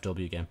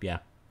NSFW game. Yeah,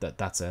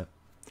 that's it.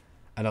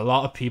 And a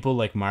lot of people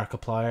like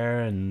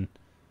Markiplier and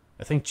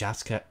I think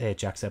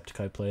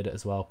Jacksepticeye played it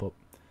as well, but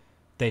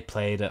they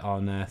played it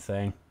on a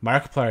thing.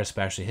 Markiplier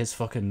especially, his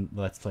fucking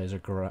Let's Plays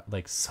are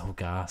like so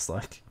gas,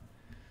 like.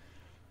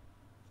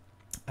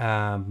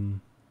 Oh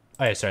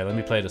yeah, sorry, let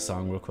me play the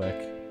song real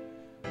quick.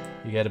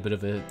 You get a bit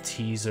of a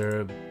teaser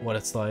of what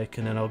it's like,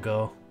 and then I'll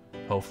go,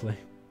 hopefully.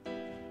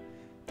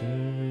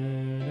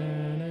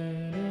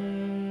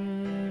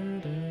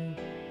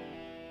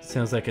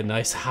 Sounds like a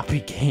nice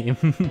happy game.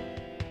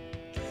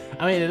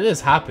 I mean, it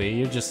is happy,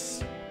 you're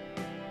just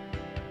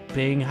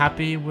being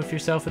happy with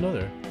yourself and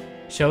other.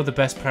 Show the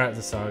best part of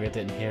the song, I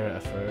didn't hear it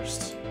at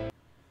first.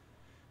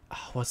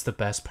 Oh, what's the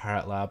best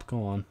part, Lab?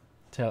 Go on.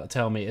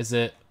 Tell me, is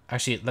it...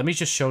 Actually, let me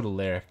just show the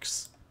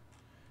lyrics.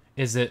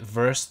 Is it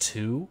verse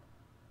 2?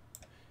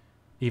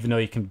 Even though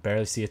you can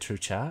barely see it through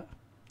chat?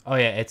 Oh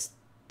yeah, it's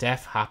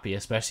def happy,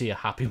 especially a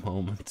happy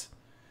moment.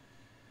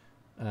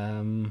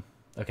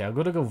 Okay, I'm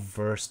gonna go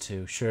verse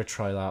 2. Sure,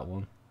 try that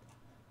one.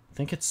 I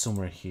think it's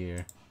somewhere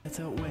here. It's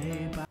a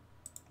way back.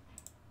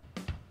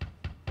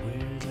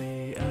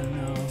 Weirdly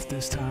enough,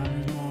 this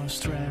time is more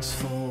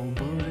stressful,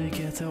 but it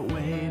gets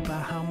away by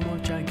how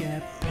much I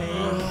get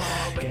paid.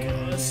 Get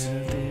rid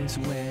of this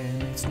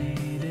when it's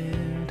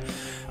needed.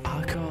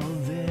 I call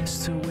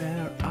this to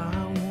where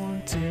I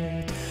want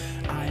it.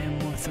 I am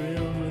more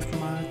thrilled with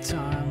my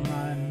time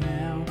right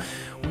now,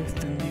 with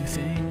the new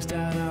things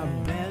that are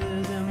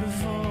better than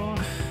before.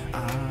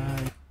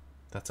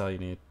 That's all you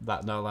need.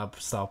 No, Lab,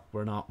 stop.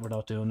 We're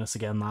not doing this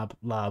again,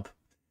 Lab.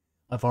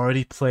 I've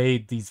already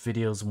played these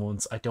videos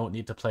once. I don't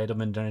need to play them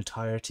in their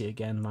entirety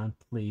again, man.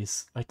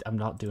 Please. I'm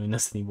not doing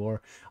this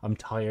anymore. I'm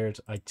tired.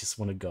 I just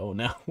want to go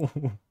now.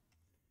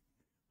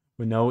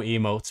 With no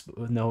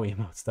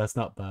emotes. That's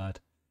not bad.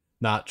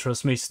 Nah,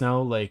 trust me,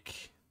 Snow,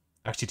 like...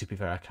 Actually, to be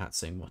fair, I can't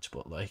sing much,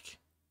 but like...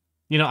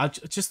 You know, I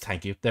just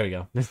thank you. There we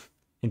go.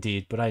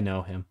 Indeed, but I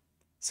know him.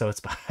 So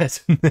it's bad.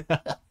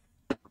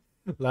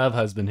 Lab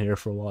has been here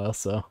for a while,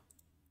 so...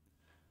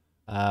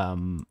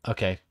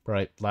 Okay,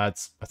 right,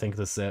 lads, I think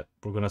this is it.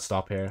 We're gonna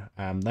stop here.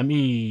 Let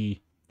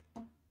me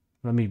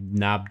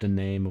nab the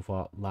name of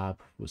what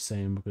Lab was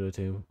saying we're gonna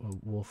do.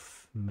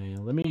 Wolf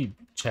Mail. Let me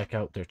check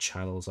out their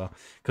channels,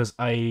 because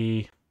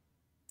I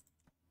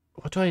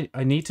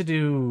need to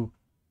do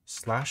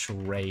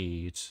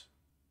 /raid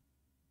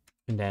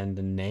and then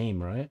the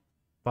name, right?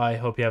 Bye,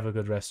 hope you have a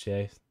good rest,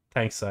 Jay.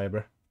 Thanks,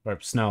 Cyber. Or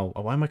Snow.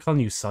 Oh, why am I calling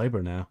you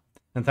Cyber now?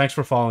 And thanks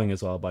for following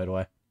as well, by the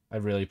way. I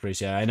really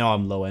appreciate it. I know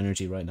I'm low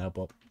energy right now,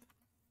 but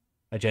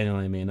I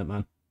genuinely mean it,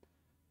 man.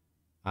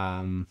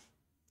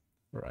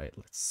 Right,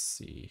 let's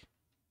see.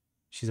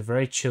 She's a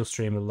very chill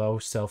streamer, low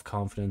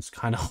self-confidence,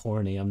 kind of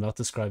horny. I'm not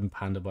describing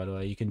Panda, by the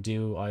way. You can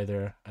do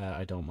either.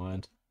 I don't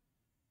mind.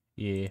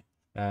 Yeah.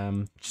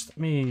 Just let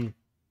me...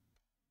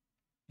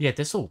 Yeah,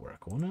 this will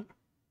work, won't it?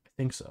 I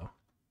think so.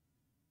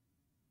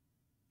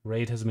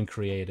 Raid has been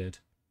created.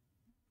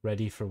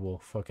 Ready for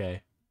Wolf.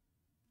 Okay.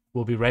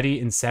 We'll be ready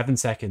in 7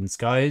 seconds.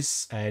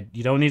 Guys,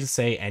 you don't need to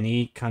say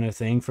any kind of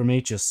thing for me.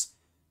 Just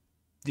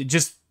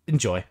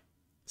enjoy.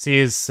 See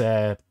you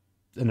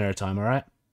another time, alright?